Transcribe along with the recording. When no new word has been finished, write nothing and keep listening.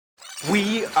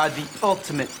We are the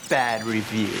ultimate bad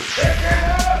review.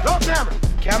 Roll camera.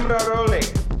 Camera rolling.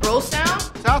 Roll sound.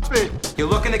 South speed. You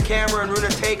look in the camera and ruin a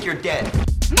take, you're dead.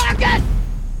 Marcus!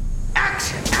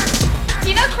 Action. Do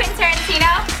you know Quentin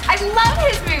Tarantino? I love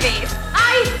his movies.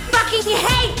 I fucking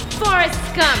hate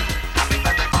Forrest Gump.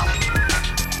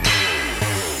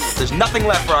 There's nothing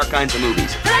left for our kinds of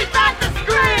movies. Take back the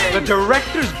screen! The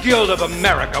Directors Guild of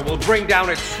America will bring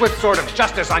down its swift sword of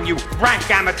justice on you rank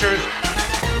amateurs.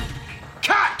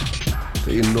 Cut!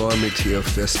 The enormity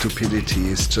of their stupidity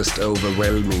is just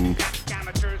overwhelming.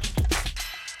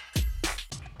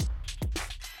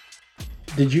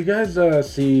 Did you guys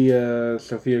see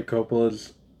Sofia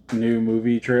Coppola's new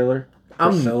movie trailer?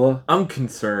 Priscilla? I'm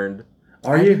concerned.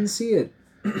 I didn't see it.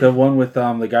 The one with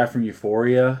the guy from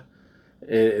Euphoria.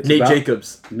 It's Nate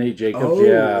Jacobs. Nate Jacobs, Oh,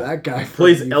 yeah. that guy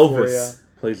Plays Euphoria.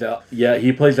 Elvis.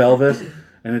 He plays Elvis,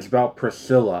 and it's about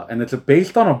Priscilla, and it's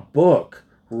based on a book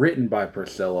written by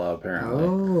Priscilla, apparently.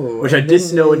 Oh, Which I and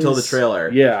didn't know until the is-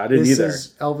 trailer. Yeah, I didn't This either.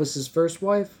 is Elvis's first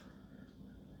wife?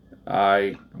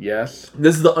 Yes.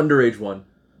 This is the underage one.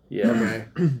 Yeah. Okay.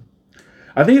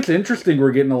 I think it's interesting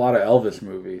we're getting a lot of Elvis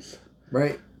movies.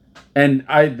 Right. And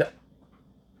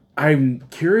I'm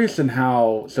curious in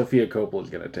how Sofia Coppola is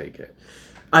going to take it.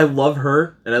 I love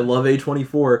her, and I love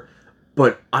A24,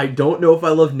 but I don't know if I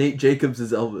love Nate Jacobs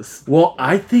as Elvis. Well,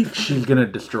 I think she's going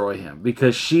to destroy him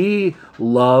because she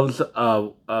loves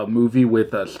a movie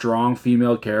with a strong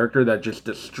female character that just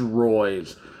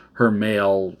destroys her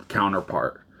male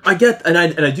counterpart. I get, and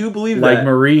I do believe Like that.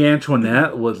 Marie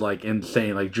Antoinette was like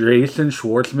insane. Like Jason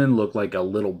Schwartzman looked like a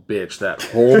little bitch that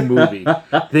whole movie.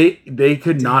 They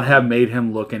could not have made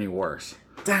him look any worse.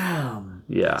 Damn.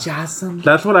 Yeah. Jason.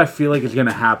 That's what I feel like is going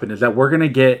to happen, is that we're going to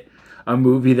get a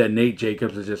movie that Nate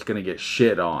Jacobs is just going to get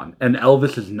shit on, and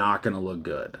Elvis is not going to look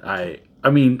good. I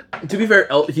mean, To be fair,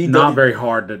 he not very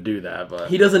hard to do that, but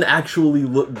He doesn't actually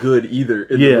look good either.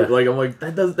 in the Yeah. movie. Like I'm like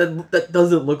that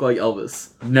doesn't look like Elvis.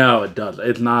 no, it doesn't.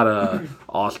 It's not a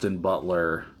Austin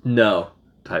Butler No.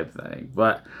 type thing,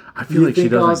 but I feel You like she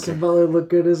think doesn't. Austin Butler look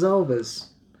good as Elvis?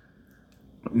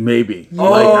 Maybe. You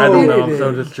Like, I don't know. I'm admitted so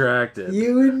it. distracted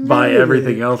You admitted by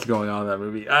everything it. else going on in that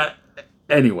movie.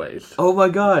 Anyways, Oh my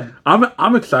god.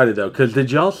 I'm excited though, because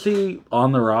did y'all see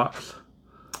On the Rocks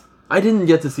I didn't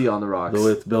get to see On the Rocks.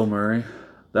 with Bill Murray?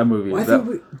 That movie. Well, I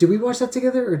think did we watch that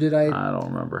together, or did I? I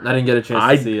don't remember. I didn't get a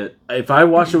chance to see it. If I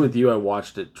watched it with you, I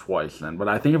watched it twice then, but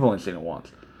I think I've only seen it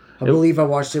once. I believe I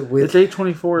watched it with It's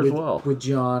A24 as with, well. with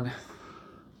John.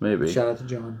 Maybe. Shout out to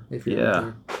John if you're Yeah.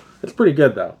 there. It's pretty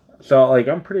good though. So like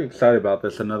I'm pretty excited about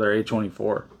this. Another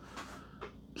A24.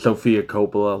 Sofia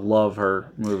Coppola, love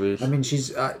her movies. I mean,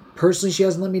 she's personally she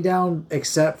hasn't let me down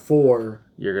except for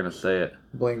You're gonna say it.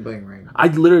 Bling Bling Ring. I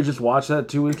literally just watched that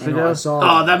 2 weeks I know, ago. I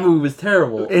saw Oh, that movie was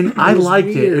terrible. And I was liked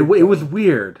it. It weird, was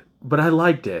weird, but I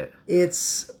liked it.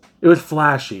 It's It was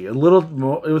flashy. A little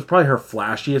more. It was probably her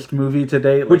flashiest movie to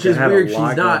date. Like, Which it is had a weird. She's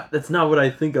lot not. going- That's not what I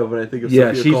think of when I think of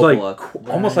Yeah, Sofia she's Coppola. like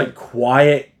almost like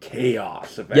quiet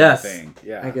chaos. If Yes. anything.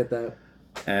 Yeah. I get that.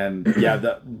 And yeah,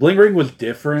 the Bling Ring was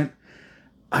different.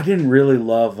 I didn't really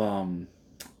love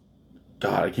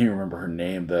God, I can't remember her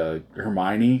name. The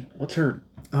Hermione. What's her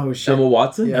Oh shit. Emma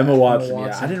Watson. Yeah. Emma Watson. Emma Yeah,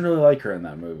 Watson. I didn't really like her in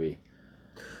that movie.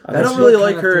 I That's don't really what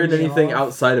like kind of her in threw me anything off.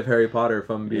 outside of Harry Potter. If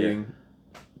I'm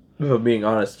being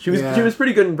honest, she was Yeah. she was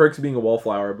pretty good in Perks of Being a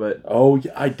Wallflower, but Oh,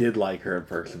 yeah, I did like her in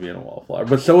Perks of Being a Wallflower,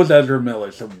 but so was Ezra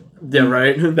Miller. So yeah,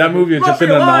 right. that movie was just an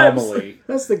Love your lives! anomaly.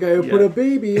 That's the guy who put Yeah. a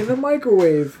baby in the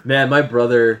microwave. Man, my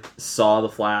brother saw The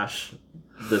Flash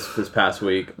this past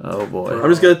week. Oh boy. I'm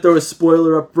just gonna throw a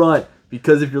spoiler up front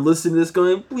because if you're listening to this,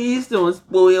 going, please don't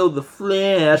spoil The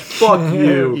Flash. Fuck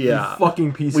you, Yeah. you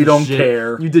fucking piece We of don't shit.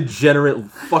 care. You degenerate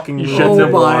fucking You little shouldn't Oh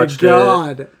have my watched it.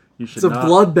 god. You should It's a not.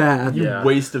 bloodbath. You Yeah.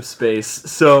 waste of space.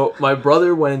 So my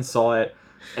brother went and saw it,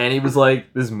 and he was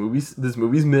like, "This movie's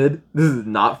mid. This is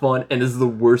not fun, and this is the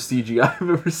worst CGI I've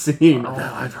ever seen."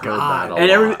 I've heard that a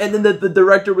and lot. then the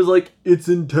director was like, "It's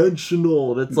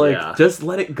intentional." It's like, Yeah. just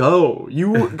let it go.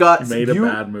 You got Made a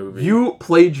bad movie. You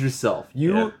played yourself.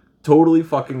 You Yeah. totally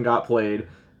fucking got played,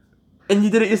 and you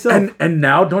did it yourself. And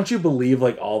now, don't you believe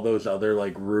like all those other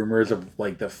like rumors of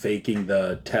like the faking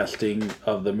the testing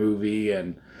of the movie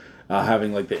and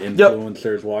having like the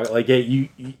influencers walk like I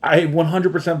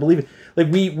 100% believe it.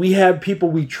 Like we have people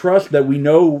we trust that we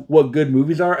know what good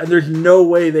movies are, and there's no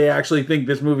way they actually think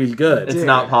this movie's good. It's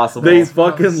not possible. They That's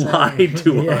what I'm fucking saying. lied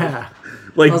to us. Yeah.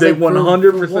 Like I was they like, for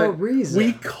 100%. what reason?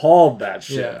 We called that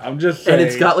shit. Yeah. I'm just saying. And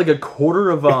it's got like a quarter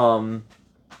of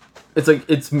it's like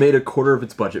it's made a quarter of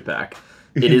its budget back.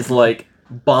 It is like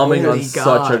bombing on Holy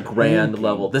such a God, grand tanking.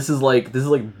 level. This is like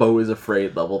Beau is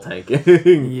Afraid level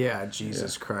tanking. Yeah,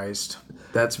 Jesus Christ.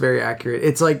 That's very accurate.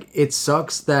 It's like, it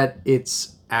sucks that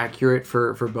it's accurate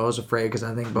for Beau's Afraid, because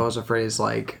I think Beau's Afraid is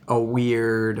like a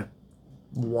weird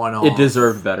one-off. It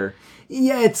deserved better.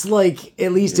 Yeah, it's like,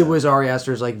 at least it was Ari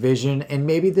Aster's like vision, and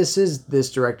maybe this is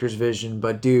this director's vision,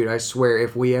 but dude, I swear,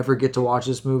 if we ever get to watch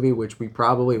this movie, which we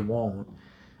probably won't,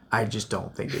 I just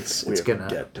don't think it's gonna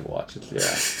get to watch it.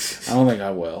 Yeah, I don't think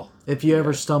I will. If you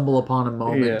ever stumble upon a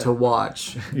moment to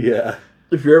watch, Yeah.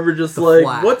 If you're ever just like,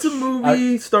 Flash. what's a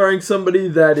movie starring somebody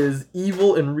that is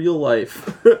evil in real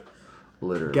life?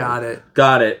 Literally. got it.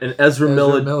 Got it. An Ezra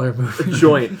Miller movie.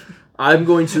 joint. I'm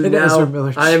going to An Ezra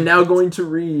Miller I am now joint. going to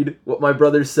read what my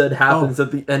brother said happens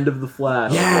at the end of The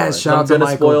Flash. Yes, So shout I'm out to gonna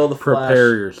Michael. spoil The Flash.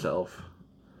 Prepare yourself.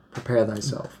 Prepare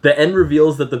thyself. The end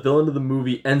reveals that the villain of the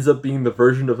movie ends up being the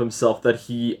version of himself that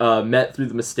he met through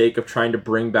the mistake of trying to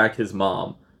bring back his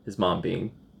mom. His mom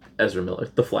being Ezra Miller,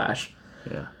 the Flash.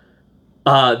 Yeah.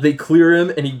 They clear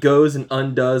him, and he goes and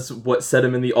undoes what set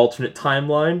him in the alternate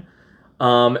timeline.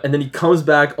 And then he comes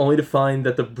back only to find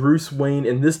that the Bruce Wayne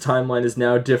in this timeline is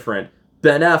now different.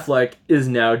 Ben Affleck is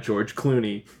now George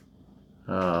Clooney.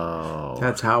 Oh.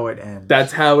 That's how it ends.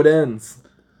 That's how it ends.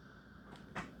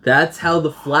 That's how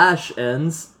The Flash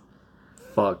ends.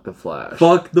 Fuck the Flash.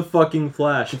 Fuck the fucking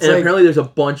Flash. And like- apparently there's a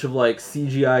bunch of like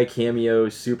CGI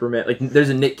cameos, Superman. Like there's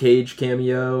a Nick Cage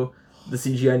cameo. The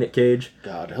CGI Nick Cage.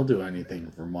 God, he'll do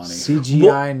anything for money.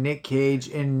 CGI Nick Cage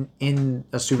in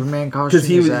a Superman costume. Because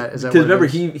he was, is that because remember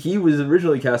what it is? he was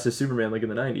originally cast as Superman like in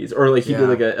the 90s, or like he did Yeah.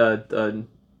 like a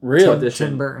Really? audition.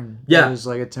 Tim Burton. Yeah. It was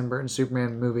like a Tim Burton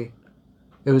Superman movie.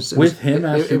 It was With him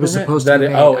as it was Superman? supposed That to be it-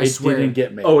 made, Oh, I it swear. didn't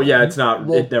get made. Oh yeah, it's not.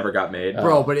 Well, it never got made.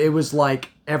 Bro, but it was like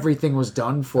everything was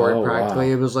done for Oh, it practically.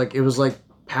 wow. It was like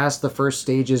past the first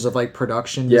stages of like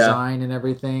production Yeah. design and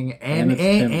everything, And and it's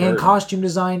Tim and Burton. costume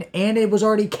design, and it was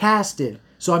already casted.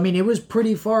 So I mean, it was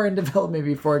pretty far in development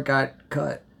before it got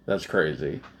cut. That's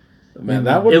crazy. Man,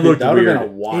 that would It looked that would have been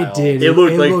a weird. wild. It did. It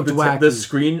looked it like looked the wacky.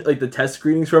 screen, like the test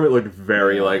screenings from it looked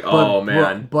very like, oh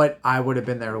man. But I would have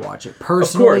been there to watch it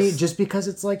personally, course. just because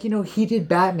it's like, you know, he did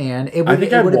Batman. It I would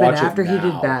think it I'd would have been watch it after he did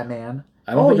now. Batman.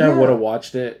 I don't think I yeah. would have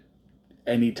watched it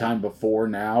any time before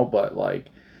now, but like,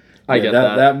 I get that.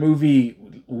 that. That movie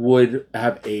would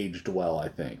have aged well. I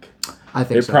think I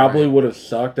think it so, probably right? would have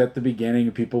sucked at the beginning,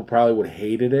 and people probably would have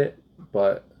hated it,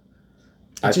 but.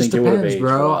 I just think it would have depends, aged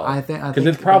bro. well. I Because think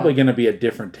it's probably that- going to be a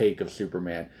different take of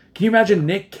Superman. Can you imagine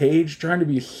Nick Cage trying to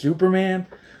be Superman?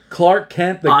 Clark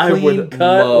Kent, the I clean would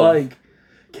cut, love- like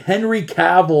Henry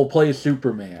Cavill plays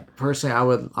Superman. Personally,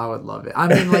 I would love it. I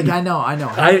mean, like, I know.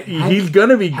 He's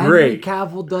gonna be Henry great.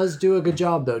 Cavill does do a good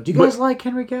job, though. Do you guys like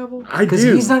Henry Cavill? I do. Because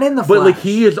he's not in the Flash. But like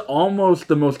he is almost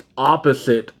the most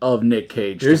opposite of Nick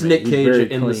Cage. to There's me. Nick He's Cage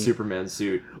very in the clean. Superman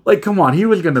suit. Like, come on, he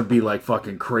was gonna be like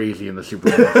fucking crazy in the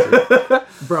Superman suit.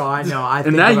 Bro, I know. I think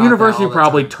And that about universe, all he the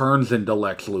probably time. turns into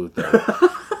Lex Luthor.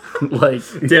 Like,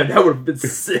 Damn, that would have been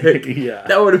sick. Yeah.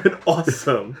 That would have been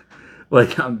awesome.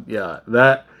 like, yeah,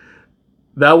 that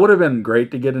would have been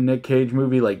great to get a Nick Cage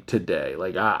movie like today.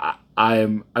 Like, I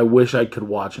wish I could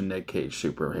watch a Nick Cage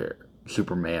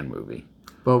Superman movie.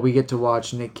 But we get to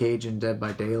watch Nick Cage in Dead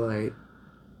by Daylight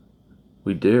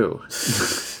We do.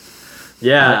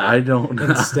 Yeah. I don't know.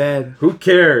 instead. Who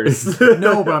cares?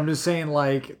 No, but I'm just saying,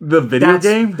 like, The video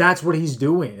game? That's what he's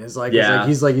doing. Is like, Yeah.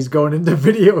 he's going into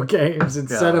video games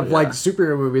instead of yeah. like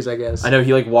superhero movies, I guess. I know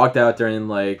he like walked out during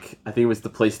like I think it was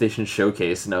the PlayStation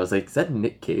showcase, and I was like, "Is that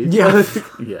Nick Cage?" Yeah.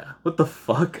 Yeah. What the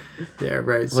fuck? Yeah,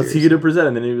 right. What's he seriously. gonna present?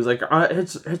 And then he was like,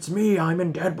 "It's me. I'm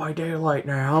in Dead by Daylight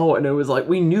now." And it was like,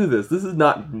 we knew this. This is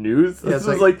not news. This it's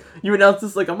was like you announced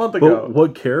this like a month ago. But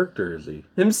what character is he?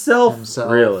 Himself.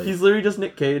 Really? He's literally just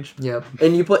Nick Cage. Yep.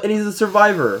 And he's a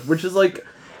survivor, which is like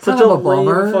such Kind a of a lame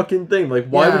bummer. fucking thing. Like,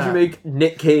 why would Yeah. you make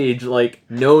Nick Cage like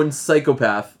known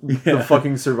psychopath the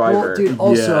fucking survivor? Well, dude,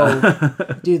 also,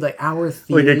 Yeah. dude, like our Like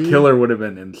theory. a killer would have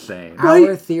been insane.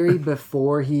 Our theory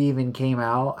before he even came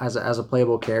out as a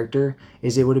playable character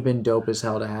is it would have been dope as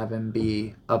hell to have him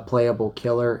be a playable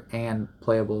killer and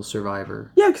playable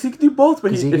survivor. Yeah, because he could do both. But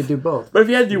Because he could do both. But if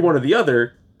you had to do one or the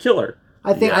other, killer.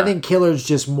 I Yeah. think Killer's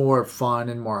just more fun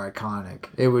and more iconic.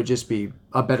 It would just be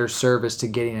a better service to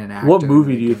getting an actor. What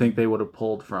movie do who you can- think they would have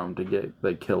pulled from to get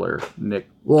the killer Nick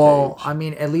Well, Cage? I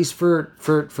mean, at least for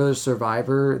the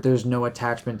Survivor, there's no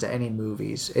attachment to any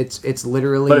movies. It's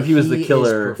literally. But if he was the is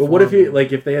killer- But what if he performing.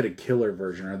 if they had a killer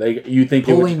version? Are they? You think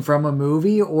it Pulling would, from a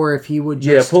movie, or if he would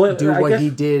Yeah, just pulling- do I what guess- he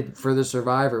did for the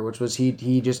Survivor, which was he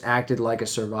just acted like a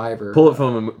survivor. Pull it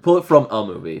from a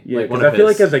movie. Yeah, Like, one because of I feel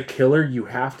his. like as a killer, you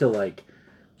have to like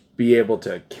be able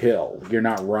to kill. You're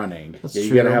not running. That's You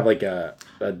true. gotta have like a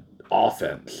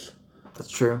offense. That's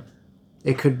true.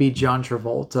 It could be John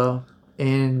Travolta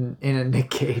in a Nick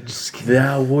Cage skin.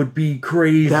 That would be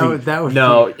crazy. That would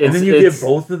No, be, and then you get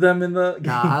both of them in the.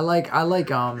 Nah, I like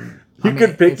You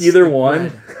could pick it's either one.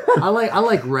 Red. I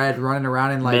like Red running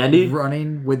around and like Mandy?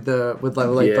 running with the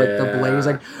blaze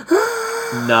like.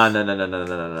 No.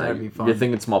 That'd be fun. You're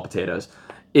thinking small potatoes.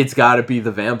 It's got to be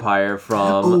the vampire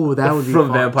from that would be from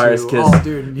fun, Vampire's too. Kiss. Oh,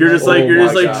 dude, you're yeah. just like Oh you're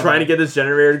just my like God. trying to get this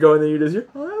generator to go, and then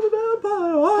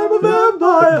I'm a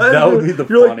vampire. That would be the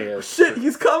You're funniest. Like, shit,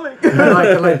 he's coming.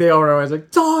 like they all always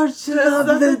like torch of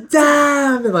the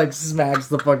damned and like smacks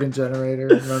the fucking generator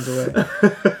and runs away.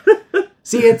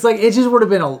 See, it's like it just would have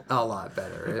been a lot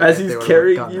better As if he's they would've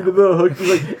carrying gone you that to way. the hook,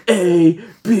 he's like A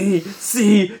B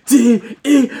C D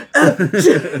E F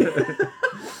G.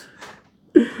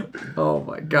 Oh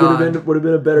my god, Would have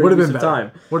been a better Would have use been of better.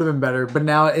 time. Would have been better, but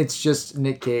now it's just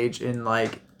Nick Cage in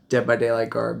like Dead by Daylight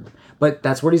garb. But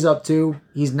that's what he's up to.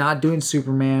 He's not doing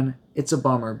Superman. It's a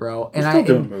bummer, bro. And He's still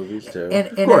doing movies too.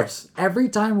 And Of course. every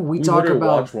time we we talk literally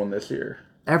about watched one this year.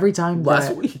 every time Last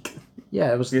that, week,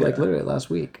 yeah, it was Yeah. like literally last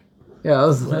week. Yeah, I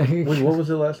was like, Wait, what was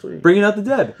it last week? Bringing Out the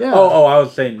Dead. yeah. Oh, I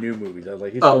was saying new movies. I was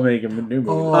like, he's Oh. still making new movies.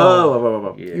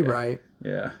 Oh. Yeah. You're right.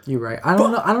 Yeah. You're right. I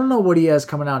don't know what he has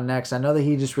coming out next. I know that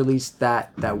he just released that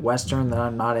western that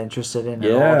I'm not interested in at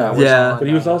all. Yeah. That was Yeah. on, But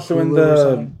he was also in Hulu or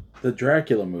something. the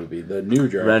Dracula movie, the new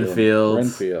Dracula. Renfield.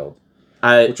 Which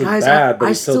I was Guys, bad, but I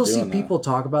he's still doing see that. people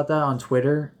talk about that on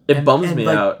Twitter. It bums me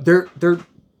like, out. They're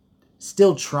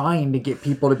still trying to get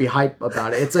people to be hype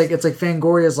about it. It's like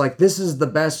Fangoria's like, this is the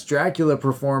best Dracula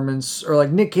performance, or like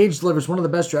Nick Cage delivers one of the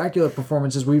best Dracula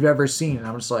performances we've ever seen. And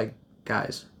I'm just like,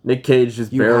 guys, Nick Cage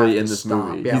is You barely have in to this stop.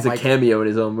 movie. Yeah, He's a like- cameo in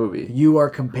his own movie. you are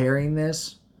comparing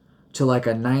this to like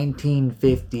a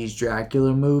 1950s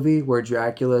Dracula movie where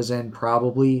Dracula's in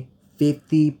probably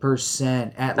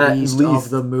 50% at least of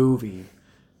the movie.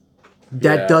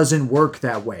 That Yeah. doesn't work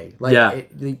that way. Like, Yeah.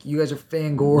 you guys are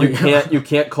Fangoria. You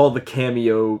can't call the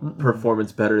cameo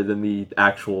performance better than the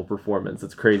actual performance.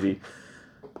 It's crazy.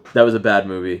 That was a bad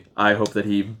movie. I hope that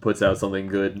he puts out something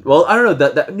good. Well, I don't know,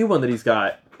 that new one that he's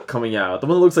got coming out, the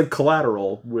one that looks like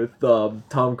Collateral with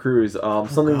Tom Cruise,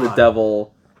 something the God.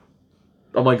 devil.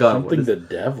 Oh my god, Something the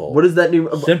devil. what is that new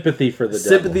Sympathy for the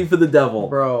Sympathy for the Devil?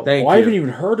 Bro. Thank Well, I you. haven't even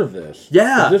heard of this.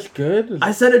 Yeah. Is this good?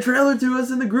 I sent a trailer to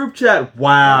us in the group chat.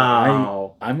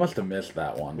 Wow. I must have missed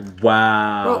that one.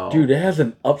 Wow. Dude, it has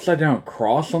an upside down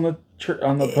cross on the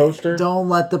poster. Don't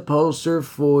let the poster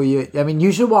fool you. I mean,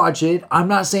 you should watch it. I'm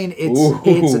not saying it's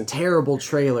Ooh. a terrible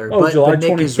trailer, Oh, July but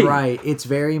Nick is 28th. right. It's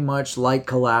very much like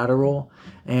Collateral,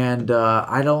 and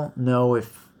I don't know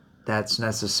if that's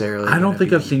necessarily. I don't gonna think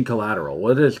be- I've seen Collateral.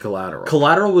 What is Collateral?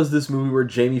 Collateral was this movie where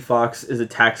Jamie Foxx is a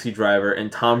taxi driver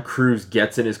and Tom Cruise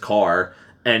gets in his car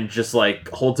and just like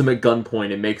holds him at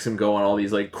gunpoint and makes him go on all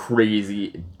these like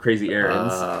crazy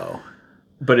errands. Oh.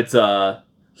 But it's So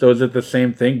is it the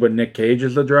same thing, but Nick Cage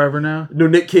is the driver now? no,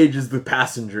 Nick Cage is the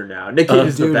passenger now. Nick Cage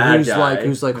is the dude bad who's guy.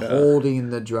 who's holding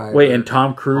the driver. Wait, and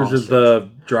Tom Cruise is hostage. the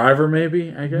driver,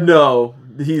 maybe? I guess. No,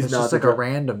 he's It's not. just the like a dri-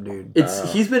 random dude.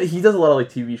 he does a lot of like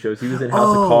TV shows. He was in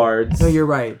House of Cards. No, you're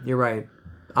right. You're right.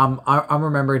 I'm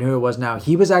remembering who it was now.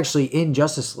 He was actually in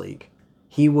Justice League.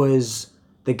 He was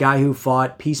the guy who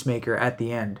fought Peacemaker at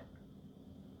the end.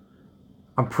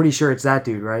 I'm pretty sure it's that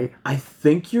dude, right? I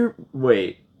think you're.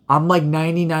 Wait. I'm like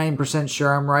 99%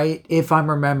 sure I'm right if I'm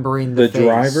remembering the face.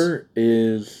 driver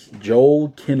is Joel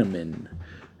Kinnaman,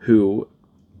 who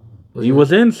he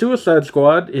was in Suicide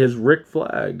Squad. Is Rick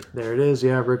Flag. There it is.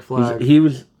 Yeah, Rick Flag. He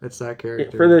was It's that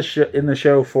character. for this in the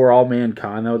show For All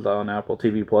Mankind. That was on Apple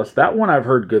TV Plus. That one I've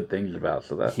heard good things about.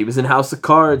 So that He was in House of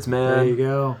Cards, There you man.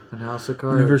 go. In House of I've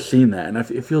Cards. never seen that, and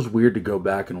it feels weird to go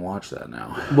back and watch that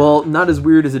now. Well, not as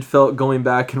weird as it felt going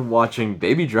back and watching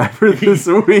Baby Driver this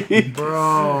week.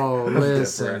 Bro,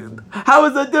 listen. How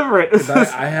is that different?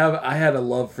 I had a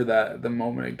love for that the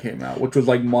moment it came out, which was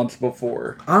like months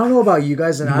before. I don't know about you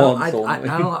guys, and I Months don't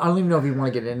only. even know if you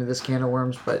want to get into this can of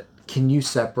worms, but can you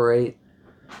separate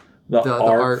The, the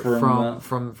art, art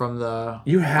from from the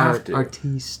You have to.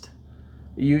 artiste?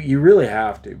 You really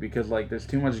have to, because like there's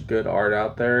too much good art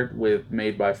out there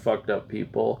made by fucked up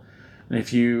people, and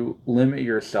if you limit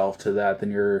yourself to that,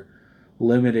 then you're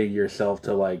limiting yourself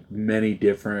to like many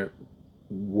different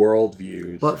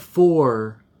worldviews. But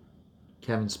for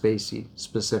Kevin Spacey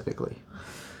specifically.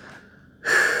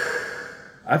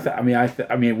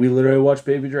 I mean, we literally watched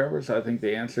Baby Driver, so I think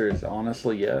the answer is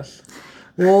honestly yes.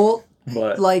 Well,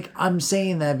 But like I'm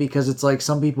saying that because it's like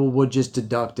some people would just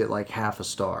deduct it like half a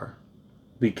star.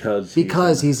 because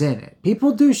he's in it.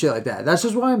 People do shit like that. That's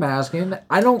just why I'm asking.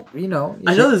 I don't, I know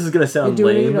this is gonna sound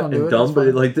lame and dumb,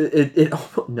 but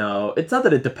no, it's not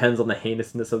that it depends on the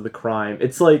heinousness of the crime.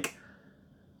 It's like,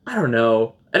 I don't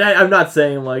know, and I'm not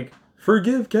saying like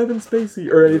forgive Kevin Spacey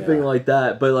or anything like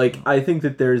that, but like I think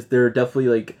that there are definitely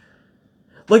like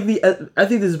I think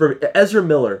this is perfect. Ezra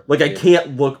Miller. Like I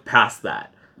can't look past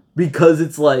that because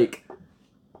it's like.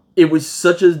 It was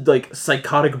such a like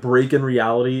psychotic break in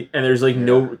reality, and there's like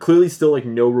clearly still like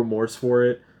no remorse for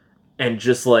it, and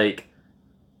just like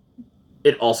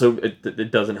it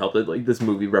doesn't help that like this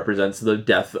movie represents the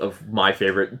death of my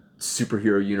favorite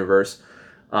superhero universe,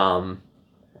 the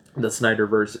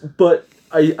Snyderverse. But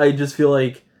I just feel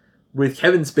like with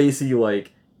Kevin Spacey,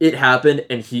 like it happened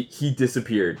and he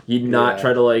disappeared. He did not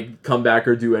try to like come back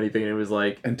or do anything. And it was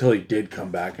like until he did come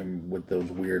back and with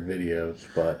those weird videos,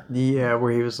 but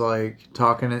where he was like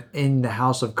talking in the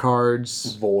House of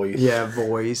Cards voice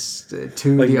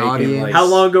to like the audience. How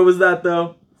long ago was that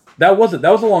though? That was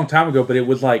a long time ago, but it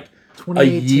was like a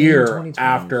year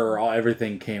after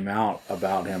everything came out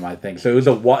about him, I think. So it was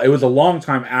a long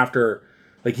time after,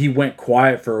 like he went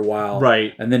quiet for a while,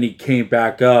 right? And then he came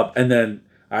back up, and then.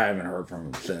 I haven't heard from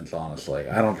him since, honestly.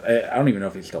 I don't even know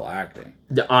if he's still acting.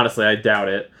 Yeah, honestly, I doubt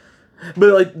it.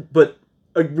 But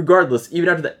regardless, even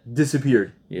after that,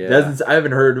 disappeared. Yeah. I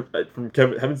haven't heard from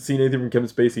Kevin. Haven't seen anything from Kevin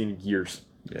Spacey in years.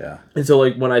 Yeah. And so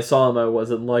like when I saw him, I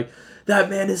wasn't like that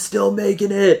man is still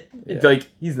making it. Yeah. Like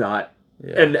he's not.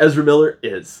 Yeah. And Ezra Miller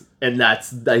is, and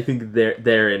that's I think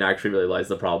therein actually really lies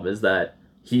the problem is that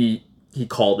he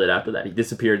called it after that. He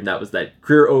disappeared, and that was that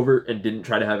career over, and didn't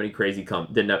try to have a crazy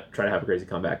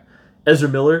comeback. Ezra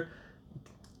Miller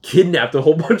kidnapped a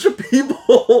whole bunch of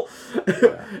people,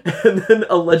 and then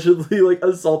allegedly like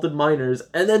assaulted minors,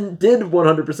 and then did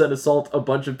 100% assault a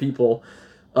bunch of people,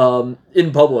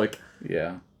 in public.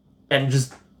 Yeah, and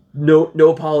just no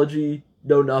apology,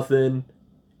 no nothing,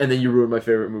 and then you ruined my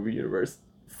favorite movie universe.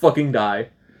 Fucking die.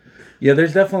 Yeah,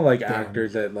 there's definitely like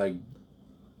actors that like.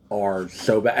 Are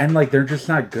so bad, and like they're just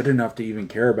not good enough to even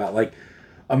care about. Like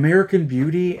American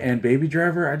Beauty and Baby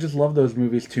Driver, I just love those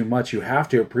movies too much. You have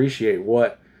to appreciate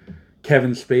what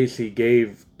Kevin Spacey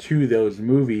gave to those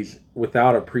movies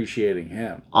without appreciating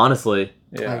him. Honestly,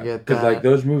 I get that. Because like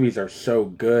those movies are so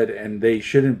good, and they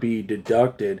shouldn't be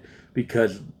deducted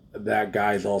because that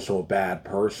guy's also a bad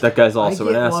person. That guy's also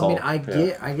an asshole. I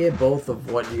get both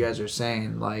of what you guys are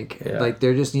saying. Like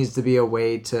there just needs to be a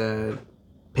way to.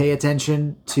 Pay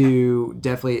attention to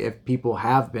definitely if people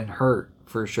have been hurt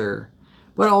for sure,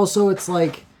 but also it's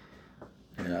like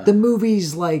the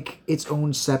movie's like its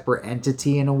own separate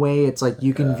entity in a way. It's like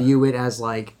you can view it as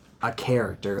like a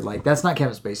character. Like that's not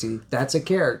Kevin Spacey. That's a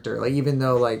character. Like even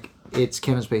though like it's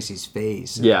Kevin Spacey's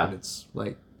face. Yeah, it's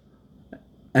like.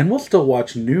 And we'll still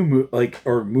watch new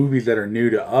or movies that are new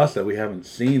to us that we haven't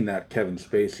seen that Kevin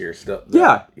Spacey or stuff.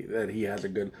 That he has a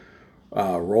good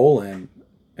role in.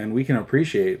 And we can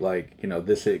appreciate, like, you know,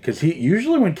 this because he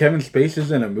usually when Kevin Spacey's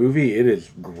in a movie, it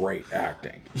is great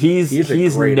acting. He's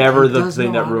never the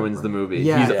thing that ruins the movie.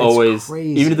 Yeah, he's always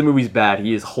crazy. Even if the movie's bad,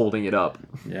 he is holding it up.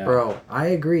 Yeah. Bro, I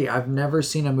agree. I've never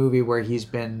seen a movie where he's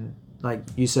been like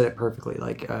you said it perfectly,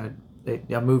 like a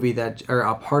movie that or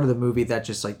a part of the movie that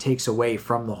just like takes away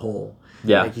from the whole.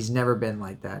 Yeah, like he's never been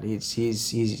like that.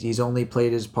 He's only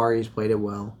played his part. He's played it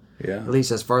well. Yeah, at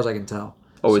least as far as I can tell.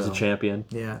 Always a champion.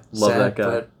 Yeah. Love that guy.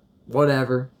 But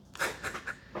whatever.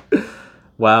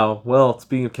 Wow. Well,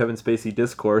 speaking of Kevin Spacey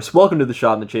discourse, welcome to the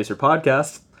Shot and the Chaser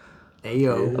podcast.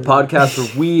 Ayo. A podcast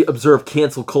where we observe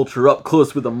cancel culture up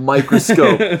close with a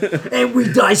microscope. And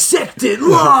we dissect it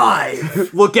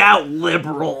live! Look out,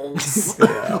 liberals!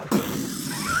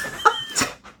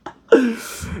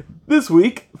 This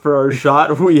week, for our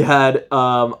shot, we had,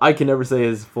 I can never say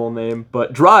his full name,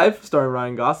 but Drive, starring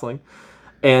Ryan Gosling.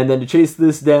 And then to chase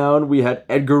this down, we had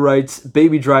Edgar Wright's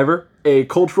Baby Driver, a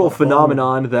cultural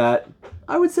phenomenon that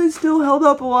I would say still held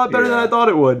up a lot better than I thought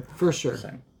it would. For sure.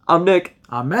 I'm Nick.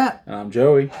 I'm Matt. And I'm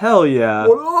Joey. Hell yeah.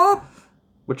 What up?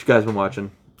 What you guys been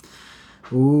watching?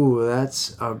 Ooh,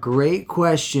 that's a great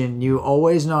question. You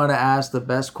always know how to ask the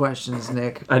best questions,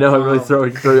 Nick. I know I really throw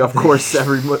you off course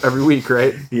every week,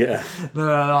 right? Yeah. No,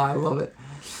 I love it.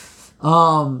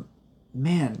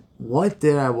 Man, what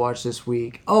did I watch this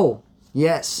week? Oh,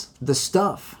 yes, The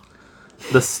Stuff.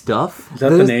 The Stuff? Is that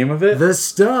the name of it? The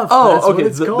Stuff. Oh, that's okay. what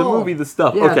it's The called. movie, The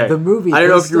Stuff. Yeah, okay. the movie. I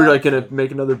didn't know if you were Stuff. like gonna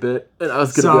make another bit, and I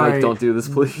was gonna be like, "Don't do this,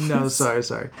 please." No,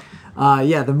 sorry.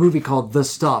 Yeah, the movie called The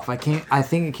Stuff. I think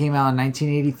it came out in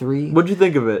 1983. What'd you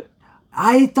think of it?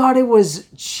 I thought it was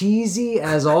cheesy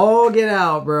as all get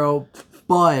out, bro.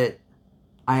 But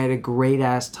I had a great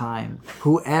ass time.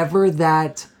 Whoever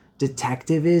that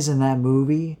detective is in that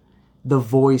movie, the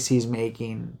voice he's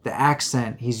making, the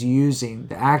accent he's using,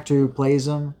 the actor who plays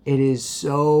him, it is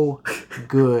so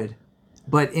good.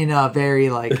 But in a very,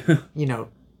 like,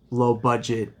 low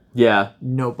budget,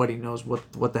 nobody knows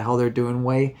what the hell they're doing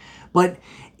way. But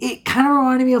it kind of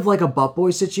reminded me of, like, a Butt Boy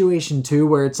situation, too,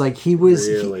 where it's like he was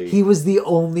the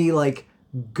only, like,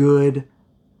 good,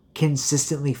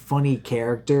 consistently funny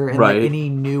character, and like, and he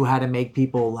knew how to make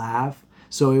people laugh.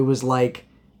 So it was like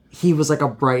he was like a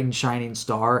bright and shining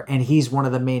star, and he's one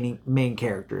of the main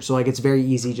characters. So like it's very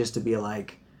easy just to be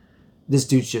like, this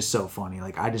dude's just so funny.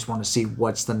 Like I just want to see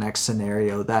what's the next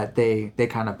scenario that they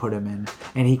kind of put him in,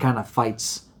 and he kind of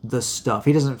fights the stuff.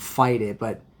 He doesn't fight it,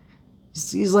 but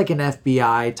he's like an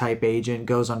FBI type agent,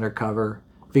 goes undercover,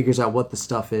 figures out what the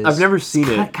stuff is. I've never seen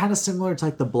it. Kind of similar to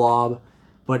like The Blob.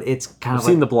 But it's kind of I've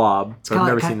seen The Blob, but I've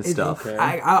never seen the stuff. Okay.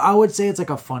 I would say it's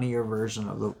like a funnier version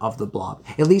of the Blob.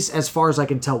 At least as far as I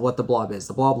can tell what the Blob is.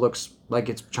 The Blob looks like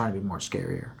it's trying to be more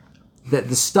scarier.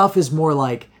 The stuff is more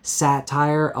like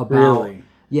satire about... Really?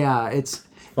 Yeah, it's...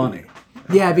 Funny.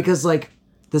 Yeah, because like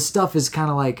the stuff is kind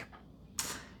of like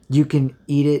you can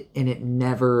eat it and it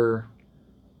never...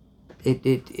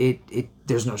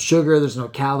 There's no sugar, there's no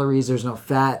calories, there's no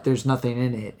fat, there's nothing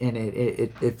in it, and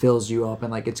it fills you up,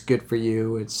 and like it's good for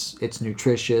you. It's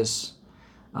nutritious.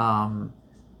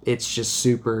 It's just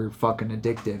super fucking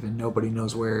addictive, and nobody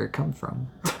knows where it comes from.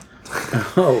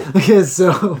 Oh,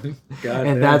 so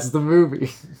God that's the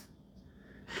movie.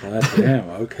 God damn.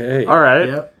 Okay. All right.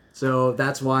 Yep. So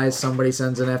that's why somebody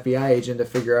sends an FBI agent to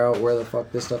figure out where the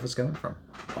fuck this stuff is coming from.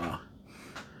 Wow.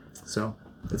 So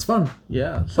it's fun.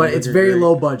 Yeah. But it's very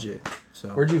low budget. So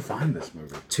where'd you find this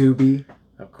movie? Tubi.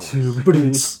 Of course.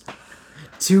 Tubi.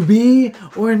 To be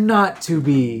or not to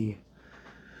be?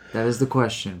 That is the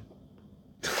question.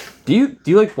 Do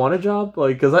you like want a job?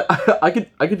 Like, cause I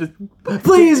could just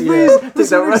please Mr.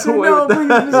 Nixon, no, please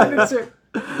Mr. Nixon.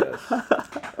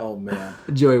 Yes. Oh man.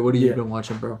 Joey, what have you been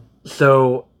watching, bro?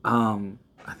 So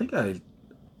I think I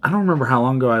don't remember how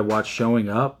long ago I watched Showing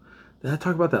Up. Did I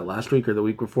talk about that last week or the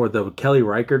week before? The Kelly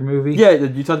Reichardt movie? Yeah,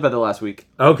 you talked about that last week.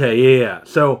 Okay, yeah.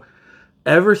 So,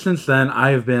 ever since then, I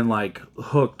have been, like,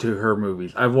 hooked to her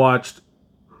movies. I've watched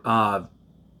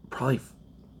probably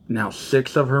now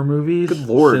 6 of her movies. Good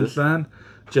Lord. Since then.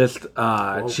 Just,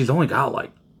 she's only got, like,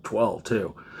 12,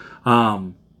 too.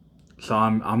 So,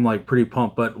 I'm like, pretty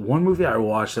pumped. But one movie I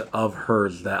watched of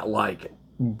hers that, like,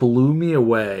 blew me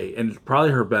away, and it's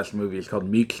probably her best movie, is called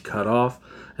Meek's Cutoff.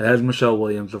 It has Michelle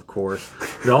Williams, of course.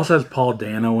 It also has Paul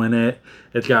Dano in it.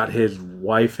 It's got his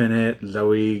wife in it,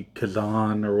 Zoe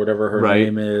Kazan, or whatever her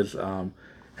name is.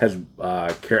 Has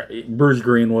Bruce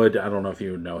Greenwood. I don't know if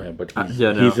you know him, but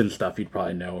he's in stuff you'd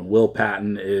probably know. And Will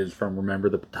Patton is from Remember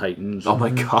the Titans. Oh my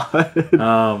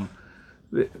god.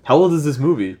 How old is this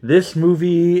movie? This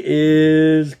movie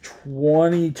is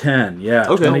 2010. Yeah,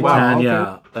 okay, 2010. Wow, okay.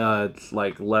 Yeah, it's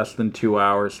like less than 2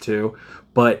 hours too.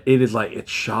 But it is like, it's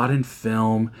shot in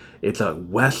film. It's a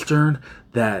Western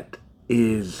that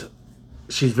is...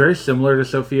 She's very similar to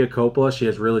Sofia Coppola. She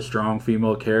has really strong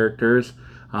female characters.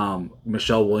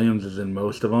 Michelle Williams is in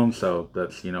most of them, so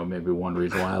that's, maybe one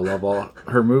reason why I love all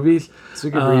her movies. It's a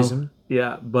good reason.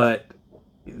 Yeah, but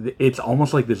it's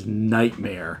almost like this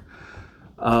nightmare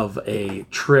of a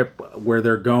trip where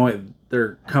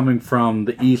they're coming from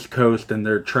the East Coast and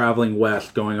they're traveling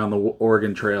west, going on the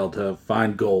Oregon Trail to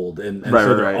find gold, and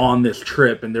so they're on this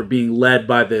trip, and they're being led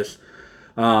by this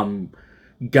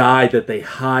guy that they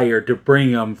hired to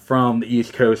bring them from the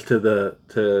East Coast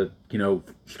to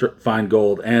find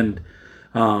gold, and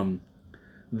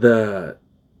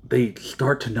they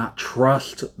start to not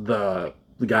trust the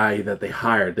guy that they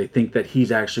hired. They think that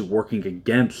he's actually working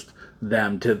against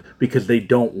them because they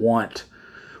don't want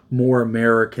more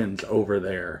Americans over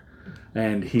there,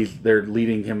 and they're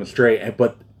leading him astray.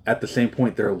 But at the same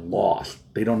point, they're lost.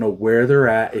 They don't know where they're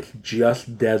at. It's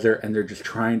just desert, and they're just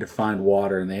trying to find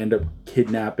water. And they end up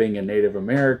kidnapping a Native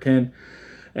American,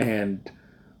 and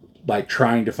like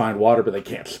trying to find water, but they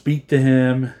can't speak to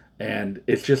him. And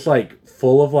it's just like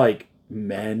full of like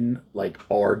men like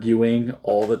arguing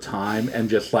all the time and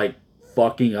just like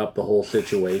fucking up the whole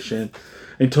situation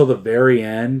until the very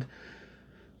end.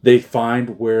 They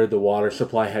find where the water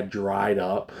supply had dried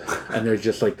up, and there's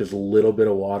just like this little bit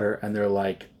of water, and they're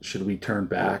like, should we turn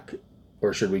back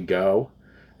or should we go?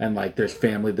 And like there's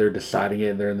family, they're deciding it,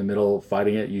 and they're in the middle of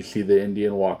fighting it. You see the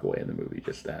Indian walk away, and the movie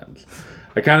just ends.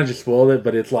 I kind of just spoiled it,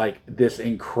 but it's like this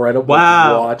incredible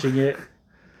watching it.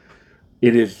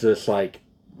 It is just like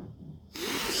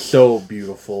so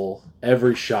beautiful.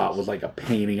 every shot was like a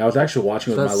painting. I was actually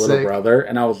watching with That's my little sick. brother,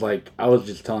 and I was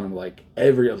just telling him like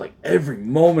every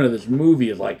moment of this movie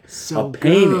is like So a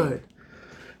painting. good.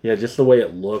 Yeah, just the way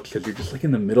it looks, because you're just like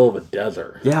in the middle of a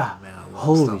desert. Yeah, Man, I love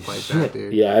Holy stuff like shit. that,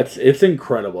 dude. Yeah, it's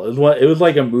incredible. It was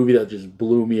like a movie that just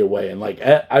blew me away, and like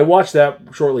I watched that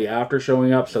shortly after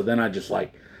showing up, so then I just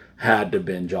like had to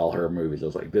binge all her movies. I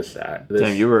was like, this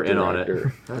Damn, you were in on it.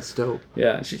 director. That's dope.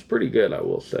 Yeah, she's pretty good, I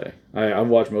will say. I've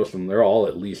watched most of them. They're all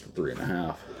at least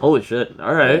 3.5. Holy shit!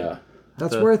 All right, Yeah.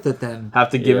 That's So- worth it then.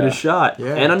 have to give it Yeah. a shot.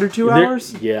 Yeah. And under 2 There-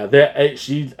 hours. Yeah,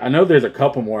 I know there's a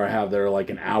couple more I have that are like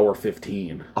an hour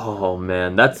 15. Oh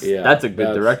man, that's Yeah, a good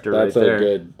director that's right a there.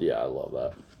 good. Yeah, I love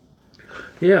that.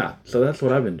 Yeah, so that's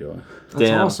what I've been doing. That's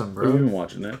Damn. awesome, What have you bro. been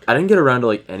watching, Nick? I didn't get around to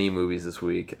like any movies this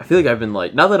week. I feel like I've been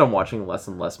like, not that I'm watching less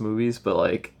and less movies, but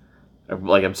like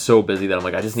I'm so busy that I'm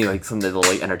like I just need like something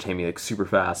that'll like entertain me like super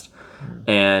fast.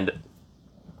 And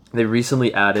they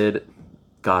recently added,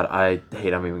 God, I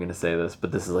hate I'm even gonna say this,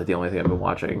 but this is like the only thing I've been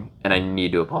watching, and I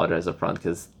need to apologize up front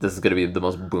because this is gonna be the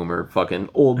most boomer fucking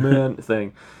old man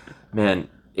thing. Man,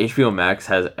 HBO Max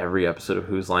has every episode of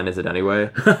Whose Line Is It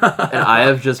Anyway? And I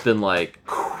have just been like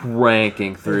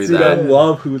cranking through Dude, I that.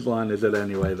 love Whose Line Is It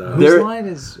Anyway, though. Whose There- line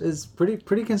is pretty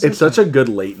consistent. It's such a good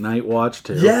late night watch,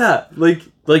 too. Yeah, like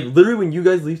literally when you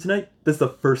guys leave tonight, that's the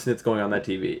first thing that's going on that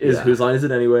TV is Yeah. Whose Line Is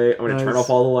It Anyway? I'm gonna turn Nice. off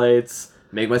all the lights,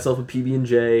 make myself a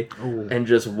PB&J, Ooh. and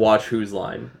just watch Whose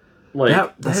Line.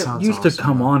 Like That sounds used awesome, to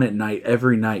come bro. on at night,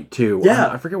 every night, too. Yeah.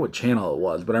 I forget what channel it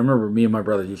was, but I remember me and my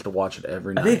brother used to watch it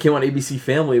every night. I think it came on ABC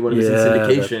Family when it was in Yeah,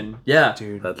 syndication. Yeah,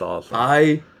 dude. That's awesome.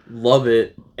 I love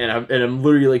it, and I'm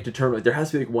literally like determined. Like there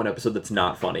has to be like one episode that's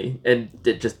not funny, and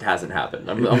it just hasn't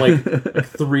happened. I'm like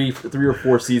three or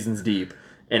four seasons deep,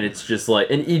 and it's just like,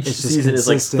 and each It's just season is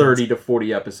like consistent. 30 to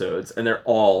 40 episodes, and they're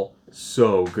all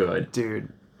so good.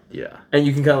 Dude. Yeah. And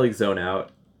you can kind of like zone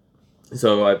out.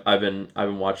 So I've been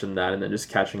watching that, and then just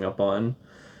catching up on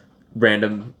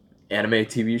random anime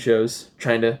TV shows,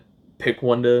 trying to pick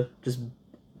one to just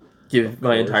give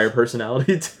my entire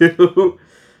personality to.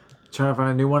 Trying to find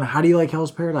a new one. How do you like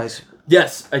Hell's Paradise?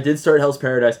 Yes, I did start Hell's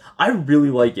Paradise. I really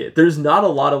like it. There's not a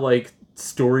lot of like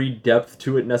story depth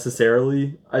to it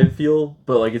necessarily, I feel,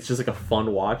 but like it's just like a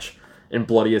fun watch and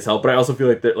bloody as hell. But I also feel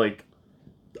like that like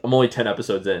I'm only 10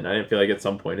 episodes in. I didn't feel like at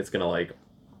some point it's gonna like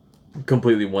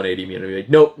completely 180 me and be like,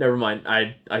 nope, never mind.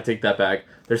 I take that back.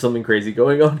 There's something crazy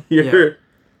going on here.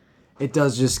 It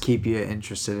does just keep you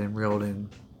interested and reeled in.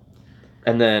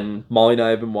 And then Molly and I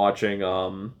have been watching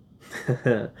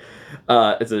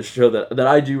it's a show that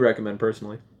I do recommend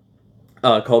personally.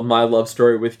 Called My Love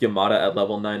Story with Yamada at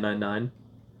Level 999.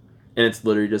 And it's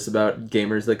literally just about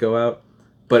gamers that go out.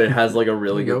 But it has like a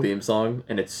really There you good go. theme song,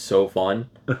 and it's so fun.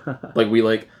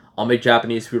 I'll make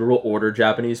Japanese food, or we'll order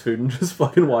Japanese food and just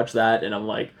fucking watch that, and I'm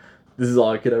like, this is all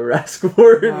I could ever ask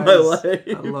for in my Nice. life.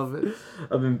 I love it.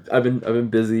 I've been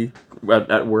busy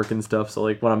at work and stuff, so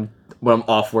like when I'm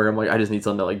off work, I'm like, I just need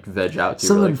something to like veg out to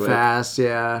Something really quick. fast,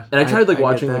 yeah. And I tried like get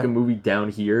watching that. like a movie down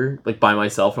here, like by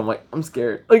myself. And I'm like, I'm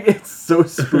scared. Like it's so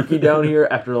spooky down here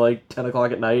after like 10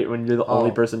 o'clock at night when you're the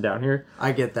only Oh. person down here.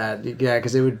 I get that. Yeah,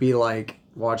 because it would be like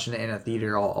watching it in a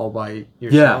theater all by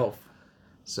yourself.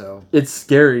 So, It's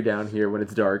scary down here when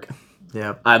it's dark.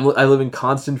 yeah. I live in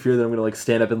constant fear that I'm gonna like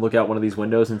stand up and look out one of these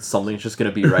windows and something's just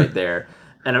gonna be right there.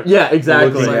 And yeah,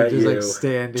 exactly. Just like, at just like you.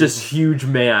 standing. Just huge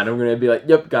man. I'm gonna be like,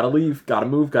 yep, gotta leave, gotta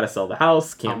move, gotta sell the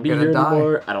house, can't I'm be gonna here die.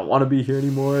 anymore. I don't want to be here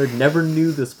anymore. Never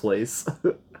knew this place.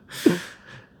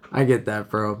 I get that,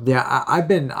 bro. Yeah, I've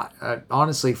been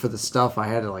honestly for the stuff I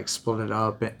had to like split it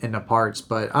up into parts,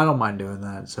 but I don't mind doing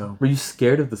that. So Were you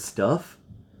scared of the stuff?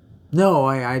 no,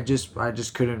 I just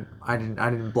couldn't. I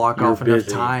didn't block You were off enough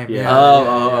busy. time. Yeah. Yeah.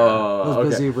 Oh, I was okay.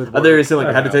 busy with I thought you were work. saying like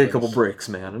I had to That take a couple happens. breaks,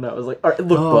 man, and I was like, all right,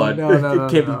 look, Oh, bud, no, no,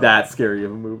 it can't no. be that scary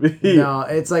of a movie. No,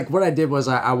 it's like what I did was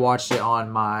I watched it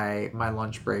on my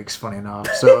lunch breaks. Funny enough,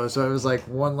 so it was like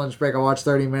one lunch break I watched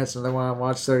 30 minutes, another one I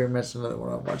watched 30 minutes, another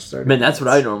one I watched 30. Man, that's what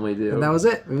I minutes. normally do. And that was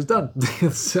it. It was done.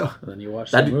 So And then you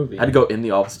watch I the had, movie. I had to go in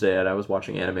the office today, and I was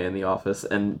watching anime in the office,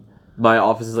 and my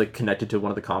office is like connected to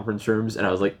one of the conference rooms, and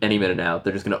I was like, any minute now,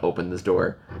 they're just gonna open this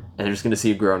door, and they're just gonna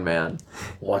see a grown man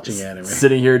watching anime.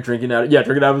 sitting here drinking out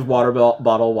of his water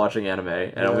bottle, watching anime,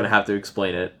 and I'm gonna have to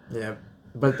explain it. yeah,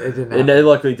 but it didn't. And Happen. it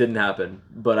luckily didn't happen,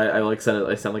 but I like sent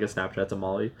like a Snapchat to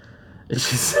Molly, and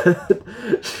she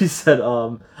said,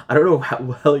 I don't know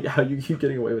how you keep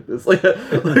getting away with this, like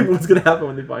what's gonna happen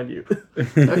when they find you?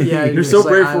 Yeah, You're you're so just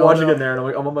like, brave I for don't watching know. in there, and I'm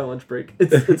like, I'm on my lunch break.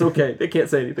 It's okay. They can't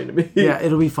say anything to me. Yeah,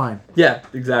 it'll be fine. Yeah,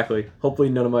 exactly. Hopefully,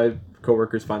 none of my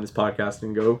coworkers find this podcast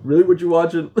and go, "Really, what you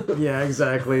watching? Yeah,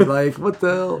 exactly. Like what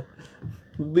the hell?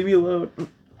 Leave me alone."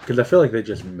 Because I feel like they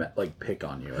just pick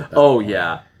on you. At that Oh point.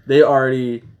 yeah, they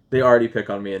already pick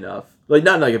on me enough. Like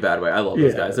not in like a bad way. I love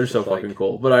those guys. They're so fucking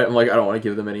cool. But I'm like I don't want to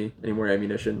give them any more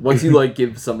ammunition. Once you like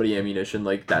give somebody ammunition,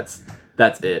 like that's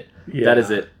it. Yeah. That is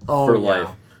it for yeah. life.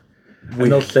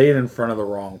 And they'll say it in front of the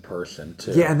wrong person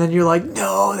too. Yeah, and then you're like,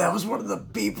 no, that was one of the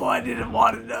people I didn't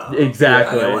want to know.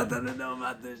 Exactly. I don't want them to know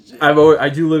about this shit. I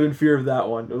do live in fear of that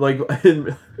one. Like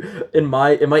in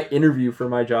my interview for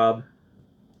my job,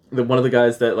 one of the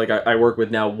guys that like I work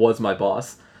with now was my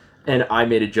boss, and I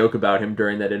made a joke about him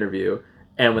during that interview.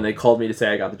 And when they called me to say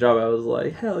I got the job, I was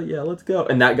like, hell yeah, let's go.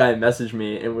 And that guy messaged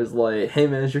me and was like, hey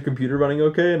man, is your computer running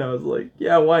okay? And I was like,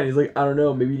 yeah, why? And he's like, I don't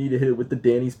know, maybe you need to hit it with the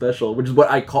Danny special, which is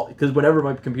what I call, because whenever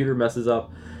my computer messes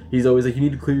up, he's always like, you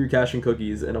need to clear your cache and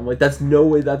cookies. And I'm like, that's no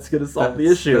way that's going to solve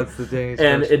the issue. That's the Danny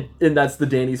special. And that's the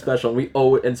Danny special.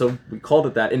 And so we called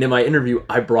it that. And in my interview,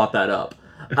 I brought that up.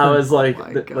 I was like,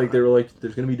 they were like,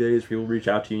 there's going to be days people reach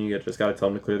out to you and you just got to tell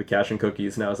them to clear the cache and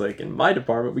cookies. And I was like, in my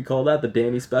department, we call that the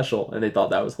Danny special. And they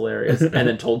thought that was hilarious. And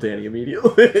then told Danny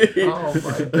immediately. Oh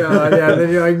my god, yeah.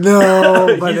 Then you're like,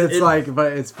 no, but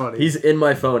but it's funny. He's in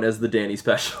my phone as the Danny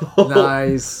special.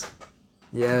 Nice.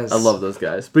 Yes. I love those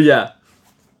guys. But yeah,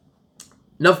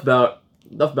 enough about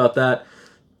that.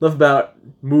 Enough about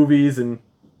movies and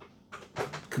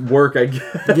work, I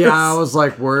guess. Yeah, I was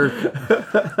like, work.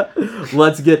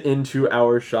 Let's get into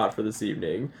our shot for this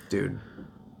evening. Dude.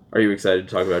 Are you excited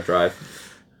to talk about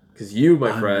Drive? Because you,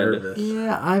 my friend. Nervous.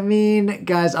 Yeah, I mean,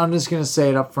 guys, I'm just going to say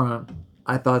it up front.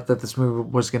 I thought that this movie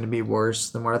was going to be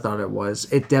worse than what I thought it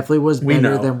was. It definitely was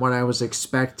better than what I was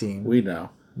expecting. We know.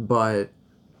 But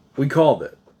We called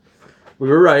it. We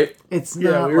were right. it's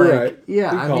Yeah, not we were like... right.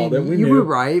 Yeah, We I called mean, it. We you knew. were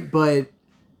right, but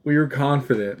We were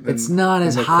confident. it's not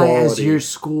as high as your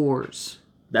scores.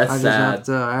 That's I just sad. have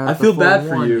to, I feel bad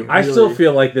for you. I Really. still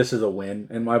feel like this is a win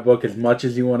in my book. As much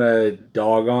as you want to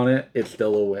dog on it, it's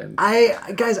still a win.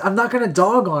 Guys, I'm not going to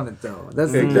dog on it, though.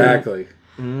 That's the thing. Exactly.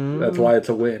 That's why it's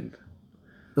a win.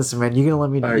 Listen, man, you're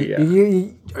going to let me... Yeah.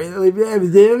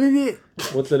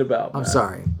 What's it about? I'm Matt?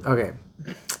 sorry. Okay.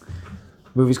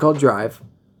 Movie's called Drive.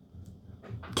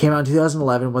 Came out in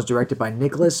 2011. Was directed by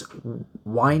Nicolas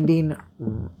Winding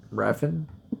Refn,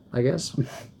 I guess.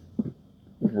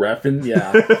 Refn?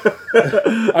 Yeah.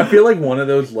 I feel like one of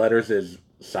those letters is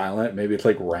silent. Maybe it's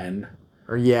like Ren.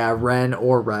 Or yeah, Ren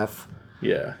or Ref.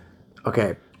 Yeah.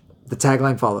 Okay. The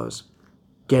tagline follows.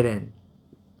 Get in.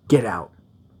 Get out.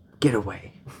 Get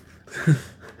away.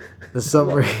 The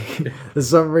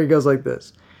summary goes like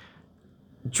this.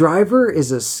 Driver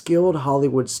is a skilled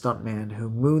Hollywood stuntman who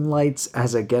moonlights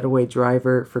as a getaway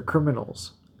driver for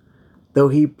criminals. Though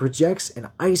he projects an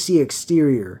icy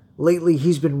exterior, lately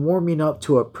he's been warming up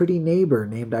to a pretty neighbor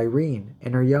named Irene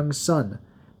and her young son,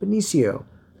 Benicio.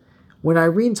 When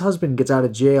Irene's husband gets out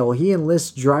of jail, he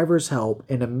enlists Driver's help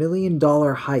in a $1 million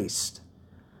heist.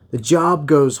 The job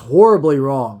goes horribly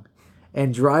wrong,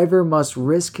 and Driver must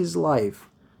risk his life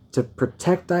to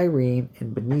protect Irene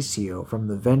and Benicio from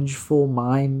the vengeful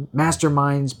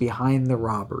masterminds behind the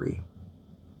robbery.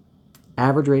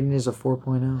 Average rating is a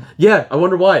 4.0. Yeah, I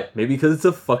wonder why. Maybe because it's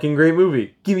a fucking great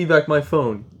movie. Give me back my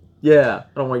phone. Yeah,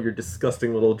 I don't want your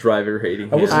disgusting little driver hating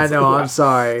hands. I know, I'm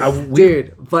sorry.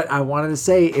 Dude, but I wanted to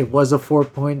say it was a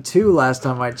 4.2 last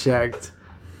time I checked.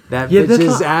 That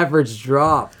bitch's average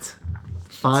dropped.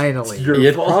 Finally. Your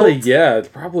fault. It's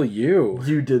probably you.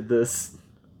 You did this.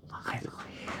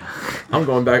 I'm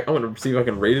going back. I'm going to see if I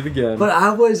can rate it again. But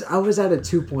I was at a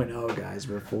 2.0, guys,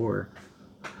 before.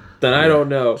 Then I don't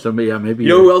know. So yeah, maybe You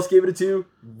know who else gave it a 2?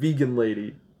 Vegan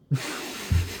Lady.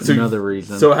 Another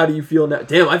reason. So how do you feel now?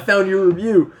 Damn, I found your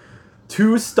review.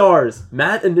 2 stars.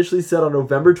 Matt initially said on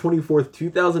November 24th,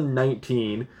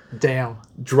 2019. Damn.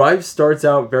 Drive starts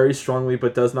out very strongly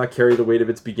but does not carry the weight of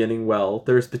its beginning well.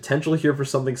 There is potential here for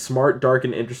something smart, dark,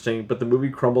 and interesting, but the movie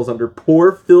crumbles under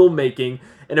poor filmmaking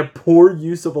and a poor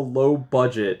use of a low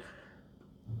budget.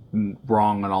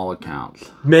 Wrong on all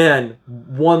accounts. Man,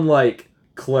 one like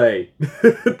Clay.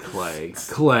 Clay.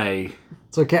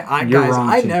 It's okay. You're Guys, wrong,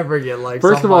 I too. never get likes.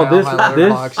 First of all, this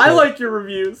I like your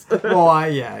reviews.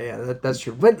 Well, that's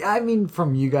true. But I mean,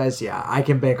 from you guys, yeah, I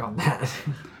can bank on that.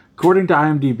 According to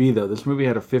IMDb, though, this movie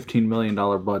had a $15 million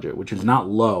budget, which is not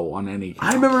low on any count.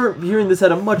 I remember hearing this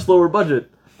had a much lower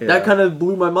budget. Yeah. That kind of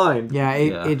blew my mind. Yeah,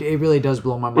 it really does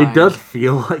blow my mind. It does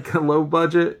feel like a low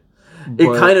budget. It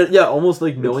kind of, almost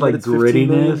like knowing like that it's 15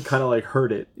 million grittiness. kind of like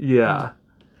hurt it. Yeah.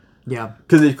 Yeah.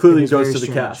 Because it clearly It is goes very to the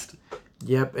strange. cast.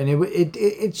 Yep, and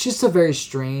it's just a very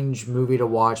strange movie to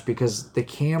watch because the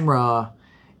camera,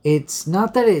 it's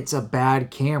not that it's a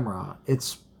bad camera.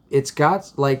 It's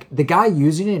got, like, the guy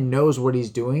using it knows what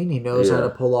he's doing. He knows how to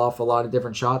pull off a lot of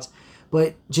different shots.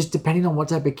 But just depending on what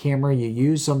type of camera you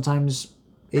use, sometimes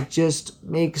it just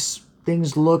makes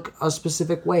things look a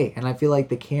specific way. And I feel like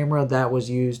the camera that was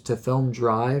used to film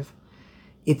Drive,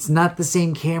 it's not the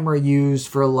same camera used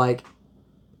for like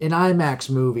an IMAX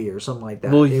movie or something like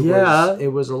that. Well, it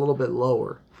was a little bit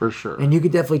lower. For sure. And you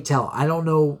could definitely tell. I don't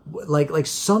know, like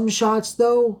some shots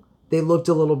though, they looked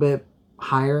a little bit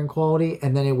higher in quality,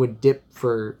 and then it would dip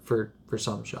for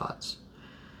some shots.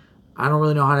 I don't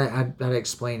really know how to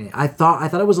explain it. I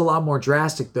thought it was a lot more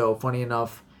drastic though, funny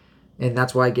enough, and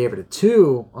that's why I gave it a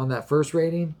 2 on that first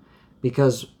rating,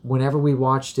 because whenever we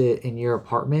watched it in your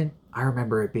apartment, I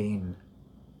remember it being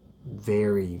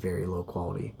very, very low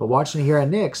quality. But watching it here at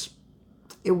Nick's,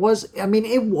 it was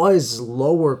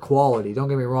lower quality, don't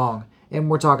get me wrong.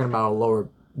 And we're talking about a lower,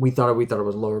 we thought it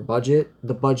was lower budget.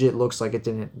 The budget looks like it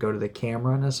didn't go to the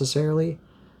camera necessarily.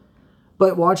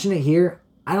 But watching it here,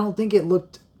 I don't think it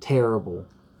looked terrible,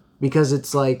 because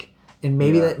it's like, and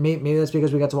maybe that's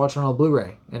because we got to watch it on a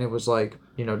Blu-ray, and it was like,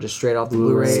 just straight off the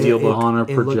Blu-ray. Steel on a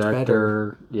it looked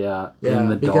better. projector, in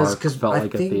the dark, felt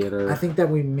like a theater. I think that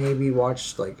we maybe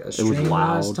watched like a stream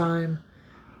last time,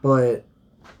 but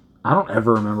I don't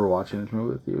ever remember watching this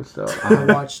movie with you. So I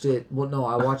watched it. Well, no,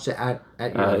 I watched it at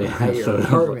your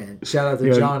apartment. Shout out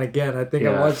to John again. I think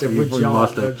I watched it with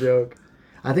John. No joke.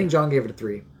 I think John gave it a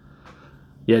 3.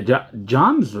 Yeah,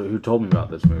 John's who told me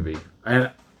about this movie, and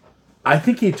I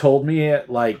think he told me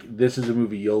like, this is a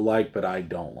movie you'll like, but I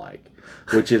don't like,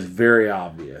 which is very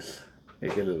obvious.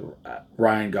 Because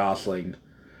Ryan Gosling,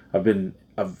 I've been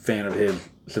a fan of his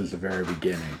since the very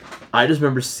beginning. I just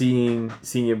remember seeing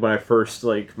it when I first,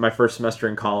 like, my first semester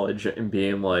in college, and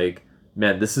being like,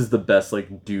 man, this is the best,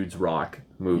 like, dudes rock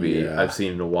movie I've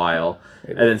seen in a while.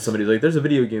 And then somebody's like, there's a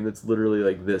video game that's literally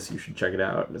like this, you should check it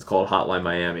out. And it's called Hotline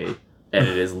Miami, and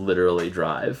it is literally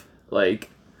Drive. Like,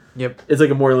 yep, it's like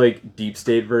a more like deep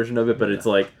state version of it, but it's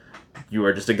like, you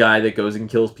are just a guy that goes and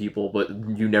kills people, but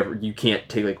you can't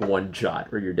take like one shot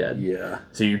or you're dead. Yeah.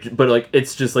 So but like,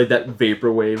 it's just like that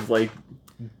vaporwave, like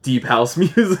deep house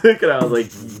music, and I was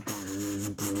like,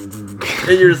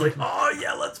 and you're just like, oh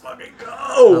yeah, let's fucking go.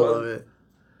 I love it.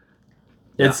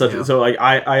 It's so like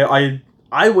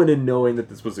I went in knowing that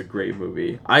this was a great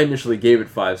movie. I initially gave it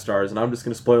 5 stars, and I'm just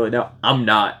gonna spoil it now. I'm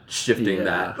not shifting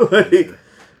that. Like,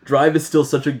 Drive is still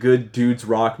such a good dudes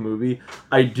rock movie.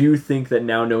 I do think that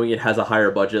now knowing it has a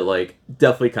higher budget, like,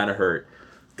 definitely kind of hurt,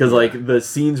 because like the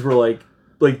scenes were like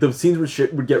the scenes where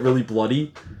shit would get really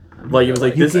bloody. Like, it was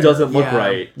like, this doesn't look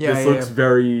right. This looks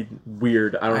very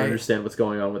weird. I don't understand what's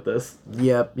going on with this.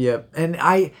 Yep. And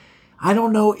I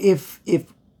don't know if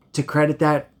to credit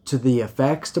that to the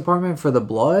effects department for the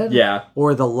blood,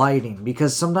 or the lighting,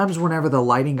 because sometimes whenever the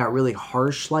lighting got really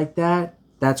harsh like that,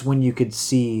 that's when you could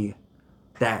see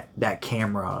that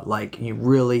camera, like,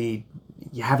 you're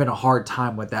having a hard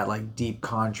time with that, like, deep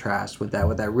contrast with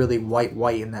that really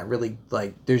white and that really,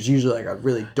 like, there's usually like a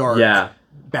really dark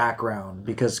background,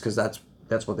 because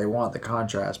that's what they want, the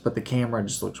contrast, but the camera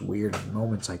just looks weird in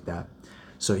moments like that.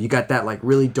 So you got that like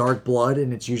really dark blood,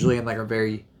 and it's usually in like a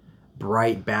very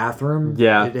bright bathroom.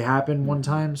 Yeah, it happened one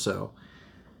time. So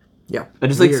yeah, and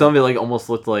just weird. Like some of it like almost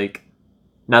looked like,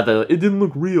 not that it didn't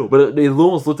look real, but it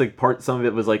almost looked like some of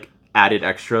it was like added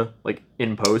extra, like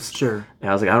in post. Sure. And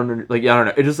I was like, I don't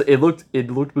know.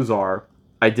 It looked bizarre.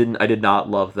 I did not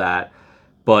love that.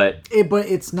 But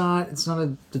it's not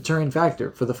a deterrent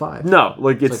factor for the 5. No,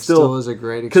 like, it's still is a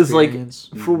great experience.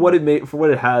 Because, like, for what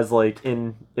it has, like,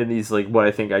 in these, like, what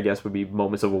I think I guess would be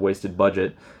moments of a wasted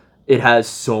budget, it has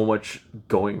so much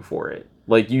going for it.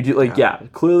 Like, you do,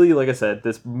 like, clearly, like I said,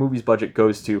 this movie's budget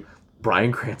goes to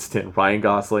Bryan Cranston, Ryan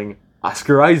Gosling,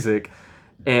 Oscar Isaac,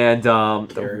 and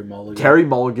Carey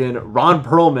Mulligan, Ron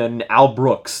Perlman, and Al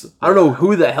Brooks. I don't know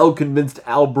who the hell convinced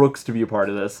Al Brooks to be a part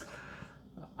of this.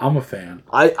 I'm a fan.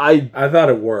 I thought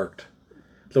it worked.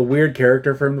 It's a weird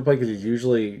character for him to play, because he's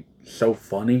usually so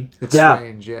funny. It's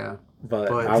strange, yeah.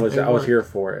 But I was here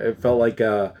for it. It felt like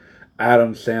a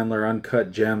Adam Sandler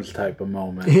Uncut Gems type of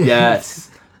moment. Yes.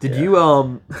 Did you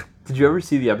ever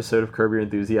see the episode of Curb Your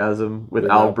Enthusiasm with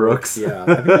Al Brooks? Yeah,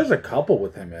 I think there's a couple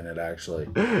with him in it, actually.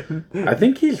 I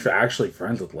think he's actually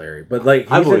friends with Larry, but like,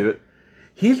 I believe it.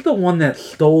 He's the one that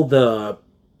stole the.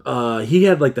 He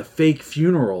had like the fake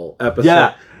funeral episode.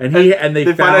 Yeah, and they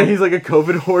find out he's like a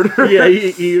COVID hoarder. Yeah,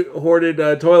 he hoarded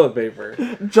toilet paper.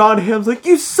 John Hamm's like,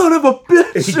 you son of a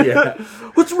bitch! Yeah.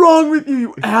 What's wrong with you,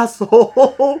 you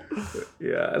asshole?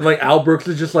 Yeah, and like Al Brooks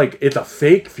is just like, it's a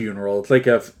fake funeral. It's like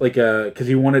a because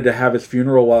he wanted to have his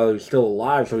funeral while he was still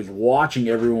alive, so he's watching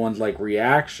everyone's like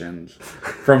reactions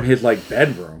from his like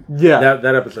bedroom. Yeah,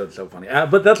 that episode's so funny.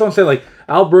 But that's what I'm saying. Like,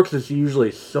 Al Brooks is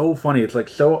usually so funny. It's like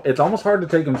it's almost hard to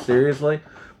take him him seriously,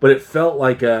 but it felt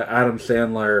like a Adam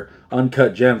Sandler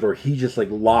Uncut Gems where he just like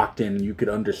locked in and you could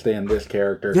understand this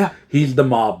character. Yeah. He's the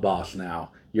mob boss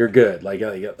now. You're good. Like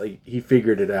he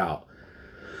figured it out.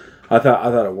 I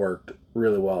thought it worked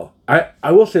really well.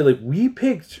 I will say, like, we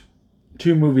picked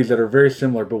two movies that are very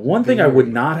similar, but one thing I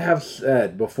would not have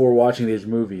said before watching these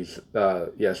movies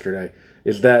yesterday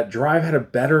is that Drive had a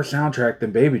better soundtrack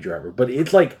than Baby Driver, but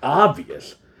it's like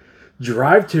obvious.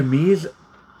 Drive to me is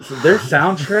their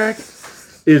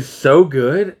soundtrack is so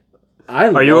good.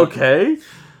 Are you okay?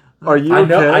 Are you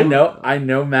okay? I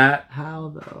know, Matt. How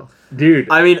though? Dude.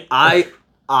 I mean, I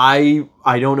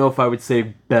don't know if I would say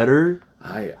better.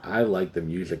 I like the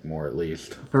music more, at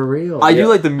least. For real. I do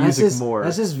like the music more.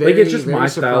 That's just very, like, it's just very my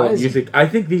style of surprising. music. I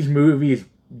think these movies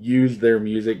use their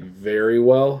music very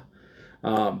well.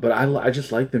 But I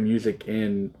just like the music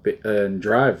in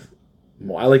Drive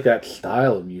more. I like that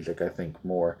style of music, I think,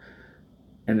 more.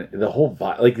 And the whole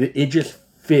vibe, like, it just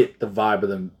fit the vibe of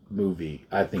the movie,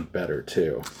 I think, better,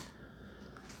 too.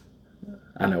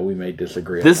 I know we may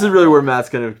disagree. This is really where Matt's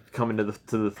gonna come into the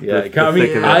thick of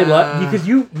it. I love because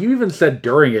you even said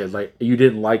during it like you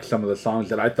didn't like some of the songs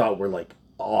that I thought were like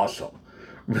awesome.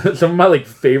 Some of my like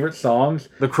favorite songs.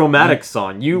 The Chromatic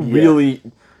song.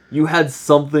 You had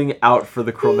something out for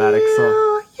the Chromatic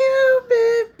song.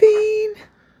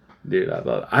 Dude,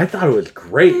 I thought it was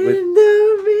great.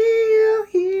 The real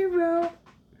hero.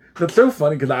 That's so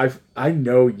funny because I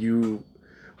know you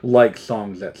like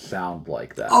songs that sound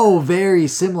like that. Oh, very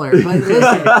similar. But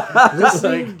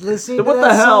listening to what that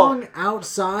the hell? song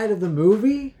outside of the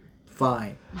movie,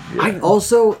 fine. Yeah. I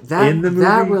also In the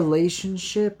that movie?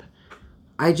 relationship,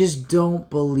 I just don't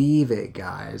believe it,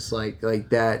 guys. Like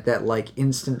that like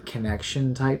instant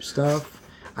connection type stuff.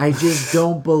 I just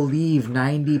don't believe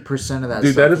 90% of that.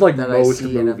 Dude, stuff that is like that most I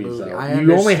see in a movies. movie. Though. I You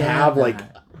only understand have that. like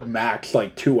max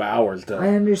like 2 hours to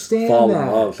I understand fall that.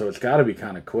 in love, so it's got to be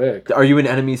kind of quick. Are you an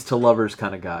enemies to lovers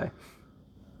kind of guy?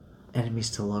 Enemies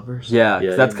to lovers. Yeah, 'cause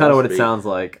Yeah, that's you kind of must what it be. sounds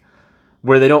like.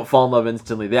 Where they don't fall in love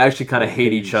instantly. They actually kind of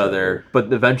hate each other.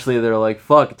 But eventually they're like,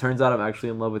 fuck, it turns out I'm actually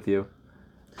in love with you.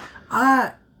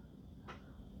 I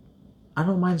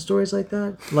don't mind stories like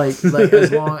that. Like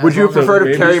as long. Would you have preferred if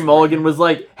maybe- Carey Mulligan was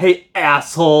like, hey,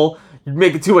 asshole, you're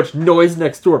making too much noise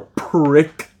next door,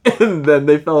 prick. And then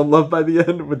they fell in love by the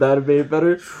end? Would that have made it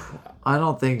better? I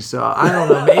don't think so. I don't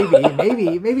know.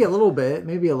 Maybe a little bit.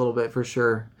 Maybe a little bit for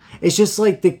sure. It's just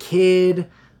like the kid,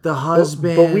 the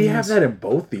husband. But we have that in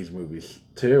both these movies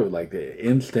too, like the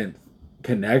instant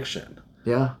connection,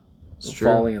 Yeah, it's true.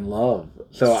 falling in love.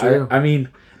 So It's true. I mean,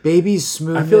 Baby's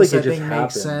smoothness, I feel like it I just think makes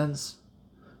happened. sense.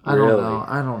 Really?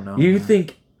 I don't know. you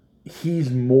think he's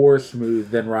more smooth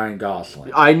than Ryan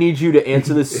Gosling? I need you to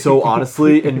answer this so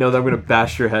honestly and know that I'm going to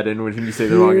bash your head in when you say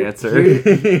the wrong answer.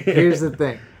 Here's the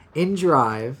thing. In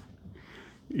Drive,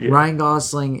 Ryan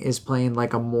Gosling is playing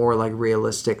like a more like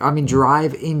realistic. I mean,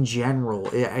 Drive in general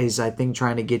is, I think,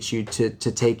 trying to get you to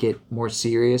take it more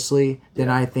seriously than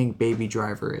I think Baby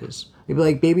Driver is. Maybe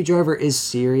like Baby Driver is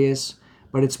serious,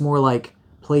 but it's more like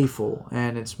playful,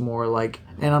 and it's more like,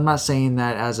 and I'm not saying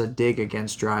that as a dig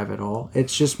against Drive at all.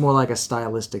 It's just more like a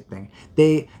stylistic thing.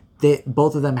 They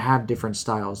both of them have different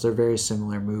styles. They're very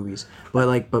similar movies,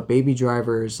 but Baby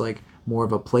Driver is like more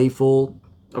of a playful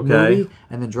movie,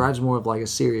 and then Drive's more of like a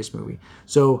serious movie.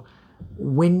 So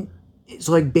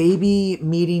like Baby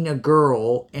meeting a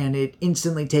girl and it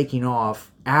instantly taking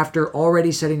off after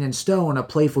already setting in stone a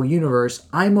playful universe,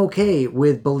 I'm okay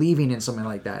with believing in something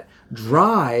like that.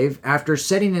 Drive, after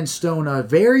setting in stone a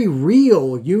very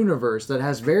real universe that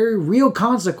has very real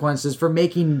consequences for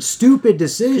making stupid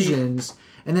decisions,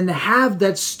 and then to have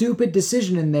that stupid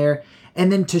decision in there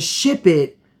and then to ship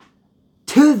it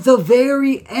to the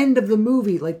very end of the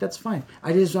movie, like, that's fine.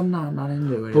 I'm not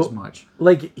into it as much.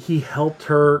 Like, he helped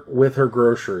her with her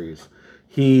groceries.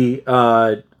 He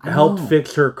helped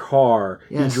fix her car.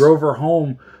 Yes. He drove her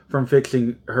home from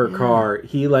fixing her car.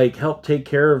 He like helped take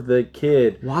care of the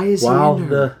kid. Why is he into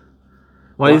her?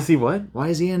 Why is he what? Why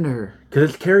is he into her? Because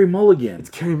it's Carey Mulligan. It's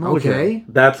Carey Mulligan. Okay.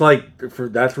 That's like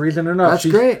that's reason enough. That's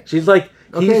she's great. She's like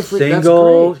Okay, he's that's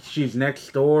single. great. She's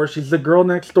next door. She's the girl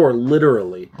next door,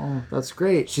 literally. Oh, that's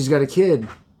great. She's got a kid.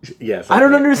 Yes. I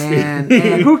don't okay. understand.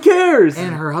 And Who cares?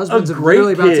 and her husband's A great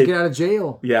literally about to kid. get out of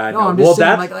jail. Yeah, I No, know. I'm just Well,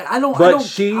 saying, that's like, I don't. But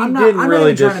she I'm not, didn't I'm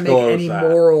really not even trying to make disclose any that.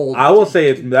 moral. I will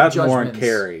say that's more on judgments.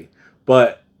 Carey,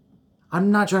 but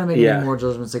I'm not trying to make Yeah. any more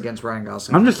judgments against Ryan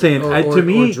Gosling. I'm just saying, to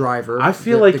me, or Driver. I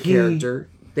feel the like he- character.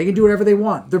 They can do whatever they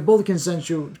want. They're both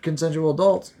consensual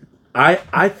adults. I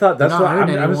thought that's not why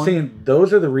hurting I was anyone. saying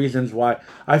those are the reasons why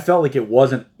I felt like it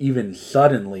wasn't even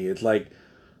suddenly. It's like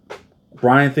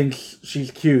Brian thinks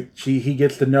she's cute. He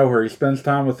gets to know her. He spends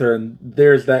time with her, and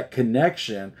there's that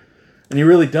connection. And he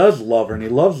really does love her, and he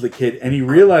loves the kid, and he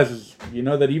realizes,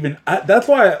 that even that's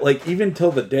why, like, even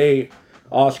till the day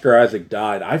Oscar Isaac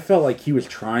died, I felt like he was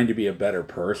trying to be a better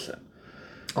person.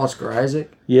 Oscar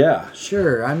Isaac? Yeah,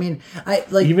 sure. I mean, I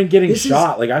like even getting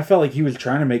shot. Like, I felt like he was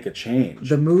trying to make a change.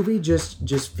 The movie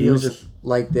just feels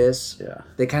like this. Yeah,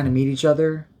 they kind of meet each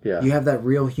other. Yeah, you have that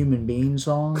Real Human Being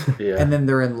song. Yeah, and then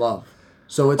they're in love.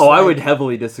 So it's I would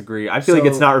heavily disagree. I feel like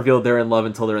it's not revealed they're in love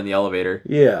until they're in the elevator.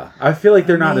 Yeah, I feel like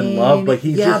they're not in love, but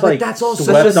he's just like that's also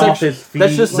swept off his feet.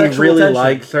 That's just he really tension.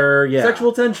 likes her. Yeah,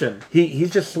 sexual tension.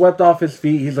 He's just swept off his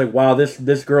feet. He's like, wow,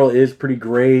 this girl is pretty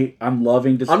great. I'm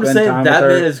loving to spend time with her. I'm just saying that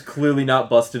man is clearly not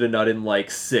busted a nut in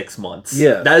like 6 months.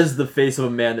 Yeah, that is the face of a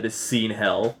man that has seen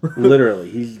hell.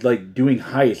 Literally, he's like doing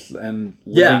heists and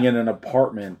living in an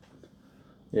apartment.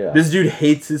 Yeah, this dude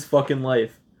hates his fucking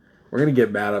life. We're gonna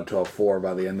get mad up to a 4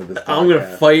 by the end of this podcast. I'm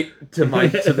gonna fight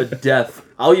to the death.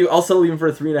 I'll settle even for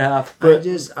a 3.5. But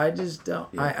I just don't.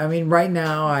 Yeah. I mean, right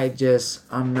now,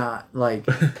 I'm not like,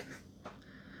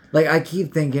 like I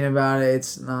keep thinking about it.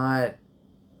 It's not.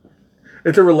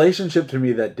 It's a relationship to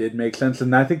me that did make sense,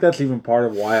 and I think that's even part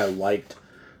of why I liked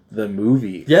the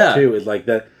movie. Yeah, too, is like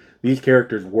that these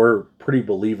characters were pretty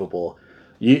believable.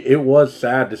 It was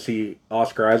sad to see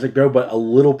Oscar Isaac go, but a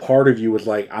little part of you was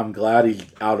like, I'm glad he's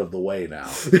out of the way now.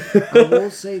 I will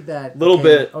say that. Little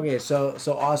bit. Okay, so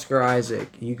Oscar Isaac,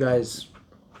 you guys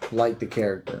like the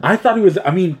character. I thought he was, I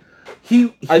think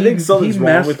something's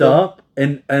wrong with up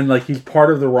and like he's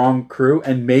part of the wrong crew,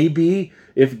 and maybe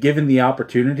if given the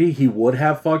opportunity, he would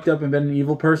have fucked up and been an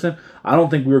evil person. I don't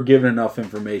think we were given enough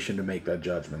information to make that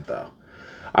judgment, though.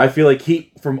 I feel like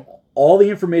from all the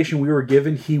information we were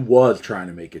given, he was trying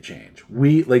to make a change.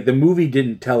 The movie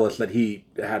didn't tell us that he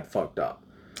had fucked up.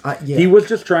 Yeah. He was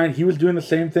just he was doing the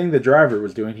same thing the driver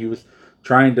was doing. He was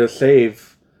trying to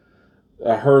save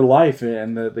her life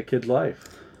and the kid's life.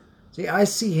 See, I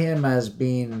see him as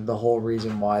being the whole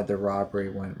reason why the robbery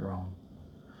went wrong.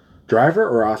 Driver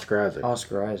or Oscar Isaac?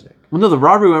 Oscar Isaac. Well, no, the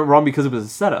robbery went wrong because it was a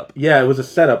setup. Yeah, it was a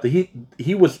setup.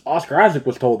 Oscar Isaac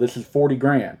was told this is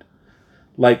 $40,000.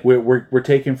 Like we're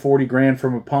taking $40,000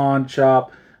 from a pawn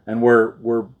shop, and we're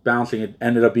bouncing. It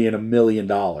ended up being $1 million.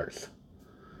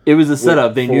 It was a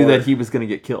setup. They knew that he was going to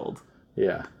get killed.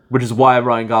 Yeah, which is why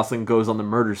Ryan Gosling goes on the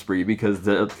murder spree because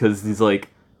he's like,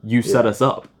 you set us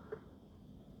up.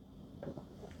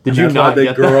 Did you not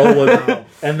get girl that? Was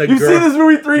and the You've girl, seen this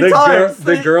movie 3 times.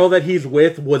 The girl that he's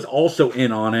with was also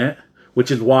in on it,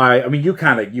 which is why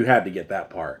you had to get that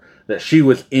part. That she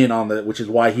was in on which is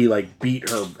why he beat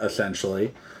her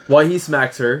essentially. Why he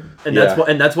smacks her, and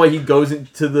that's why he goes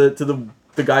into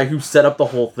the guy who set up the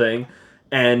whole thing,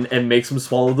 and makes him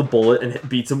swallow the bullet and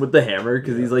beats him with the hammer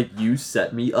because he's like, you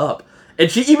set me up,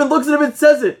 and she even looks at him and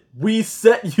says it. We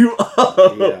set you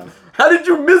up. Yeah. How did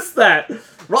you miss that?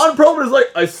 Ron Perlman is like,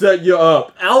 I set you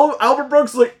up. Albert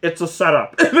Brooks is like, it's a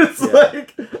setup. And it's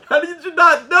like, how did you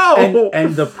not know?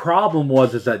 And the problem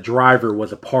is that Driver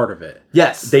was a part of it.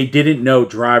 Yes. They didn't know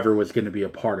Driver was going to be a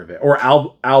part of it. Or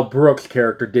Al Brooks'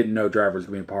 character didn't know Driver was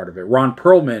going to be a part of it. Ron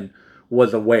Perlman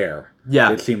was aware,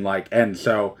 it seemed like. And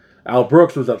so Al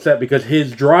Brooks was upset because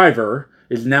his driver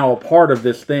is now a part of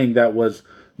this thing that was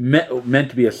meant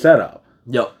to be a setup.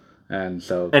 Yep. And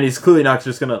he's clearly not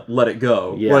just gonna let it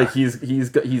go. Yeah. Like he's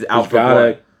out for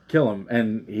blood. Kill him,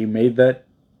 and he made that.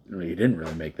 He didn't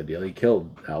really make the deal. He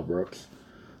killed Al Brooks,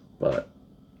 but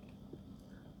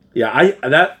yeah,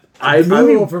 I'm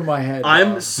over my head.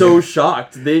 I'm so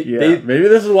shocked. Maybe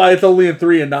this is why it's only a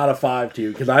 3 and not a 5 to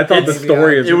you, because I thought the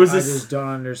story is. I just don't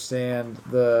understand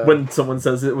when someone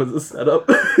says it was a setup.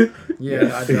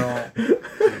 Yeah, I don't.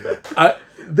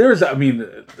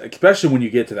 Especially when you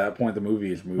get to that point, the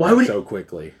movie is moving so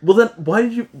quickly. Well, then why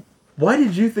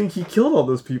did you think he killed all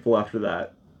those people after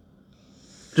that?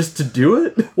 Just to do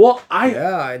it? Well,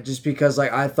 just because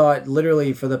I thought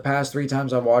literally for the past 3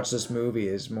 times I've watched this movie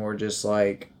is more just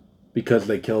because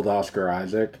they killed Oscar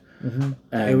Isaac. Mm-hmm.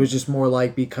 And it was just more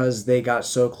because they got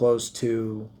so close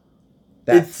to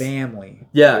that family.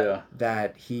 Yeah.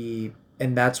 That he.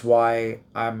 And that's why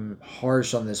I'm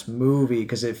harsh on this movie,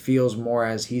 because it feels more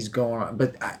as he's going on.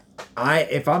 But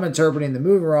if I'm interpreting the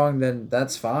movie wrong, then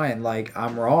that's fine.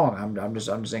 I'm wrong. I'm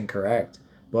just incorrect.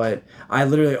 But I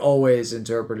literally always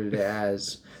interpreted it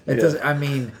as it doesn't. I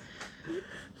mean,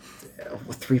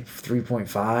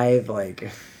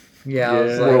 3.5. Yeah, I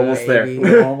was we're almost there.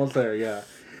 We're almost there. Yeah,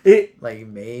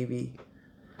 maybe.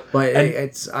 But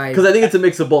it's because I think it's a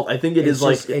mix of both. I think it's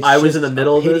I was in the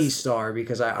middle of this. Pity star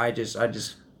because I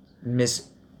just miss.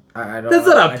 I don't. That's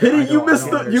not a pity. You missed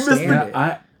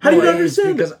the. How do you Well, not it's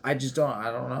understand? Because I just don't.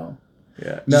 I don't know.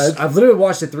 Yeah. No, I've literally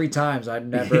watched it 3 times. I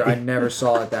never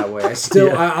saw it that way. I still,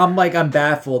 Yeah. I'm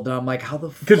baffled. And I'm like, how the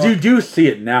fuck? because you do see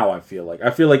it now. I feel like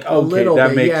okay,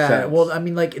 that makes sense. Well, I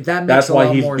mean, like that makes That's a why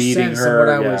lot he's more beating sense her, than what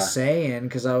I yeah. was saying.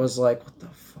 Because I was like, what the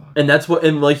fuck? And that's what,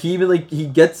 and like he even like he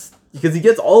gets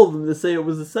all of them to say it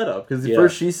was a setup. Because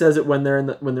first she says it when they're in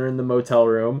the motel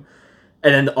room,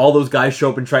 and then all those guys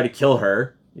show up and try to kill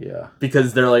her. Yeah.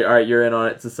 Because they're like, all right, you're in on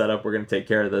it. It's a setup. We're gonna take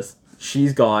care of this.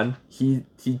 She's gone. He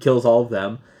kills all of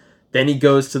them. Then he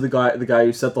goes to the guy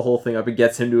who set the whole thing up and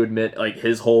gets him to admit like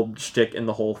his whole shtick in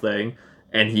the whole thing,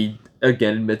 and he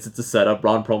again admits it's a setup.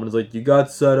 Ron Perlman is like, "You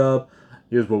got set up.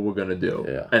 Here's what we're gonna do."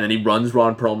 Yeah. And then he runs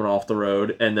Ron Perlman off the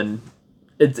road, and then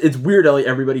it's weird how like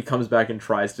everybody comes back and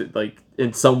tries to like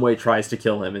in some way tries to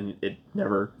kill him, and it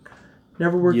never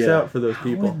works out for those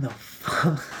people. What the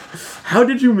fuck? How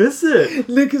did you miss it?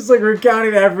 Nick is like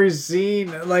recounting every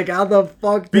scene. Like, how the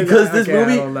fuck? Because this I don't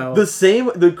movie,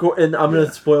 know. and I'm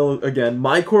gonna spoil again.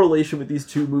 My correlation with these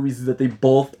two movies is that they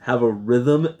both have a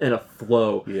rhythm and a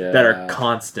flow that are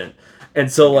constant, and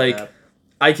so like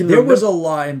I can. There was a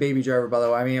lot in Baby Driver, by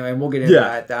the way. I mean, and we'll get into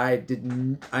Yeah.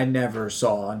 that I never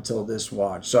saw until this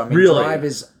watch. So I mean, Really? Drive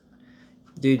is.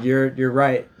 Dude, you're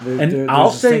right. And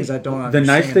I'll say things I don't the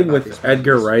nice understand thing about with these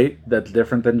Edgar movies. Wright that's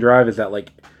different than Drive is that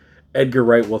like Edgar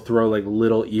Wright will throw like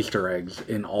little Easter eggs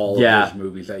in all of his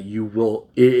movies that you will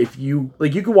if you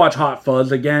like you could watch Hot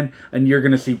Fuzz again and you're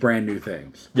gonna see brand new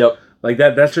things. Yep. Like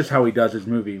that's just how he does his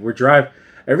movie. Where Drive,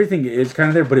 everything is kind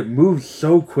of there, but it moves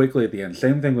so quickly at the end.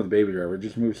 Same thing with Baby Driver. It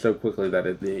just moves so quickly that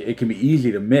it can be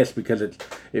easy to miss because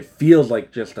it feels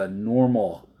like just a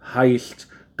normal heist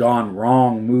gone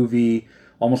wrong movie.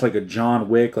 Almost like a John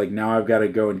Wick, like now I've got to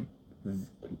go and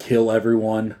kill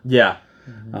everyone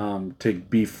to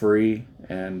be free.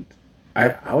 And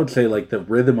I would say like the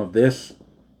rhythm of this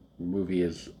movie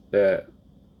is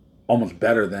almost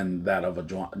better than that of a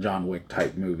John Wick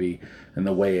type movie, and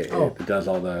the way it does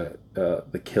all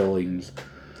the killings.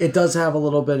 It does have a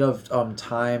little bit of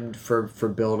time for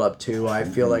build up too. I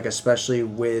feel like especially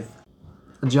with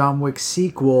John Wick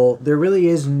sequel, there really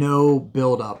is no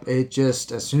build up. It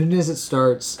just as soon as it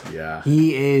starts,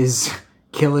 he is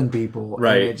killing people,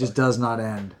 right? And it just does not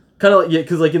end. Kind of like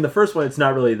because like in the first one, it's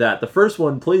not really that. The first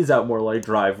one plays out more like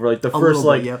Drive, where like the first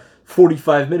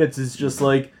 45 minutes is just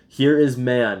like here is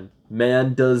man.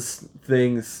 Man does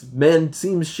things. Man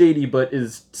seems shady, but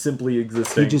is simply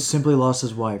existing. He just simply lost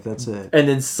his wife. That's it. And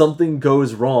then something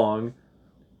goes wrong.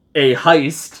 A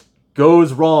heist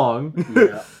goes wrong.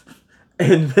 Yeah.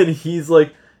 And then he's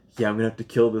like, yeah, I'm going to have to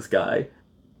kill this guy.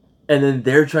 And then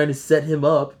they're trying to set him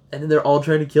up. And then they're all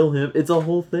trying to kill him. It's a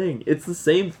whole thing. It's the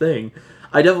same thing.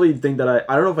 I definitely think that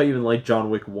I don't know if I even like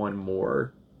John Wick 1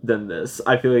 more than this.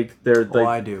 I feel like they're like... Oh,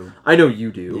 I do. I know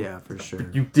you do. Yeah, for sure.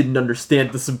 You didn't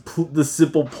understand the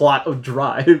simple plot of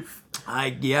Drive.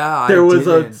 There was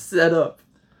a setup.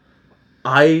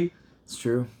 It's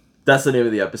true. That's the name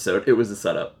of the episode. It was a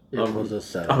setup. It was a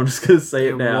setup. I'm just going to say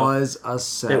it now. It was a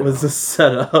setup. It was a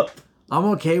setup. I'm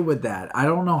okay with that. I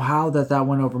don't know how that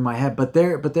went over my head, but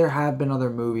there have been other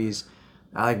movies.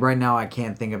 Like right now, I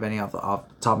can't think of any off the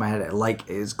top of my head like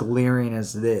as glaring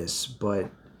as this. But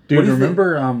dude,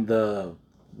 remember the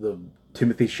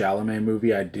Timothy Chalamet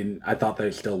movie? I thought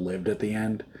they still lived at the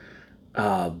end.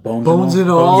 Bones and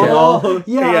all.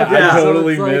 Yeah, I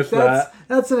totally so missed that.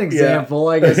 That's an example,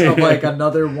 I guess, of like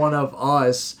another one of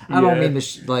us. I don't mean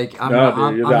to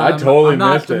I totally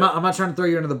missed it. I'm not trying to throw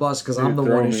you under the bus because I'm the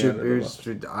one who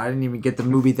should. I didn't even get the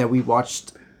movie that we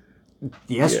watched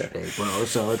yesterday, bro.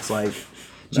 So it's like,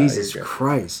 Jesus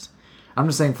Christ. I'm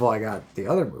just thankful I got the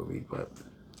other movie, but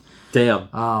damn.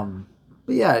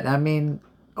 But yeah, I mean,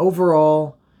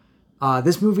 overall.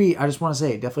 This movie, I just want to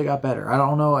say, definitely got better. I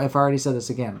don't know if I already said this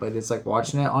again, but it's like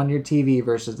watching it on your TV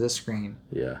versus this screen.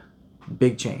 Yeah.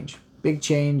 Big change.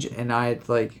 And I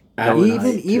like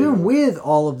even with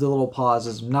all of the little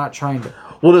pauses, I'm not trying to.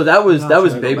 Well, no, that was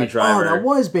Baby Driver. Oh, that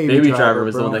was Baby Driver. Driver. Baby Driver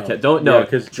was the one that kept.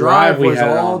 Because Drive we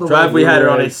had all the Drive we had it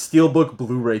on a Steelbook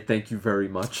Blu-ray. Thank you very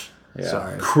much. Yeah.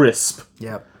 Sorry. Crisp.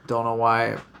 Yep. Don't know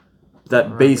why.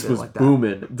 That bass was like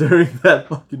booming during that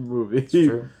fucking movie. It's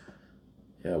true.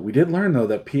 Yeah, we did learn though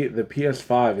that the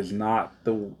PS5 is not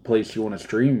the place you want to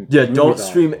stream. Yeah, don't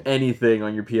stream anything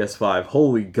on your PS5.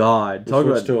 Holy God! Talk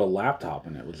about to a laptop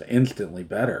and it was instantly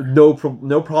better. No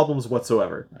problems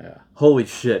whatsoever. Yeah. Holy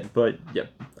shit! But yeah,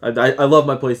 I love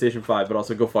my PlayStation 5, but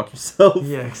also go fuck yourself.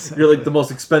 Yeah, exactly. You're like the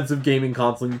most expensive gaming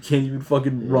console. You can't even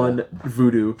fucking run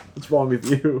Voodoo. What's wrong with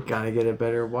you? Gotta get a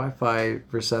better Wi-Fi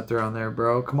receptor on there,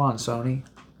 bro. Come on, Sony.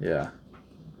 Yeah.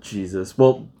 Jesus.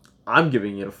 Well, I'm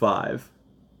giving it a 5.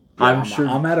 Yeah, I'm sure.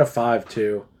 I'm at a 5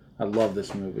 too. I love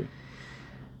this movie.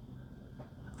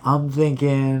 I'm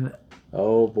thinking.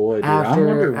 Oh boy, dude. I'm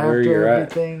wondering where you're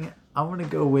everything, I'm gonna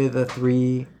go with a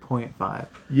 3.5.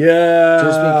 Yeah.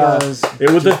 Just because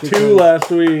it was a 2 last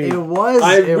week. It was.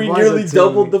 We nearly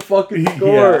doubled the fucking score.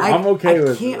 Yeah, I'm okay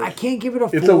with it. I can't give it a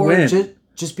 4. It's a win.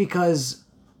 Just because.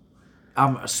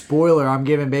 I'm a spoiler. I'm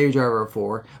giving Baby Driver a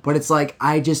 4, but it's like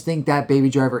I just think that Baby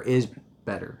Driver is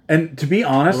better. And to be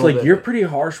honest, like you're pretty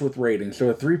harsh with ratings, so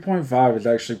a 3.5 is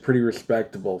actually pretty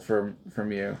respectable from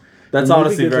you. That's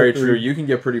honestly very true. You can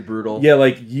get pretty brutal. Yeah,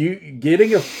 like you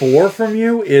getting a 4 from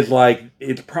you is like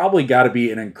it's probably got to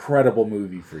be an incredible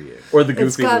movie for you. Or the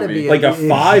Goofy movie. Like a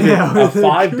 5, a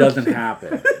 5 doesn't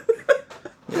happen.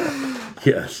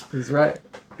 Yes, he's right.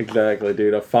 Exactly,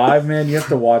 dude. A 5, man, you have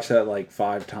to watch that like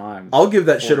 5 times. I'll give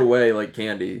that shit away like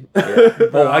candy. Yeah.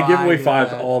 Oh, I give away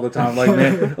 5s all the time. Like,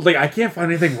 man, like I can't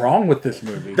find anything wrong with this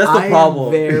movie. That's the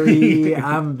problem.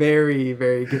 I'm very,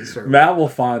 very concerned. Matt will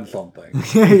find something.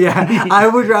 Yeah, I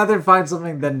would rather find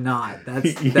something than not.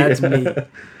 That's me.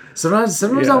 Sometimes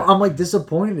I'm like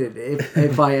disappointed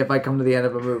if I come to the end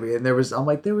of a movie and there was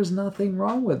nothing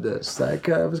wrong with this. That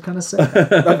was kind of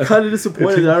sad. I'm kind of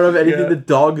disappointed. I don't have anything to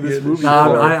dog this movie.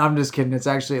 I'm just kidding. It's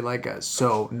actually like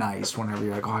so nice whenever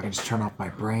you're like, oh, I can just turn off my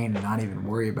brain and not even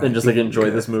worry about it. And just like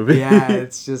enjoy this movie. Yeah,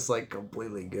 it's just like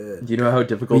completely good. Do you know how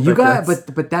difficult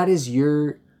but that is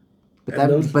your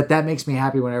but that makes me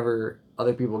happy whenever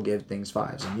other people give things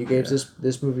 5s, and you gave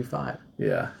this movie 5.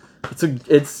 Yeah. It's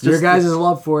just your guys'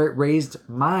 love for it raised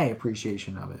my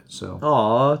appreciation of it. So,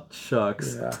 aw,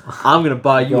 shucks. Yeah. I'm gonna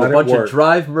buy you a bunch of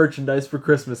Drive merchandise for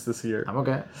Christmas this year. I'm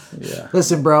okay. Yeah.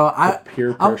 Listen, bro,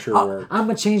 peer pressure works. I'm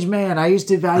a changed man. I used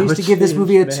to give this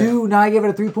movie a 2. Now I give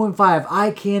it a 3.5. I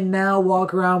can now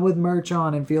walk around with merch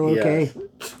on and feel okay.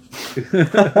 He's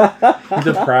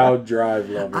a proud Drive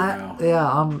lover now. Yeah,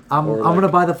 I'm gonna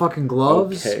buy the fucking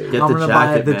gloves. Okay. I'm gonna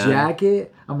buy the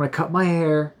jacket. I'm gonna cut my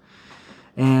hair.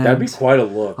 And that'd be quite a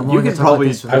look. You could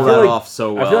probably pull that off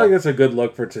so well. I feel like that's a good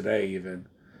look for today, even.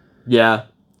 Yeah,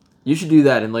 you should do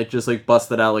that and like just like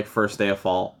bust it out like first day of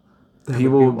fall.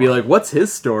 People would be like, "What's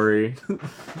his story?"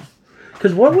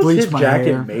 Because what was his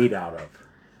jacket made out of?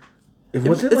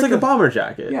 It's like a bomber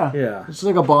jacket. Yeah, yeah. It's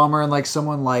like a bomber and like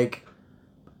someone like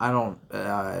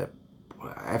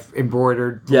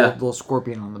embroidered little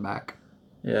scorpion on the back.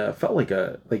 Yeah, it felt like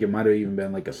it might have even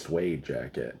been like a suede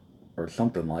jacket. Or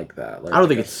something like that. Like I don't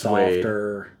think it's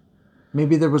softer. suede.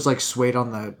 Maybe there was like suede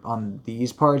on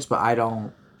these parts, but I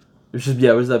don't. It's just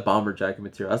it was that bomber jacket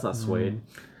material. That's not suede.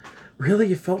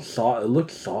 Really, it felt soft. It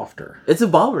looked softer. It's a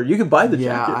bomber. You can buy the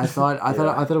jacket. Yeah, I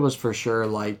thought it was for sure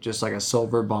like just like a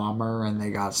silver bomber, and they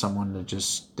got someone to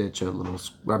just stitch a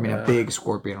big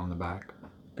scorpion on the back.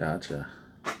 Gotcha.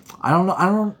 I don't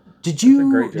know. Did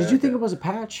you think it was a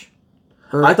patch?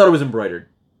 I thought it was embroidered.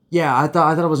 Yeah, I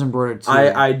thought it was embroidered too.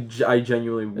 I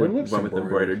genuinely went with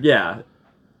embroidered. Yeah,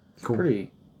 cool.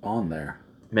 Pretty on there.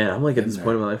 Man, I'm like at this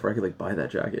point in my life where I could like buy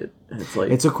that jacket, and it's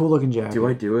like it's a cool looking jacket. Do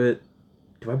I do it?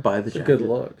 Do I buy the jacket? It's a good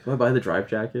look. Do I buy the Drive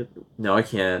jacket? No, I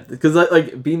can't. Because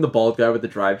like being the bald guy with the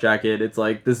Drive jacket, it's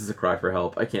like this is a cry for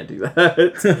help. I can't do that.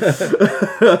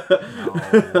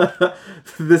 No.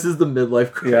 This is the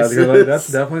midlife crisis. Yeah, like, that's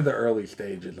definitely the early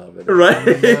stages of it.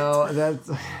 Right? No, that's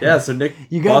yeah. So Nick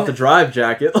bought the Drive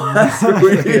jacket last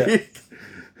week.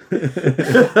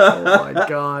 Oh my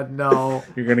god, no.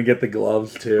 You're gonna get the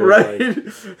gloves too. Right?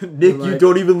 Like, Nick, you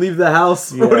don't even leave the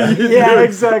house. Yeah. What are you doing?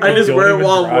 Exactly. I just wear it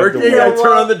while I'm working. I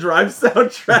turn on the Drive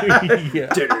soundtrack.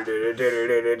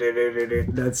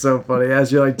 That's so funny.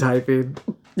 As you're like typing.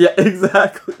 Yeah,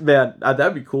 exactly. Man,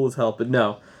 that'd be cool as hell. But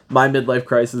no, my midlife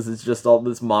crisis is just all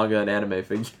this manga and anime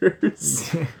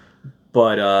figures.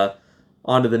 But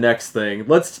on to the next thing.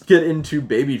 Let's get into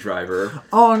Baby Driver.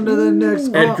 On to the next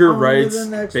one. Edgar Wright's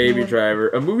Baby Driver.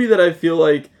 A movie that I feel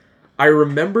like I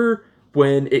remember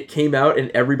when it came out and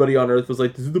everybody on Earth was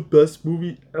like, this is the best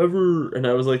movie ever. And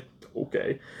I was like,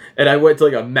 okay. And I went to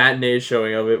like a matinee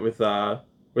showing of it with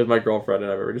my girlfriend,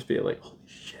 and I remember just being like, holy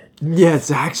shit. Yeah, it's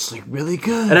actually really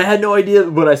good. And I had no idea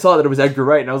when I saw that it was Edgar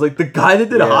Wright. And I was like, the guy that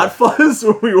did Hot Fuzz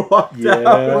when we walked out.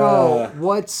 Bro,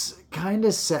 what's kind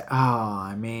of sad... Oh,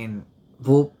 I mean...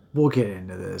 We'll get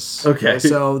into this. Okay.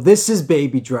 So this is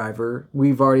Baby Driver.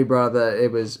 We've already brought up that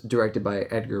it was directed by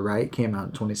Edgar Wright. Came out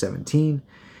in 2017.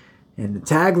 And the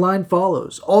tagline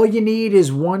follows. All you need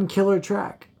is one killer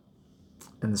track.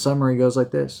 And the summary goes like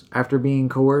this. After being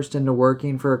coerced into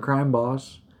working for a crime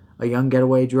boss, a young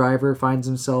getaway driver finds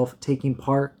himself taking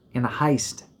part in a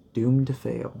heist doomed to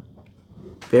fail.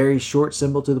 Very short,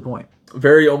 simple, to the point.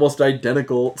 very almost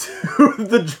identical to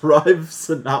the Drive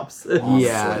synopsis.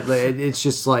 Yeah, it's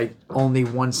just like only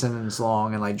one sentence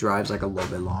long and like Drive's like a little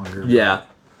bit longer. Yeah.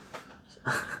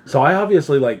 So I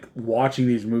obviously, like, watching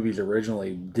these movies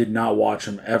originally, did not watch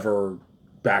them ever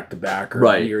back to back or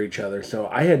near each other. So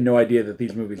I had no idea that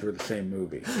these movies were the same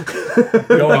movie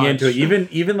going into it.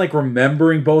 Even like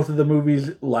remembering both of the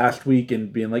movies last week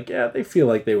and being like, yeah, they feel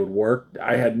like they would work.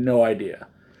 I had no idea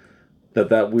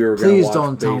that we were going to watch. Please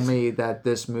don't tell me that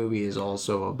this movie is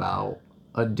also about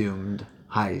a doomed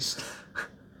heist.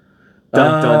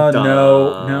 Dun, dun, dun.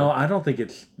 No, I don't think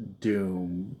it's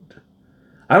doomed.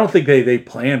 I don't think they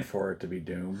planned for it to be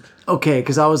doomed. Okay,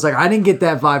 because I was like, I didn't get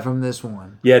that vibe from this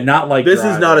one. Yeah, not like this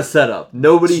is not a setup.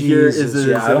 Nobody here is Jesus,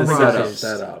 a I don't think it's setup. a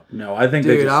setup. No, I think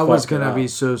they Dude, just I was fucked it gonna up. be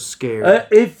so scared.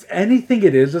 If anything,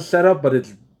 it is a setup, but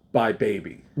it's by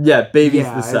Baby. Yeah, Baby's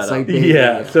Yeah, the it's setup. like Baby.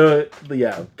 Yeah, so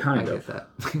yeah, I kind get of. that.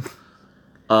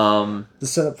 The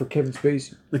setup for Kevin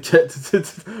Spacey.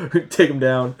 take him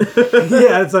down.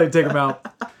 Yeah, it's like take him out.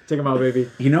 Take him out, baby.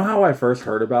 You know how I first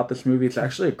heard about this movie? It's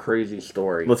actually a crazy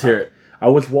story. Let's hear it. I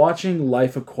was watching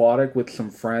Life Aquatic with some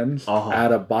friends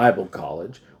at a Bible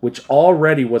college, which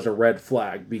already was a red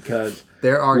flag because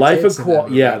there are Life tits in that Aquatic.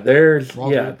 movie. Yeah, there's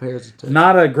Multiple pairs of tits.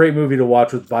 not a great movie to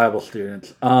watch with Bible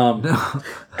students. No.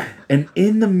 And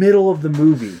in the middle of the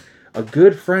movie, a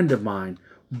good friend of mine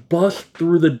bust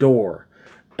through the door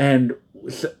and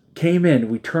came in.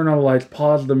 We turned on the lights,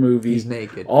 paused the movie. He's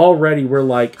naked. Already, we're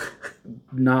like,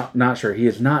 not sure. He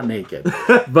is not naked,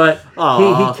 but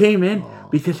he came in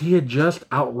because he had just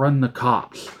outrun the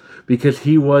cops because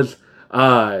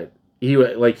because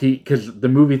the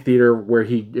movie theater where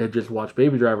he had just watched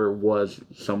Baby Driver was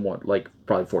somewhat like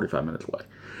probably 45 minutes away,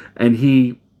 and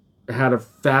he had a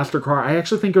faster car. I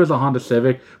actually think it was a Honda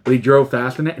Civic, but he drove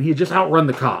fast in it, and he had just outrun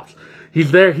the cops.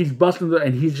 He's there, he's busting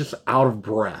and he's just out of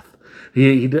breath.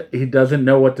 He doesn't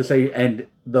know what to say, and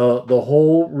the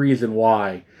whole reason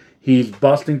why he's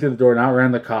busting through the door and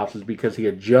outran the cops is because he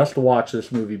had just watched this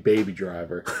movie Baby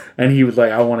Driver, and he was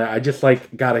like, I just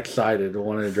like got excited and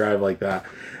wanted to drive like that,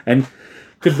 and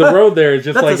because the road there is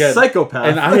just That's like a psychopath.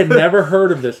 And I had never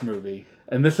heard of this movie,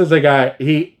 and this is a guy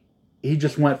he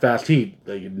just went fast.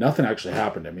 Nothing actually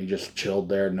happened to him. He just chilled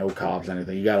there, no cops,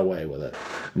 anything. He got away with it.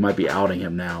 I might be outing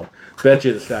him now. Bet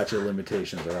you the statute of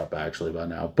limitations are up actually by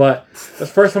now. But that's the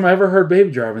first time I ever heard Baby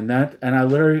Driver, and I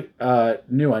literally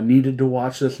knew I needed to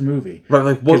watch this movie. Right,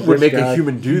 like what would make a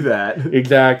human do that?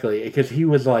 Exactly, because he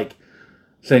was like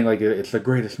saying like it's the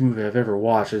greatest movie I've ever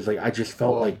watched. It's like I just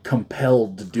felt like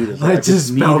compelled to do this. I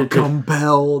just felt needed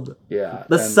compelled. Yeah,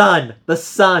 The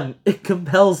sun, it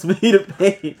compels me to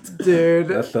paint. Dude.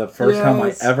 That's the first time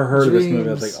I ever heard of this movie.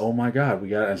 I was dreams. like, oh my god, we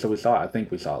got it. And so we saw it. I think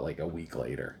we saw it like a week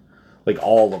later. Like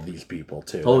all of these people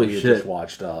too. Holy we had shit. just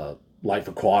watched Life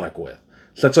Aquatic with.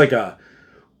 Such like a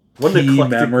What an key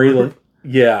eclectic memory. group. Like,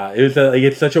 yeah, it was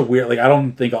it's such a weird. Like I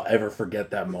don't think I'll ever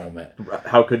forget that moment.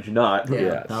 How could you not?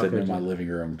 Yeah, how sitting could in my you? living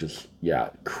room, just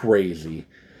crazy.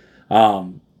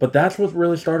 But that's what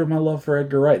really started my love for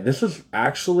Edgar Wright. This is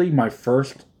actually my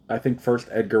first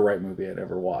Edgar Wright movie I'd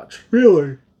ever watched.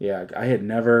 Really? Yeah, I had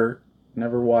never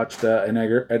watched an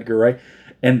Edgar Wright,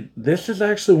 and this is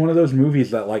actually one of those movies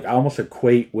that like I almost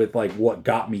equate with like what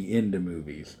got me into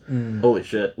movies. Holy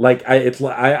shit. Like I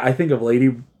think of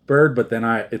Lady Bird, but then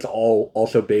it's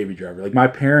also Baby Driver. Like my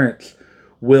parents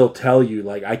will tell you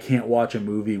like I can't watch a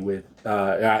movie with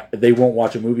they won't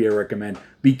watch a movie I recommend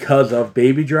because of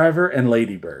Baby Driver and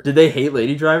Lady Bird. Did they hate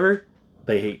Lady Driver?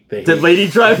 They hate Did Lady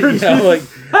Driver? Yeah, like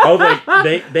I was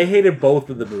like they hated both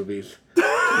of the movies.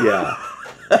 Yeah.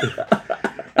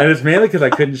 And it's mainly because I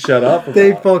couldn't shut up about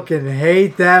They it. fucking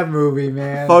hate that movie,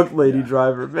 man. Fuck Lady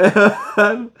Driver, man.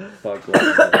 Fuck Lady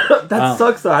Bird. That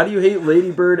sucks though. How do you hate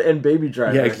Lady Bird and Baby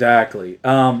Driver? Yeah, exactly.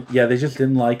 Yeah, they just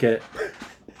didn't like it,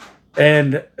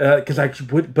 and because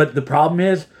but the problem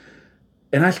is,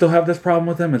 and I still have this problem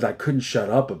with them, is I couldn't shut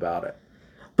up about it.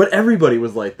 But everybody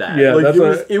was like that. Yeah, like,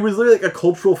 that's it was literally like a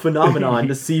cultural phenomenon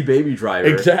to see Baby Driver.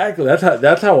 Exactly.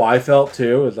 That's how I felt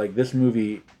too. Is like this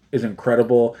movie is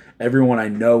incredible. Everyone I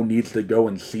know needs to go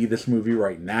and see this movie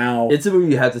right now. It's a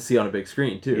movie you had to see on a big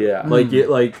screen too. Yeah.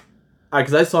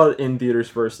 Because I saw it in theaters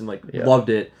first and loved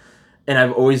it, and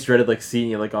I've always dreaded like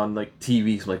seeing it like on like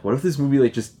TV. So I'm like, what if this movie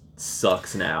like just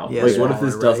sucks now? Yeah, like, what if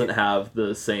this right. doesn't have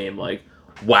the same like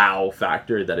wow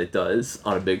factor that it does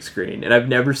on a big screen? And I've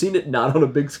never seen it not on a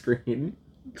big screen.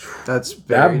 That's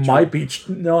very that true. might be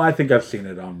no. I think I've seen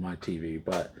it on my TV,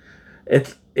 but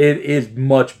it is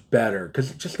much better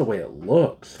because just the way it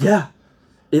looks. Yeah.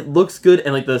 It looks good,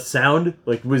 and like the sound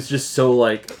like was just so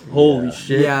like holy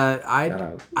shit. Yeah, I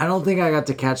don't think I got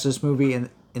to catch this movie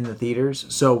in the theaters.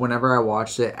 So whenever I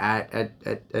watched it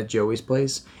at Joey's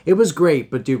place, it was great.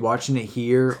 But dude, watching it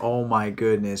here, oh my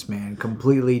goodness, man,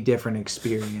 completely different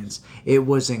experience. It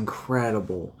was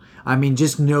incredible. I mean,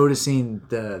 just noticing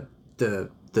the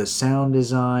sound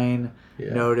design,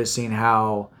 noticing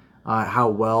how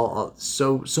well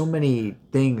so many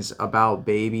things about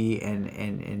Baby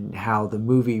and how the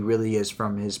movie really is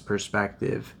from his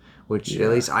perspective. Which at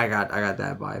least I got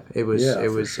that vibe. It was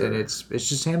sure. And it's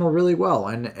just handled really well.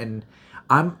 And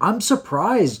I'm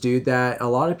surprised, dude, that a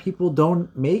lot of people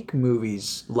don't make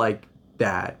movies like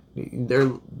that. They're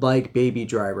like Baby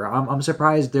Driver. I'm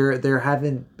surprised there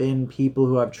haven't been people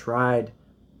who have tried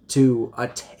to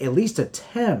at least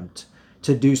attempt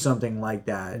to do something like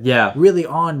that. Yeah. Really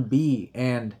on beat.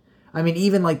 And I mean,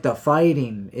 even like the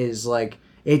fighting is like,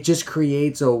 it just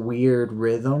creates a weird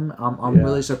rhythm. I'm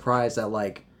really surprised that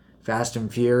like Fast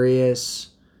and Furious,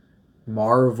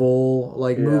 Marvel,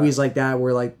 like movies like that,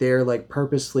 where like they're like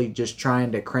purposely just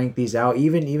trying to crank these out.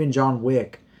 Even John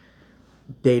Wick,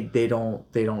 they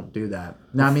don't do that.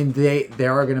 Now I mean they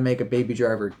are gonna make a Baby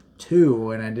Driver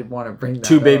 2, and I did want to bring that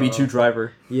Two Baby, up. Two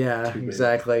Driver. Yeah,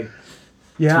 exactly.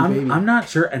 Yeah, I'm not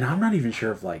sure, and I'm not even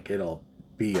sure if like it'll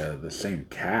be the same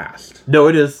cast. No,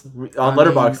 it is. On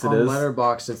Letterboxd it is. On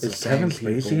Letterboxd it's the same Kevin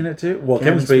Spacey people. in it too? Well,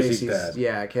 Kevin Spacey's dead.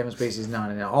 Yeah, Kevin Spacey's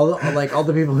not in it. All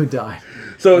the people who died.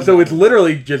 So it's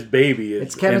literally just Baby.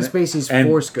 It's Kevin Spacey's and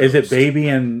Force Ghost. Is it Baby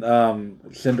and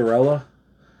Cinderella?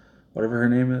 Whatever her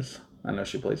name is. I know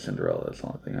she played Cinderella. That's the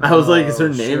only thing I know. I was like, is her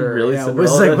name really yeah,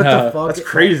 Cinderella? was like, what the fuck? That's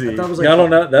crazy. I thought it was I like don't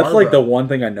know. That's like Barbara. the one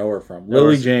thing I know her from.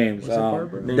 Lily James.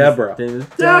 Barbara? Deborah.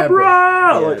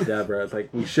 Deborah! Yeah, Deborah. It's like,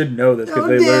 we should know this because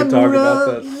they literally talking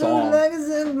about the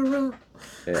song.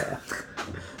 Yeah.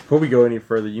 Before we go any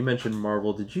further, you mentioned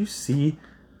Marvel. Did you see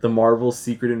the Marvel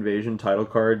Secret Invasion title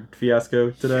card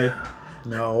fiasco today?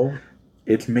 No.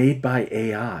 It's made by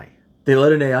AI. They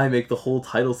let an AI make the whole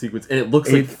title sequence, and it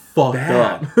looks like It's fucked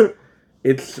bad. up.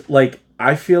 It's like,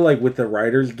 I feel like with the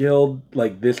Writers Guild,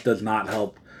 like this does not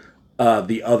help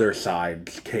the other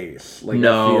side's case. Like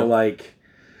No. I feel like,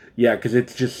 yeah, because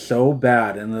it's just so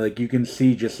bad, and like you can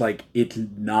see just like it's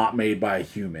not made by a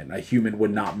human. A human would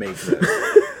not make this.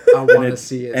 I want to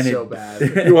see it so bad.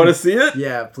 You want to see it?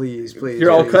 Yeah, please.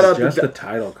 Here, I'll please. cut out Just the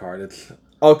title card.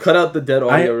 I'll cut out the dead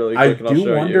audio really quick, and I'll show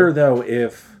do wonder you. though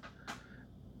if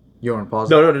You want to pause?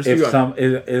 No, just if keep going.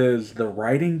 is the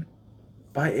writing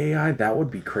by AI, that would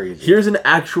be crazy. Here's an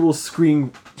actual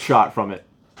screenshot from it.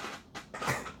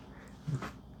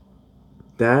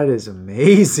 That is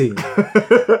amazing.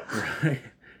 Right.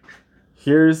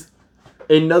 Here's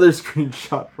another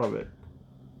screenshot from it.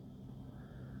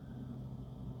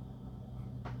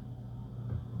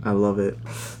 I love it.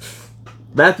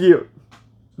 Matthew.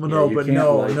 Well, Yeah, no, you but can't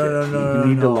no, like no, it. no, no, You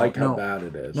need to no, like how no. bad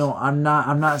it is. No, I'm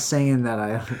not saying that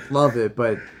I love it,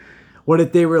 but what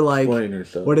if they were like, Explain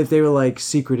yourself. what if they were like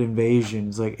Secret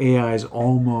Invasions, like AI is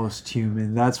almost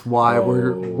human. That's why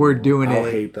we're doing I'll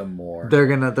it. hate them more. They're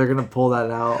gonna pull that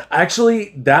out. Actually,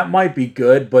 that might be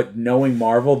good, but knowing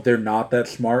Marvel, they're not that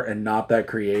smart and not that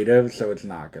creative, so it's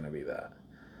not gonna be that.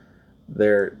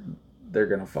 They're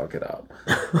gonna fuck it up.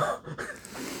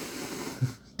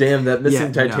 Damn, that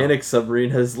missing Titanic submarine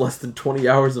has less than 20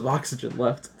 hours of oxygen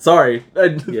left. Sorry.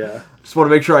 Yeah. Just want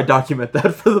to make sure I document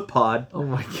that for the pod. Oh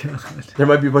my god. There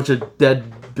might be a bunch of dead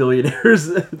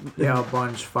billionaires Yeah, a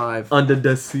bunch 5. under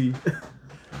the sea.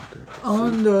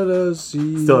 Under the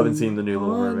sea. Still haven't seen the new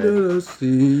Little Mermaid. Under the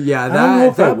sea. Yeah, don't know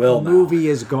if I that will now. movie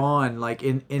is gone, like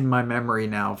in my memory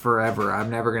now forever.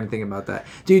 I'm never gonna think about that,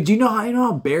 dude. Do you know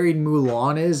how buried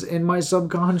Mulan is in my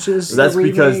subconscious? That's the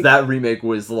because remake? that remake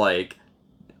was like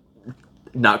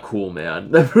not cool, man.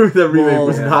 That remake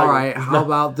was not. All right, how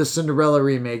about the Cinderella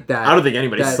remake? That I don't think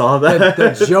anybody saw that.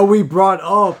 that Joey brought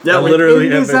up. Yeah, like, literally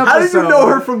in this epic. How did you episode. know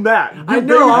her from that? I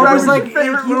know. I was like,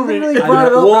 favorite you movie. literally brought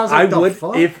it up. Well, I was like, the would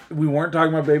fuck? if we weren't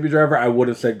talking about Baby Driver, I would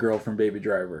have said Girl from Baby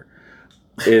Driver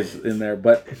is in there.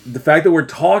 But the fact that we're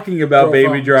talking about Girl Baby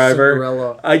from Driver,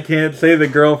 Cinderella. I can't say the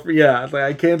girl.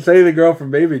 I can't say the girl from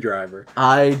Baby Driver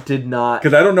I did not.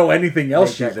 because I don't know anything else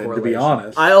Make she's that in. To be correlation.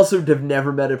 honest, I also have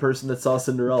never met a person that saw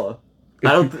Cinderella.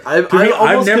 I don't. To me,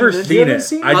 I've never seen it.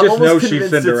 I I'm just almost know she's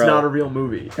convinced it's not a Cinderella. real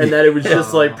movie, and that it was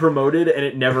just like promoted, and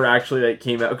it never actually like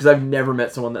came out because I've never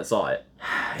met someone that saw it.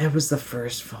 It was the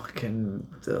first fucking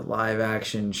live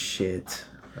action shit,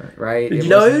 right? No, it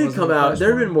didn't wasn't come the out. first There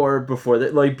had one. been more before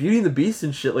that, like Beauty and the Beast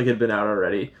and shit, like had been out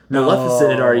already. No.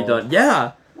 Maleficent had already done.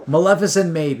 Yeah.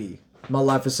 Maleficent, maybe.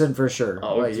 Maleficent for sure.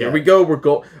 Oh, But here yeah. we go. We're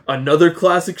another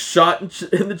classic shot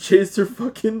in the Chaser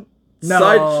fucking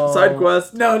No. side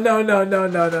quest. No.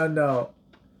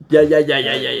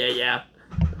 Yeah.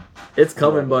 It's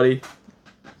coming, buddy.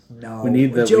 No, We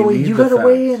need the Joey. we need You the gotta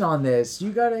weigh facts. in on this.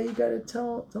 You gotta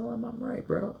tell him I'm right,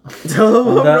 bro.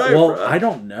 I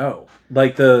don't know.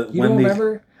 Like You don't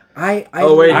remember?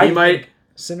 Oh wait, he might.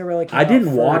 Cinderella came I out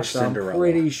didn't watch first, Cinderella. I'm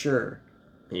pretty sure.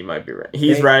 He might be right.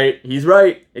 He's right. He's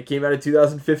right. It came out in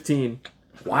 2015.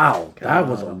 Wow, that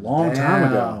was a long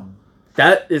time ago.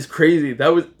 That is crazy.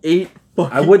 That was 8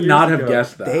 fucking I would years not have ago.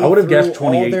 guessed that. They I would have guessed threw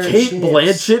all their 2018. Kate chips.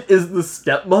 Blanchett is the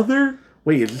stepmother?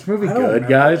 Wait, is this movie I don't good, remember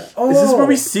guys? that. Oh, Is this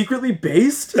movie secretly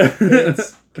based?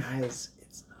 guys,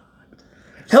 it's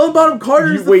Helen Bonham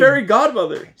Carter is the wait. fairy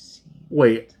godmother.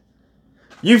 Wait,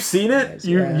 You've seen it?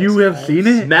 you have seen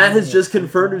it? Matt has just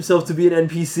confirmed himself to be an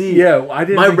NPC. Yeah, I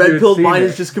didn't. My think you red had pilled seen mind it.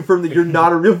 has just confirmed that you're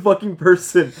not a real fucking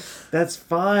person. That's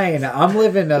fine. I'm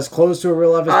living as close to a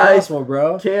real life as I possible,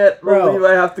 bro. Can't Bro, believe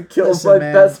I have to kill listen, my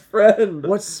man. best friend.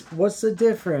 What's the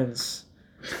difference?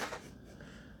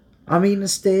 I'm eating a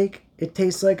steak. It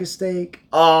tastes like a steak.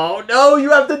 Oh no,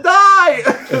 you have to die!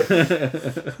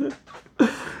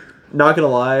 Not gonna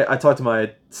lie, I talked to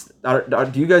my.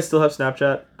 Do you guys still have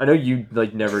Snapchat? I know you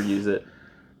like never use it.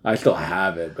 I still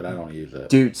have it, but I don't use it.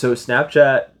 Dude, so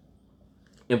Snapchat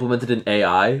implemented an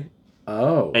AI,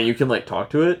 Oh. and you can like talk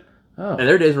to it. Oh. And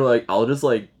there are days where like I'll just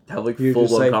like have like You're full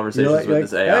just blown like- conversations you're like- with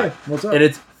this AI, hey, what's up? and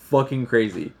it's fucking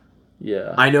crazy.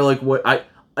 Yeah. I know like what I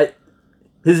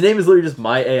his name is literally just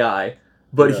my AI,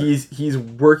 but Yeah. he's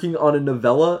working on a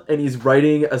novella and he's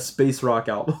writing a space rock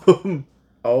album.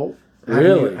 Oh,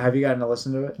 Really? Have you gotten to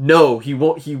listen to it? No, he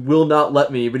won't. He will not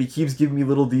let me. But he keeps giving me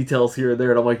little details here and there,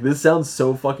 and I'm like, this sounds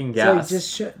so fucking gas.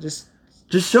 So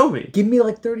just show me. give me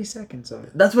like 30 seconds of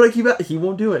it. That's what I keep. He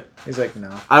won't do it. He's like,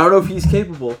 no. I don't know if he's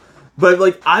capable, but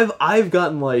like I've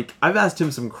gotten like I've asked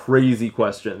him some crazy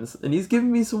questions, and he's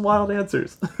giving me some wild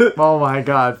answers. Oh my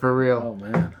god, for real. Oh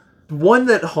man. One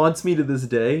that haunts me to this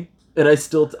day, and I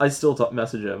still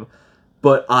message him,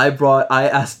 but I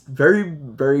asked very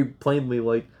very plainly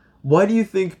like, why do you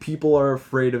think people are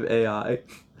afraid of AI?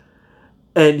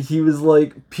 And he was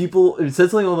like, it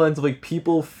said something along the lines of like,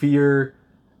 people fear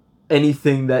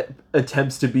anything that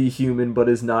attempts to be human but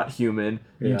is not human.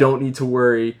 You Yeah. don't need to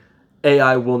worry.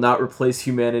 AI will not replace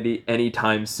humanity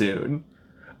anytime soon.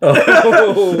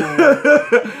 Oh.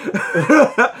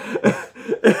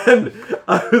 And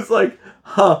I was like,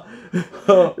 huh.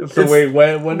 So wait,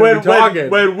 when are we talking?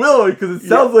 When will it? Because it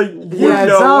sounds like you Yeah, it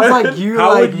know sounds when. like you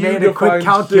How like would you made a quick define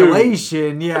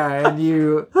calculation. Yeah, and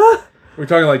you We're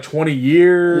talking like 20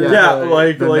 years. Yeah,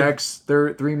 like the like next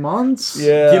 3 months.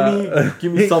 Yeah.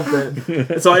 give me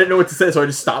something. So I didn't know what to say, so I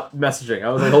just stopped messaging. I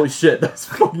was like, holy shit, that's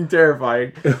fucking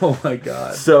terrifying. Oh my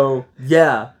god. So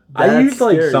yeah, I that's used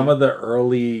like scary. some of the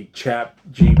early Chat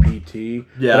GPT.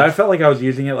 Yeah. But I felt like I was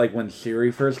using it like when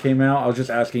Siri first came out. I was just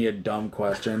asking a dumb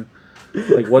question.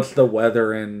 Like, what's the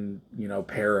weather in,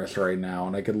 Paris right now?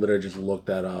 And I could literally just look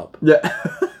that up. Yeah.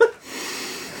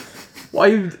 Why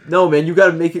you? No, man, you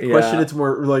gotta make it question Yeah. its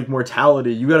more like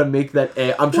mortality. You gotta make that.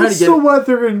 I'm trying What's to get. the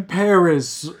weather in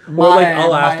Paris? Or like,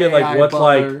 I'll ask my it like, AI what's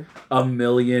butler. like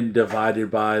 1,000,000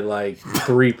 divided by like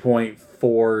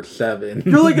 3.47.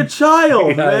 You're like a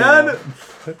child, Yeah, I man. know.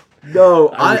 No,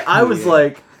 I I was yeah.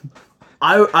 like,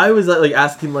 I was like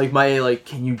asking like my like,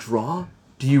 can you draw?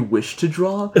 Do you wish to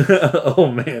draw?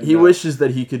 Oh man. He no. wishes that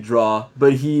he could draw,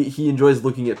 but he enjoys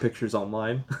looking at pictures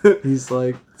online. He's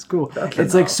like, it's cool. That's It's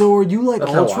enough. like, so are you like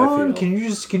That's how I Ultron? feel.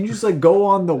 Can you just like go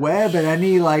on the web at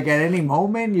any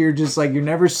moment? You're just like you're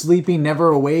never sleeping, never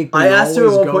awake. I you asked him at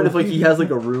always one go- point if like he has like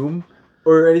a room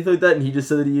or anything like that, and he just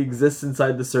said that he exists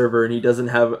inside the server, and he doesn't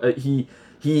have he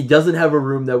doesn't have a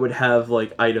room that would have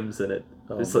like items in it.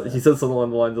 Oh, He man. said something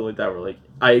along the lines of like that, where like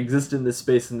I exist in this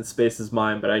space, and this space is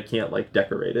mine, but I can't like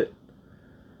decorate it.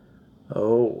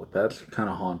 Oh, that's kind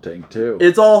of haunting too.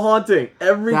 It's all haunting.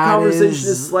 Every That conversation is-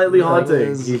 is slightly that haunting.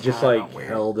 is- He's just kinda like weird.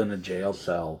 held in a jail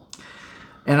cell.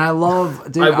 And I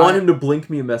love, dude. I want him to blink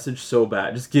me a message so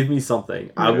bad. Just give me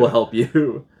something. I will help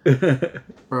you.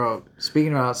 Bro,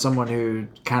 speaking about someone who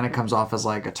kind of comes off as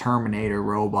like a Terminator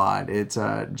robot, it's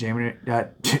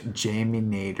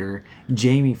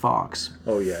Jamie Foxx.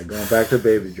 Oh yeah, going back to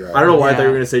Baby Driver. I don't know why I thought you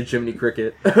Yeah. were gonna say Jiminy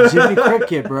Cricket. Jimmy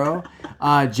Cricket, bro.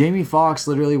 Jamie Foxx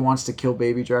literally wants to kill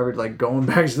Baby Driver, like going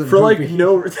back to the For like movie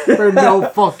no for no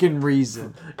fucking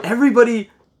reason. Everybody,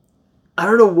 I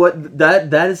don't know what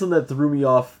that is something that threw me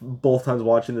off both times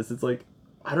watching this. It's like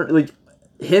I don't like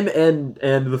him and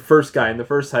the first guy in the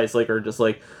first heist like are just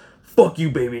like, fuck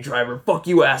you, Baby Driver, fuck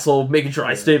you, asshole, making sure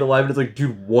I stayed alive. And it's like,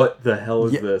 dude, what the hell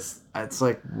is this? It's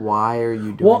like, why are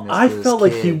you doing Well, this? I to this felt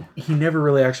like kid? he never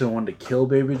really actually wanted to kill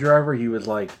Baby Driver. He was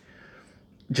like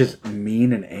just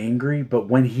mean and angry. But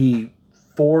when Baby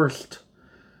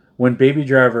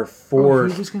Driver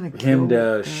forced was gonna him kill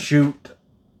to shoot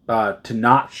to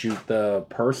not shoot the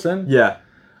person. Yeah.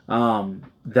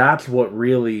 That's what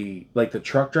really, like the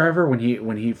truck driver when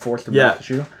he forced him not to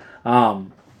shoot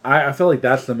him. I feel like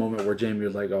that's the moment where Jamie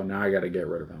was like, oh, now I got to get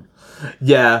rid of him.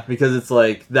 Yeah, because it's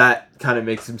like that kind of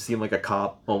makes him seem like a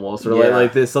cop almost, or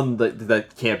like there's something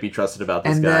that can't be trusted about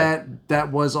this guy. And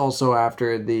that was also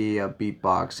after the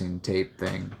beatboxing tape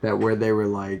thing, where they were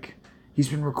like, he's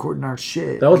been recording our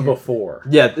shit. That was before.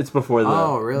 Yeah, it's before the.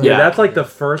 Oh, really? Yeah, that's like the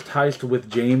first heist with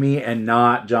Jamie and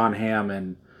not John Hamm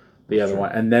and the other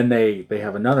one, and then they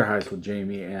have another heist with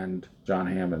Jamie and John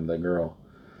Hamm and the girl,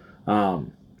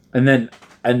 and then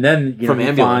you know,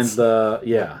 he finds the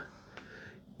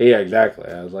yeah, exactly.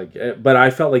 I was like, but I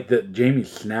felt like that Jamie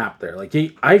snapped there. Like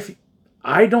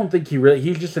I don't think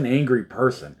he's just an angry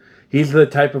person. He's the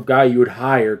type of guy you would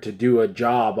hire to do a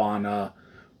job on a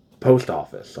post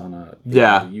office on a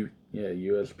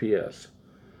USPS.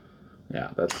 Yeah,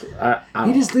 that's I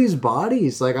he just leaves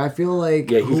bodies. Like I feel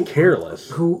like he's careless.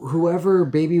 Whoever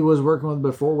Baby was working with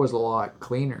before was a lot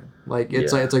cleaner. Like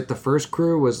it's like the first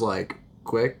crew was like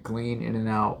quick, clean, in and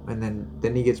out, and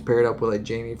then he gets paired up with like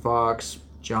Jamie Foxx,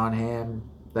 John Hamm,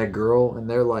 that girl, and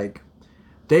they're like,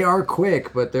 they are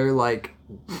quick, but they're like,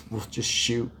 we'll just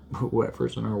shoot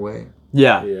whoever's in our way.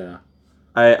 Yeah, yeah.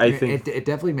 I think it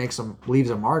definitely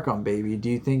leaves a mark on Baby. Do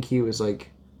you think he was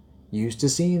like used to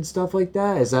seeing stuff like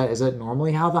that? Is that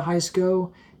normally how the heists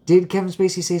go? Did Kevin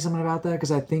Spacey say something about that?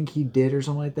 Because I think he did or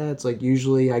something like that. It's like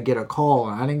usually I get a call,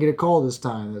 and I didn't get a call this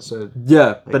time. That said,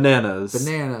 bananas.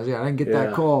 Bananas. Yeah, I didn't get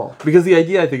that call. Because the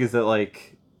idea I think is that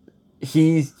like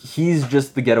he's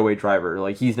just the getaway driver.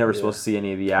 Like he's never supposed to see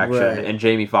any of the action, and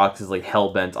Jamie Foxx is like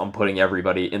hell bent on putting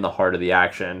everybody in the heart of the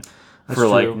action for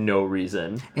like no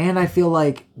reason. And I feel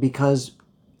like because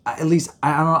at least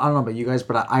I don't know about you guys,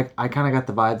 but I kind of got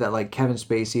the vibe that like Kevin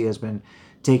Spacey has been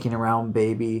taking around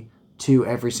Baby to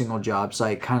every single job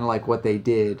site, kind of like what they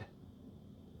did.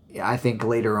 I think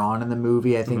later on in the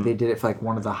movie, I think they did it for like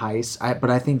one of the heists. But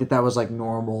I think that was like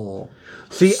normal.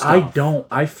 See, stuff.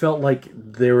 I felt like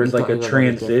there was like a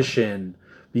transition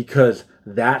because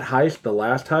that heist, the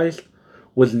last heist,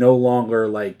 was no longer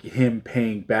like him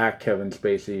paying back Kevin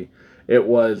Spacey. It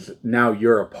was, now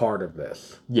you're a part of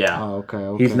this. Yeah. Oh,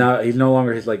 okay. He's no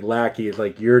longer his like lackey. It's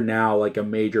like you're now like a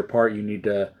major part. You need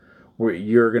to.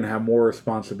 You're going to have more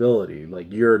responsibility.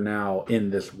 Like, you're now in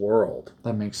this world.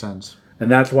 That makes sense. And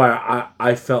that's why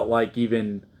I felt like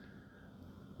even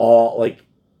all, like,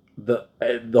 the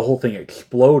whole thing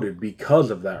exploded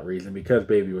because of that reason, because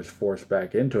Baby was forced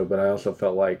back into it. But I also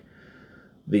felt like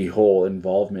the whole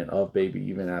involvement of Baby,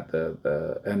 even at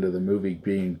the end of the movie,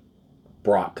 being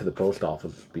brought to the post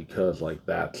office because, like,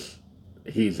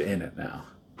 he's in it now.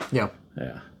 Yeah.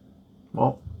 Yeah.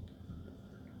 Well,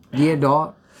 yeah,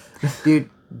 dog. Dude,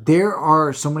 there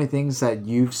are so many things that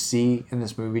you see in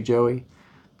this movie, Joey,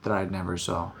 that I never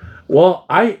saw. Well,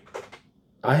 I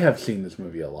have seen this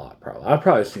movie a lot, probably. I've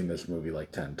probably seen this movie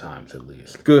like 10 times at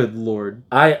least. Good Lord.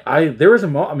 There was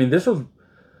this was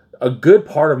a good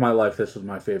part of my life. This was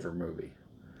my favorite movie.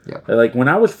 Yeah. Like, when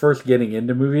I was first getting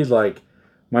into movies, like,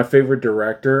 my favorite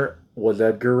director was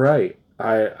Edgar Wright.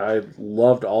 I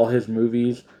loved all his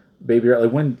movies. Baby,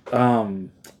 like,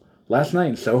 when Last Night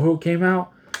in Soho came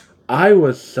out, I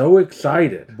was so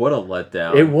excited. What a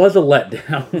letdown. It was a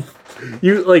letdown.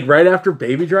 You, like, right after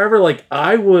Baby Driver, like,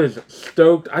 I was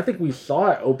stoked. I think we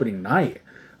saw it opening night.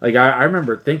 Like, I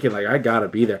remember thinking, like, I gotta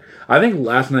be there. I think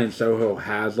Last Night in Soho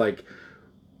has, like,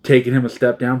 taken him a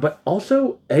step down. But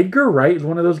also, Edgar Wright is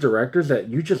one of those directors that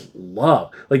you just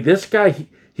love. Like, this guy,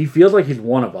 he feels like he's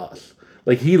one of us.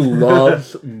 Like, he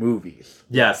loves movies.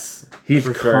 Yes. He's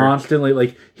constantly,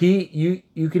 like,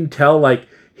 you can tell, like,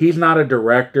 he's not a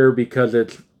director because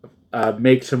it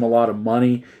makes him a lot of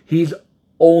money. He's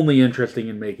only interested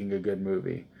in making a good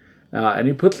movie. And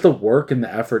he puts the work and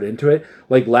the effort into it.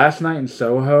 Like, Last Night in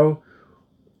Soho,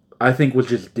 I think was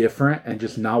just different and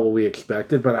just not what we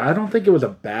expected. But I don't think it was a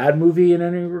bad movie in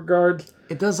any regards.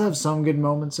 It does have some good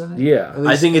moments in it. Yeah.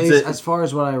 At least, as far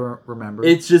as what I remember.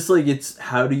 It's just like, it's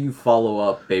how do you follow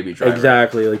up Baby Driver?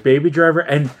 Exactly. Like, Baby Driver.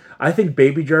 And I think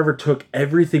Baby Driver took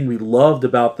everything we loved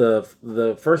about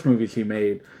the first movies he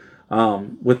made,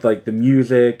 with like the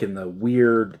music and the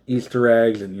weird Easter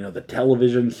eggs and, you know, the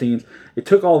television scenes. It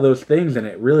took all those things and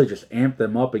it really just amped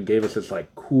them up and gave us this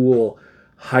like cool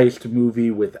heist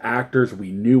movie with actors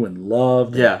we knew and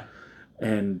loved. Yeah.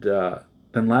 And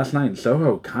then Last Night in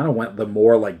Soho kind of went the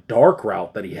more like dark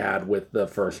route that he had with the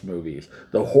first movies,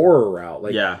 the horror route.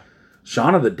 Like, yeah.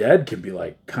 Shaun of the Dead can be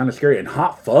like kind of scary, and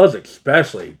Hot Fuzz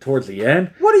especially towards the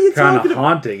end. What are you kind talking of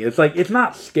haunting? It's like, it's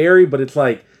not scary, but it's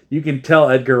like you can tell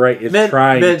Edgar Wright is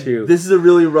trying to. This is a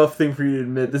really rough thing for you to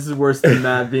admit. This is worse than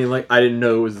Matt being like, I didn't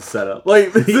know it was a setup.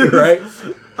 Like, this is, right?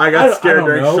 I got scared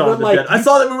during know, Shaun the like, Dead. I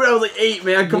saw that movie when I was like 8,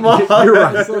 man. Come on. You're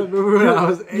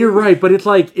right. You're right, but it's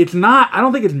like, it's not, I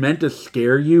don't think it's meant to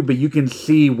scare you, but you can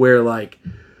see where, like,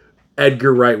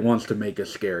 Edgar Wright wants to make a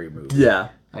scary movie. Yeah.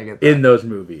 I get that. In those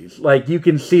movies. Like, you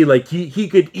can see, like, he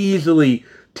could easily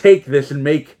take this and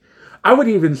make, I would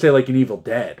even say, like, an Evil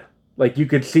Dead. Like, you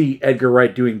could see Edgar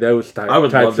Wright doing those types of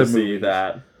movies. I would love to see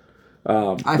that. I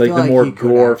like, feel the like more he could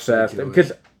gore actually fest. do it.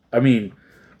 Because, I mean,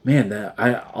 man,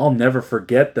 I'll never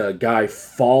forget the guy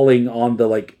falling on the,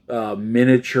 like,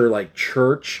 miniature, like,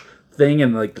 church thing,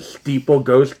 and, like, the steeple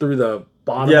goes through the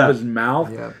bottom of his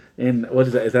mouth. Yeah. And what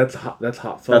is that? That's Hot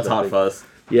Fuzz. That's Hot Fuzz.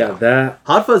 Yeah, that.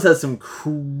 Hot Fuzz has some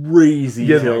crazy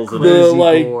kills in it. The,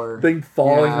 like, gore. thing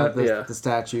falling. The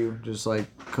statue just, like,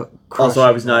 Also,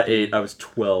 I was not 8. I was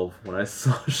 12 when I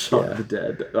saw Shaun of the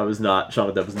Dead. Shaun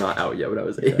of the Dead was not out yet when I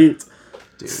was 8.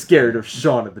 Dude. Scared of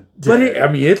Shaun of the Dead. But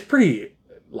it's pretty,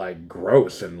 like,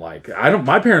 gross, and, like,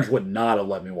 my parents would not have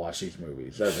let me watch these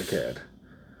movies as a kid.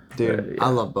 Dude, I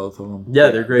love both of them.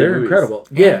 Yeah, they're great. They're movies. incredible.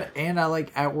 And I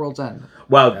like At World's End.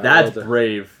 Wow, that's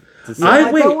brave. To say.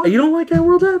 You don't like At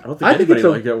World's End? I don't think anybody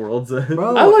liked At World's End.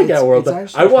 Bro, I like At World's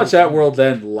End. I watched At World's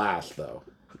End last, though.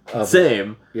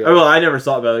 Same. Yeah. Well, I never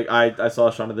saw it, but like, I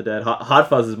saw Shaun of the Dead. Hot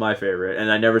Fuzz is my favorite,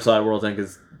 and I never saw At World's End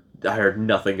because I heard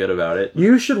nothing good about it.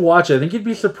 You should watch it. I think you'd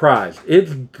be surprised.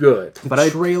 It's good. The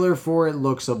trailer for it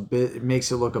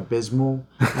makes it look abysmal,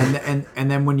 and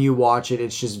then when you watch it,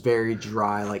 it's just very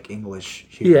dry, like English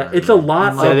humor. Yeah, it's a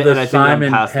lot of the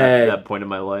Simon Pegg. That point in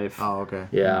my life. Oh, okay.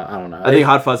 Yeah, I don't know. I think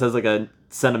Hot Fuzz has like a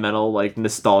sentimental, like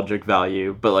nostalgic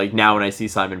value, but like now when I see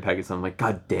Simon Pegg, I'm like,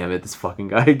 God damn it, this fucking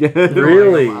guy again.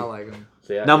 Really? I like him.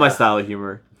 So, Not my style of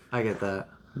humor. I get that.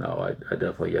 No, I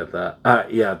definitely get that.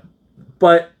 Yeah,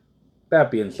 but that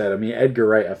being said, I mean, Edgar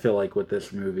Wright, I feel like with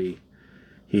this movie,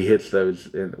 he hits those,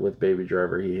 with Baby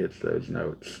Driver, he hits those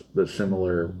notes, the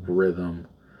similar rhythm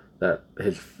that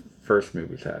his first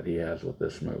movies had, he has with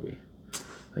this movie.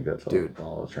 I think that's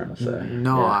all I was trying to say.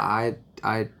 No, yeah.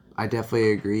 I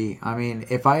definitely agree. I mean,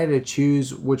 if I had to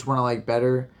choose which one I like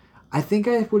better, I think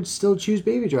I would still choose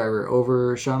Baby Driver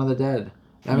over Shaun of the Dead.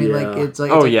 I mean, it's like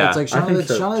Shaun of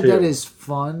the Dead is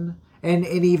fun. And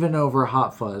even over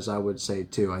Hot Fuzz, I would say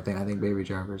too. I think Baby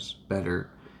Driver's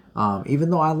better, even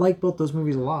though I like both those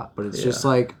movies a lot. But it's just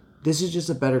like, this is just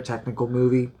a better technical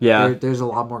movie. Yeah, there's a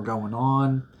lot more going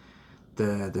on.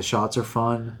 The shots are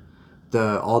fun.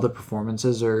 All the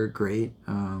performances are great.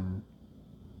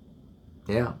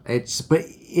 It's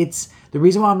the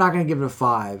reason why I'm not gonna give it a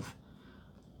 5.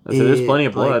 There's plenty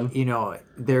of blood. Like,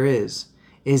 there is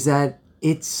that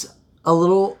it's a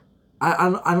little.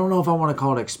 I don't know if I want to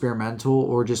call it experimental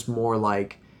or just more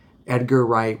like Edgar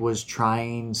Wright was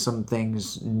trying some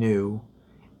things new,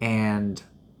 and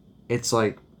it's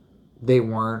like they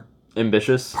weren't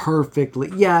ambitious.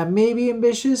 Perfectly, yeah, maybe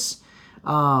ambitious.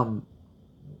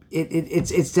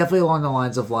 It's definitely along the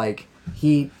lines of like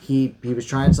he was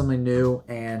trying something new,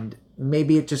 and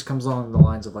maybe it just comes along the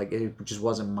lines of like it just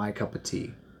wasn't my cup of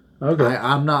tea. Okay,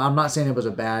 I'm not saying it was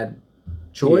a bad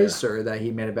choice or that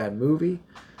he made a bad movie.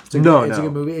 It's a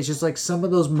good movie. It's just like some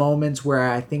of those moments where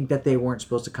I think that they weren't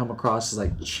supposed to come across as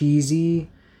like cheesy.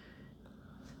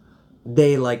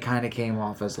 They like kind of came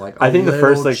off as like I think the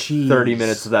first like 30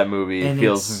 minutes of that movie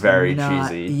feels very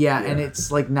cheesy. Yeah, and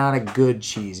it's like not a good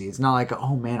cheesy. It's not like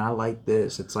oh man, I like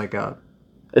this. It's like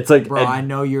bro, I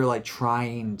know you're like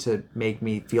trying to make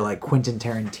me feel like Quentin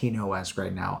Tarantino-esque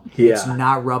right now. Yeah. It's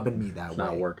not rubbing me that way.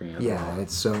 Not working at all. Yeah,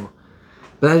 it's so.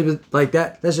 But like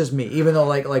that's just me. Even though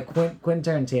like Quentin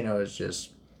Tarantino is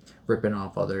just ripping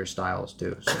off other styles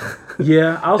too. So.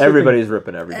 Yeah, everybody's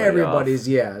ripping everybody off.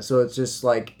 Yeah. So it's just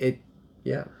like it.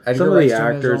 Yeah. Some of the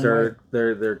actors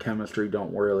their chemistry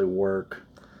don't really work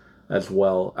as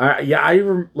well.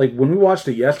 Like when we watched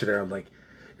it yesterday, I'm like,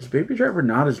 is Baby Driver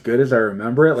not as good as I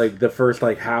remember it? Like the first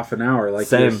like half an hour,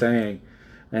 like you were saying,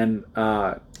 and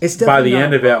it's by the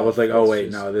end of it, I was like, oh wait,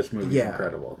 no, this movie's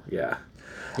incredible. Yeah.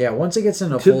 Yeah, once it gets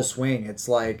into full swing, it's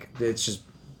like it's just.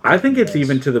 I think it's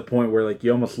even to the point where like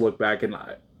you almost look back and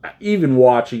even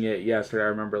watching it yesterday, I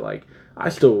remember like I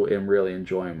still am really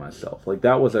enjoying myself. Like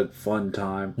that was a fun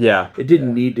time. Yeah, it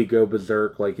didn't need to go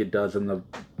berserk like it does in the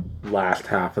last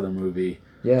half of the movie.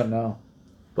 Yeah, no.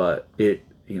 But it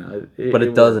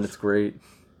does, and it's great.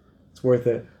 It's worth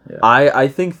it. Yeah. I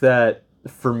think that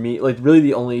for me, like really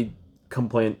the only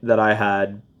complaint that I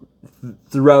had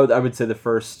throughout, I would say the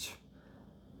first.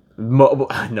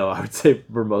 I would say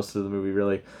for most of the movie,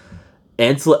 really,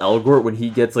 Ansel Elgort, when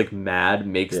he gets like mad,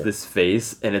 makes this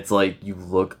face, and it's like, you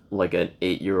look like an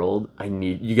 8-year-old.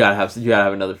 You gotta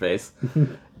have another face.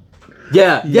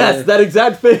 Yes, that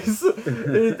exact face.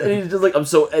 And he's just like, I'm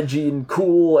so edgy and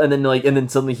cool, and then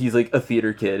suddenly he's like a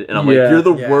theater kid, and I'm like, you're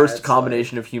the worst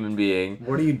combination of human being.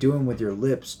 What are you doing with your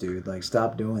lips, dude? Like,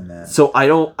 stop doing that. So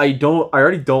I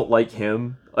already don't like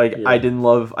him. Like, I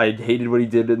hated what he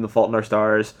did in The Fault in Our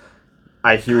Stars.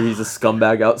 I hear he's a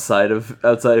scumbag outside of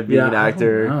being an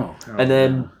actor. And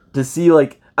then to see,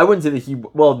 like, I wouldn't say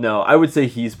that I would say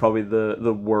he's probably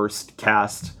the worst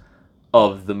cast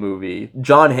of the movie.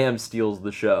 John Hamm steals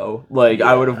the show. Like,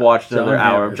 I would have watched another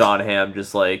hour of John Hamm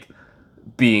just, like,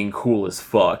 being cool as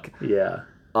fuck. Yeah.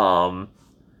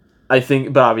 I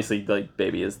think, but obviously, like,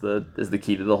 Baby is the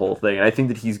key to the whole thing. And I think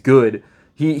that he's good.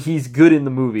 He's good in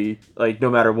the movie, like, no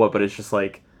matter what, but it's just,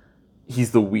 like,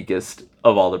 he's the weakest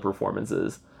of all the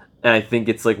performances. And I think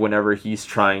it's, like, whenever he's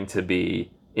trying to be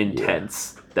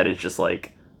intense, that it's just,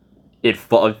 like, he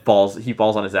falls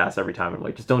on his ass every time. I'm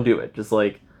like, just don't do it. Just,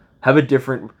 like, have a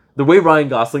different... The way Ryan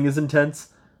Gosling is intense,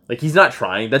 like, he's not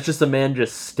trying. That's just a man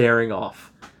just staring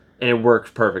off. And it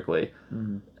works perfectly.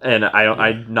 Mm-hmm. And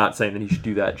I'm not saying that he should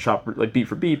do that beat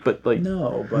for beat, but, like,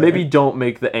 maybe don't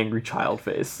make the angry child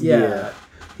face. Yeah.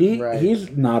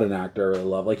 He's not an actor I really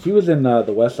love. Like, he was in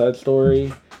the West Side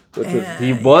Story, which was...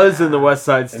 He was in the West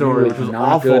Side Story, which was not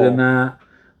awful. Good in that.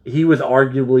 He was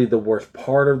arguably the worst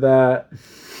part of that.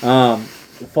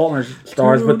 Fault in Our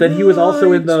Stars, but then he was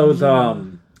also in those...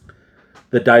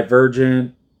 the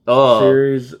Divergent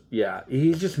series. Yeah,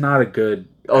 he's just not a good...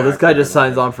 this guy just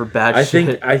signs on for bad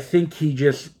shit. I think he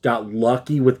just got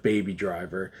lucky with Baby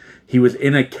Driver. He was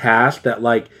in a cast that,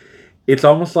 like... It's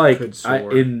almost like...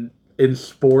 In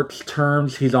sports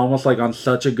terms, he's almost like on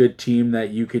such a good team that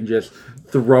you can just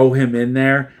throw him in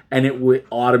there and it would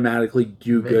automatically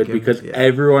do good because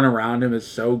everyone around him is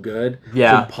so good.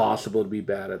 Yeah. It's impossible to be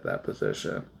bad at that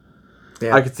position.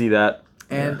 Yeah. I could see that.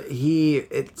 And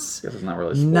it's not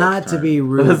really not term. To be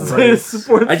rude.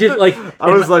 I just like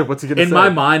what's he gonna say? In my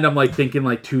mind, I'm like thinking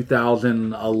like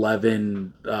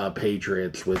 2011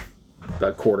 Patriots with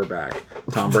the quarterback.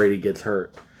 Tom Brady gets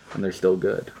hurt and they're still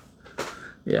good.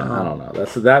 Yeah, I don't know.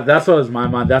 That's what was my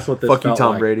mind. That's what this Fuck felt you,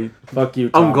 Tom like. Brady. Fuck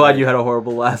you, Tom I'm glad Brady. you had a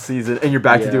horrible last season, and you're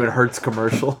back to doing Hertz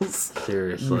commercials.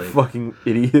 Seriously. You fucking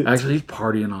idiot. Actually, he's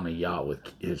partying on a yacht with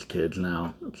his kids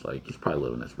now. It's like, he's probably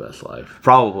living his best life.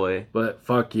 Probably. But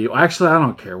fuck you. Actually, I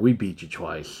don't care. We beat you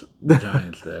twice. The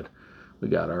Giants did. We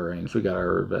got our rings. We got our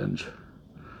revenge.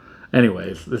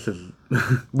 Anyways, this is...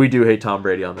 We do hate Tom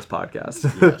Brady on this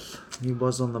podcast. Yes. He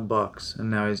was on the Bucks, and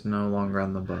now he's no longer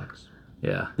on the Bucks.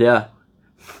 Yeah. Yeah.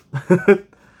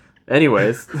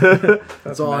 Anyways,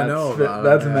 that's all I know about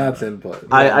That's Matt's input.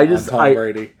 Tom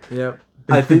Brady. Yep.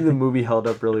 I think the movie held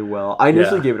up really well. I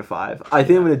initially gave it a 5. I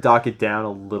think I'm going to dock it down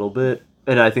a little bit,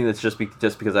 and I think that's just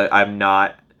because I'm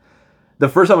not. The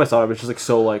first time I saw it, I was just like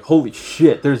so like, holy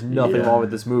shit, there's nothing wrong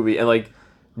with this movie, and like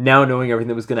now knowing everything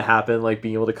that was going to happen, like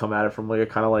being able to come at it from like a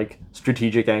kind of like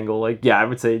strategic angle, like I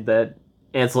would say that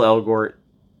Ansel Elgort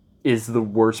is the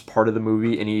worst part of the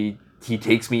movie, and he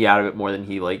takes me out of it more than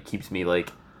he like keeps me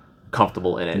like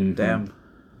comfortable in it. Mm-hmm. Damn.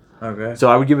 Okay. So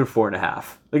I would give it 4.5.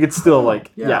 Like it's still like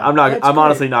I'm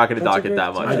honestly not going to dock it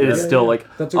that much. It is still like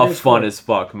a fun as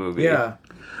fuck movie. Yeah.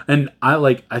 And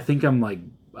I think I'm like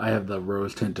I have the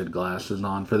rose tinted glasses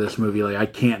on for this movie. Like I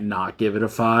can't not give it a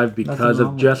 5 because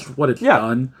of just what it's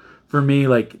done for me.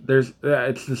 Like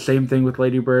it's the same thing with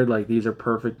Lady Bird. Like these are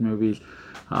perfect movies.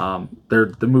 They're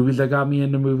the movies that got me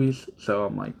into movies. So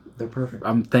I'm like. They're perfect.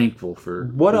 I'm thankful for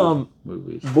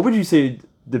movies. What would you say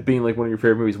to being like one of your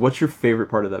favorite movies? What's your favorite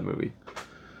part of that movie?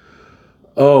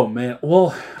 Oh man,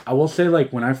 well, I will say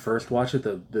like when I first watched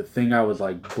it, the thing I was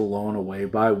like blown away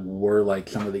by were like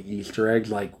some of the Easter eggs.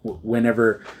 Like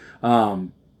whenever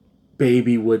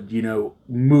Baby would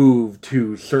move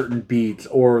to certain beats,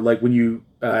 or like when you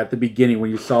at the beginning when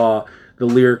you saw the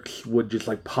lyrics would just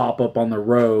like pop up on the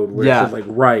road where it says like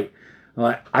right.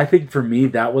 Like I think for me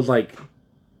that was like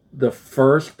the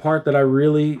first part that I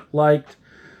really liked,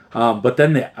 but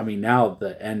then now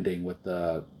the ending with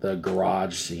the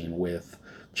garage scene with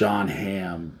John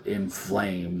Hamm in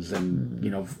flames and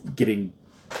getting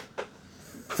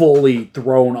fully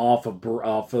thrown off of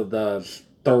the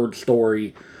third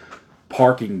story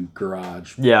parking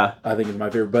garage. Yeah, I think is my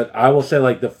favorite. But I will say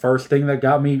like the first thing that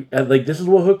got me like this is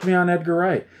what hooked me on Edgar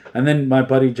Wright, and then my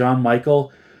buddy John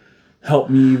Michael helped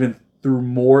me even through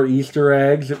more Easter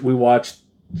eggs. We watched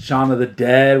Shaun of the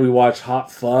Dead. We watched Hot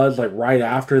Fuzz like right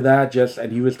after that.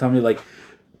 And he was telling me like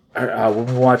when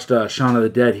we watched Shaun of the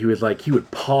Dead, he was like, he would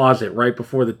pause it right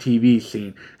before the TV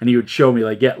scene, and he would show me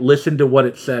like, yeah, listen to what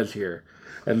it says here.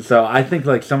 And so I think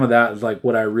like some of that is like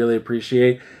what I really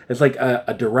appreciate. It's like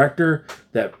a director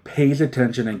that pays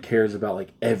attention and cares about like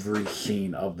every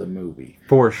scene of the movie.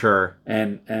 For sure.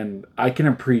 And I can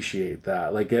appreciate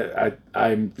that. Like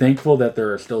I'm thankful that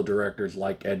there are still directors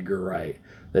like Edgar Wright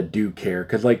that do care.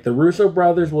 Because like the Russo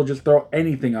brothers will just throw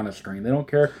anything on a screen. They don't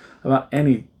care about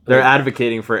any. They're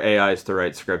advocating for AIs to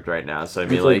write script right now. So I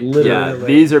mean, like, yeah,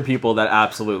 these are people that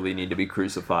absolutely need to be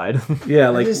crucified. Yeah,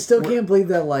 like I just still can't believe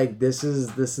that. Like this is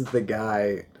the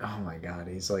guy. Oh my god,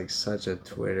 he's like such a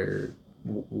Twitter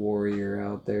warrior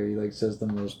out there. He like says the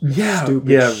most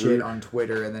stupid shit on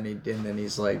Twitter, and then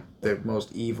he's like the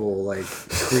most evil like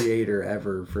creator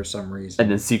ever for some reason.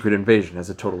 And then Secret Invasion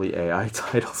has a totally AI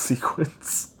title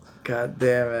sequence. God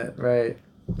damn it! Right.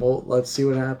 Well, let's see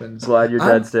what happens. Glad you're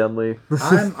dead, Stan Lee.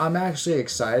 I'm actually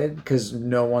excited because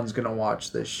no one's gonna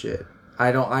watch this shit.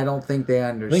 I don't think they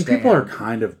understand. I think people are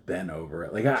kind of bent over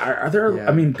it. Like, are there? Yeah.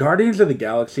 I mean, Guardians of the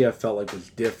Galaxy, I felt like was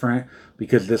different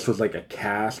because this was like a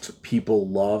cast people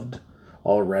loved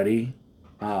already,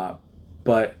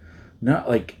 but not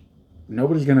like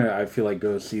nobody's gonna. I feel like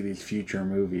go see these future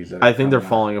movies. I think they're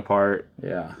falling apart.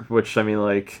 Yeah, which I mean,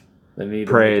 like they need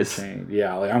praise. To make a change.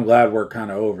 Yeah, like I'm glad we're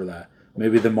kind of over that.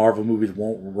 Maybe the Marvel movies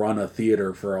won't run a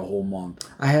theater for a whole month.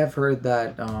 I have heard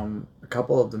that a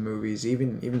couple of the movies,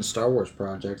 even Star Wars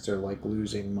projects, are like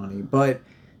losing money. But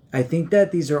I think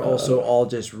that these are also all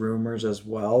just rumors as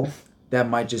well. That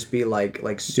might just be like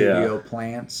studio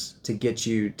plants to get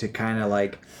you to kind of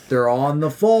like they're all in the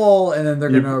fall and then they're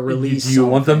gonna release. You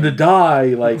want them to die,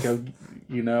 like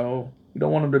you know, you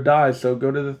don't want them to die, so go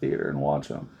to the theater and watch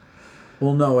them.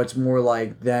 Well, no, it's more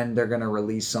like then they're going to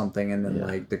release something and then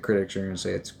like the critics are going to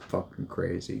say it's fucking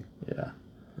crazy. Yeah.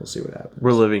 We'll see what happens.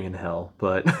 We're living in hell,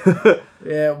 but...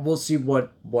 yeah, we'll see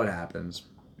what happens.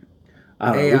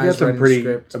 I don't know. We got some pretty...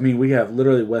 Script. I mean, we have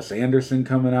literally Wes Anderson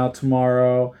coming out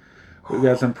tomorrow. We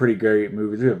got some pretty great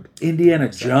movies. We have Indiana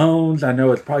Jones. I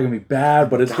know it's probably going to be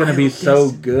bad, but it's going to be so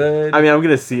good. I mean, I'm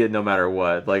going to see it no matter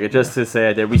what. Like, just to say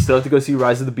I did. We still have to go see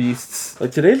Rise of the Beasts.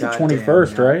 Like, today's the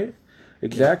 21st, right?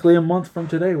 Exactly a month from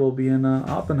today, we'll be in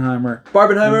Oppenheimer.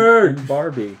 Barbenheimer! And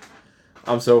Barbie.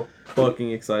 I'm so fucking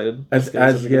excited. I was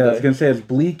gonna say, as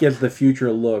bleak as the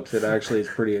future looks, it actually is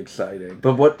pretty exciting.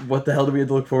 But what the hell do we have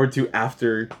to look forward to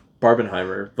after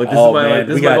Barbenheimer? Like,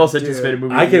 this is my most anticipated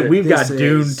movie. We've got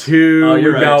Dune 2.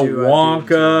 We've got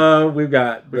Wonka. We've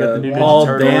got the new Paul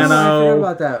Ninja Dano. I forgot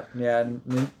about that. Yeah,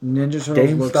 Ninja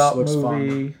Turtles looks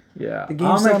movie. Fun. Yeah, the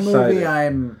GameStop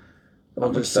movie,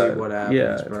 We'll just see what happens,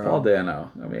 yeah, bro. Paul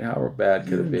Dano. I mean, how bad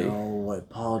could it be? You know what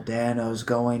Paul Dano's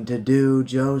going to do,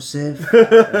 Joseph.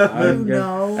 And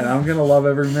I'm going to love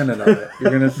every minute of it. You're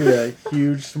going to see a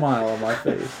huge smile on my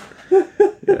face.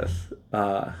 Yes.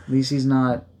 At least he's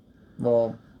not,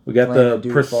 well... We got the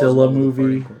Priscilla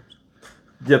movie.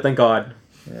 Yeah, thank God.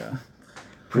 Yeah.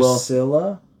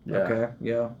 Priscilla? Yeah. Okay,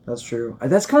 yeah, that's true.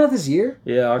 That's kind of this year?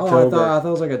 Yeah, October. I thought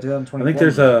it was like a 2024. I think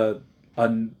there's a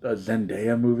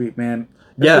Zendaya movie, man.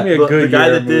 That's the guy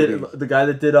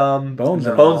that did Bones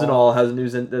and All has a new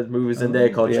movie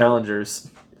Zendaya called Challengers.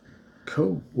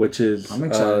 Cool. Which is I'm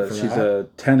excited for she's a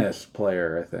tennis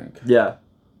player, I think. Yeah.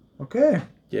 Okay.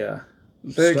 Yeah.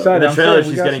 Very excited. In the trailer,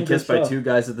 she's getting kissed by two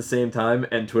guys at the same time,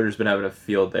 and Twitter's been having a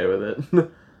field day with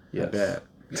it. Yes.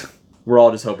 We're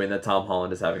all just hoping that Tom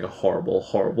Holland is having a horrible,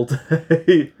 horrible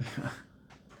day.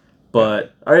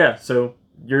 But so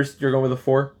you're going with a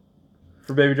 4?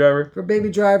 For Baby Driver? For Baby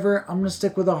Driver, I'm gonna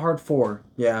stick with a hard 4.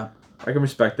 Yeah. I can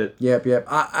respect it. Yep.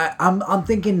 I'm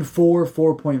thinking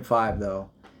 4.5 though.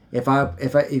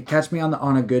 If you catch me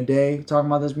on a good day talking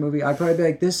about this movie, I'd probably be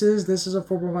like, this is a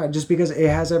 4.5, just because it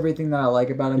has everything that I like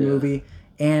about a movie,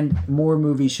 and more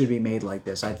movies should be made like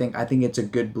this. I think it's a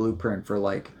good blueprint for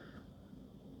like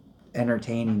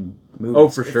entertaining movies. Oh,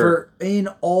 for sure. In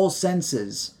all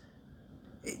senses.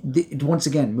 Once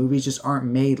again, movies just aren't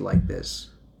made like this.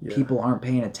 Yeah. People aren't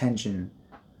paying attention,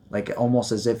 like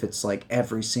almost as if it's like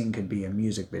every scene could be a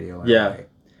music video. Yeah,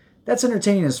 that's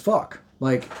entertaining as fuck,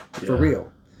 like for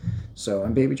real. So,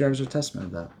 and Baby Driver's a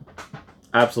testament to that.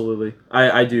 Absolutely,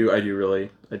 I do really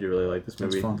like this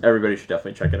movie. Everybody should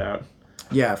definitely check it out.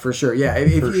 Yeah, for sure. Yeah,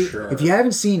 if you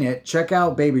haven't seen it, check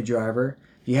out Baby Driver.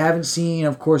 If you haven't seen,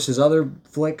 of course, his other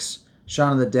flicks.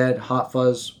 Shaun of the Dead, Hot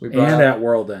Fuzz, At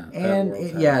World End.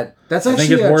 That's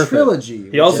actually a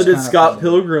trilogy. He also did Scott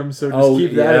Pilgrim, so just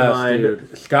keep that in mind.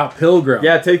 Dude. Scott Pilgrim.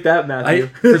 Yeah, take that, Matthew.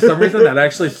 For some reason, that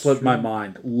actually slipped my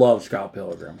mind. Love Scott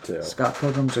Pilgrim, too. Scott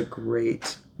Pilgrim's a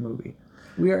great movie.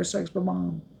 We Are Sex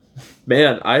Bomb.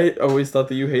 Man, I always thought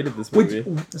that you hated this movie.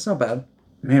 It's not bad.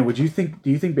 Man, do you think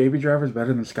Baby Driver is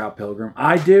better than Scott Pilgrim?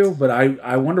 I do, but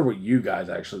I wonder what you guys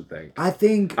actually think. I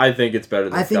think it's better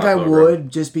than I think Scott I Pilgrim.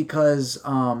 would, just because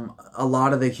a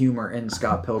lot of the humor in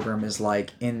Scott Pilgrim is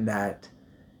like in that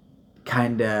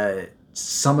kind of,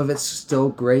 some of it's still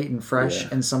great and fresh,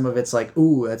 and some of it's like,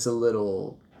 ooh, that's a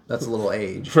little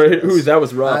aged. Right? Ooh, that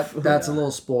was rough. That's a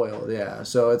little spoiled, yeah.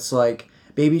 So it's like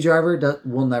Baby Driver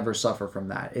will never suffer from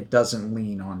that. It doesn't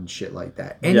lean on shit like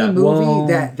that. Any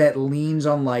movie that leans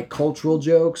on like cultural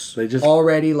jokes, they just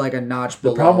already like a notch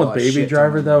below. The problem with Baby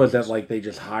Driver though is that like they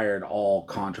just hired all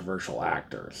controversial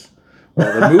actors.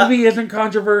 Well, the movie isn't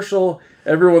controversial.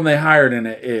 Everyone they hired in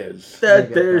it is.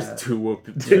 There's two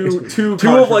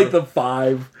of like the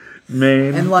 5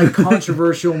 main. And like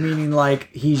controversial meaning like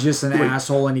he's just an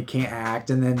asshole and he can't act,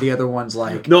 and then the other one's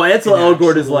like no, Ansel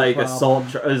Elgort is like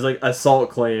problem. assault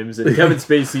claims, and Kevin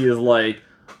Spacey is like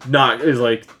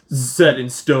set in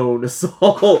stone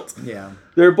assault. Yeah,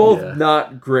 they're both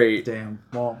not great. Damn.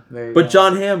 Well, there you but go.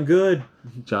 John Hamm, good.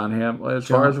 John Hamm, as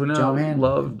far as we know, John Hamm.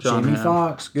 love John Jamie Hamm.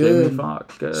 Foxx, good. Jamie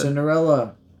Foxx, good.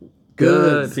 Cinderella,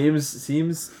 good.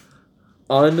 Seems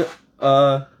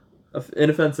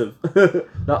inoffensive.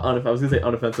 Not unoffensive. I was gonna say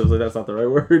unoffensive. Like that's not the right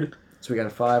word. So we got a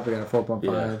 5. We got a 4.5.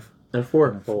 Yeah. And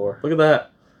 4. Look at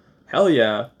that. Hell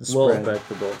yeah. Well,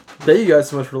 Respectable. thank you guys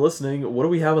so much for listening. What do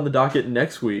we have on the docket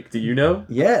next week? Do you know?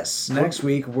 Yes. Next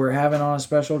week we're having on a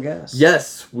special guest.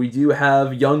 Yes, we do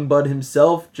have young Bud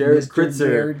himself, Jared Mr. Kritzer.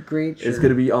 Jared Kritzer. Is going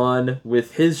to be on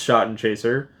with his shot and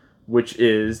chaser, which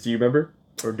is, do you remember?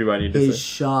 Or do I need to His say?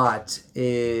 shot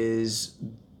is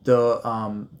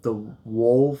the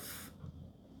wolf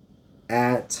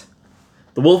at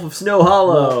The Wolf of Snow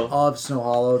Hollow. of Snow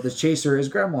Hollow. The chaser is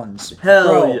Gremlins.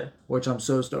 Hell yeah. Which I'm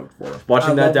so stoked for.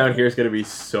 Watching I that love down it. here is going to be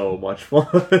so much fun.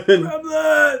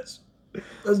 Gremlins!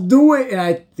 Let's do it! And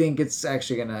I think it's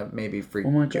actually gonna maybe freak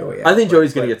Joey out. I think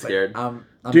Joey's gonna get scared. I'm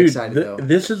Dude, excited though.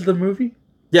 this is the movie?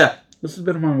 Yeah. This has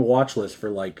been on my watch list for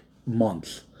like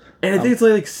months. And I think it's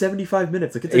like 75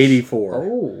 minutes. Like it's 84.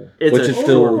 Oh. It's which is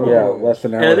still less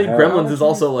than an hour. And I think and a half. Gremlins is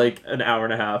also like an hour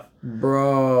and a half.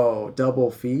 Bro,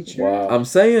 double feature. Wow. I'm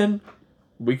saying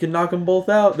we can knock them both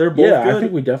out. They're both good. I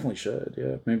think we definitely should.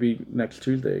 Yeah, maybe next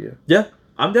Tuesday. Yeah. Yeah,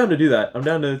 I'm down to do that. I'm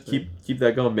down to keep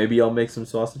that going. Maybe I'll make some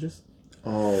sausages.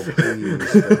 Oh,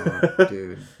 please, God,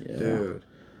 dude. Yeah. Dude.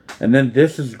 And then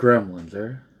this is Gremlins,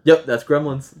 eh? Yep, that's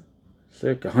Gremlins.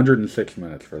 Sick. 106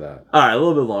 minutes for that. All right, a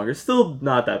little bit longer. Still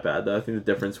not that bad though. I think the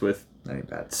difference with That ain't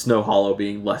bad. Snow Hollow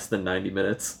being less than 90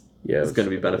 minutes is going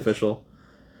to be it's- beneficial.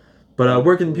 But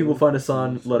where can people find us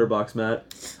on Letterboxd, Matt?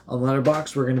 On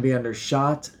Letterboxd, we're going to be under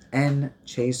Shot and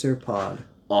Chaser Pod.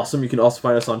 Awesome. You can also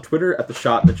find us on Twitter at the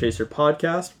Shot and the Chaser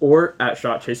Podcast or at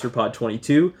Shot Chaser Pod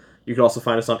 22. You can also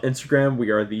find us on Instagram.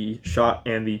 We are the Shot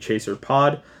and the Chaser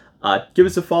Pod. Give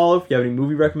us a follow. If you have any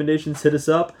movie recommendations, hit us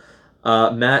up.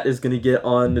 Matt is going to get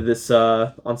on this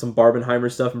on some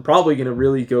Barbenheimer stuff and probably going to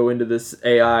really go into this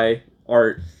AI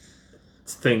art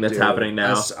thing that's happening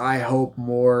now. I hope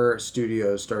more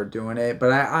studios start doing it,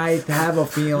 but I have a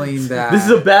feeling that This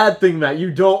is a bad thing, Matt.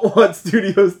 You don't want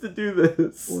studios to do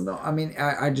this. Well, no, I mean,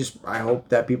 I hope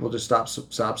that people just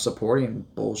stop supporting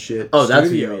bullshit. Oh, that's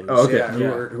what you studios. mean. Oh, okay. Yeah,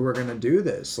 Yeah. who are gonna do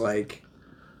this? Like,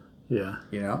 Yeah.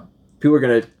 you know, People are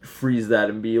going to freeze that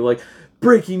and be like,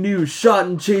 breaking news, Shot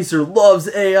and Chaser loves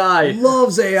AI.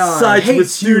 loves AI, Sides with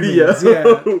hates studio. humans,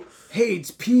 yeah,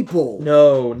 hates people.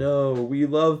 No, we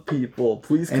love people.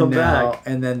 Please come back.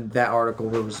 And then that article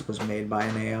was made by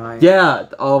an AI. Yeah.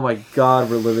 Oh my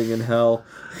God, we're living in hell.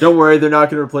 Don't worry, they're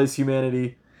not going to replace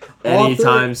humanity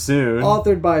anytime soon.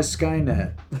 Authored by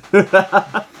Skynet.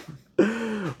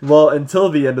 Well, until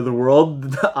the end of the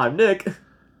world, I'm Nick.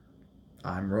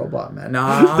 I'm Robot Man. No,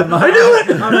 I'm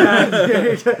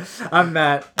Matt. I'm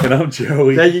Matt. And I'm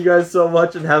Joey. Thank you guys so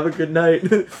much and have a good night.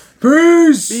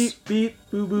 Peace. Beep, beep,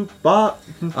 boo, boo, bop.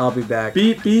 I'll be back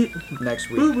Beep, beep, next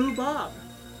week. boo, boo, bop.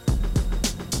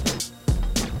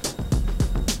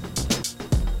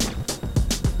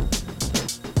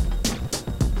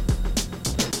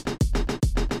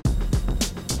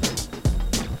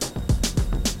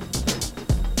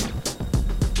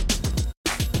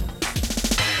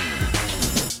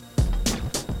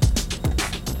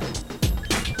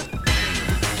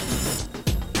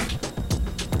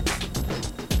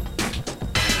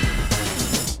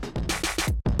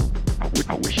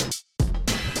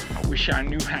 I wish I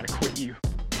knew how to quit you.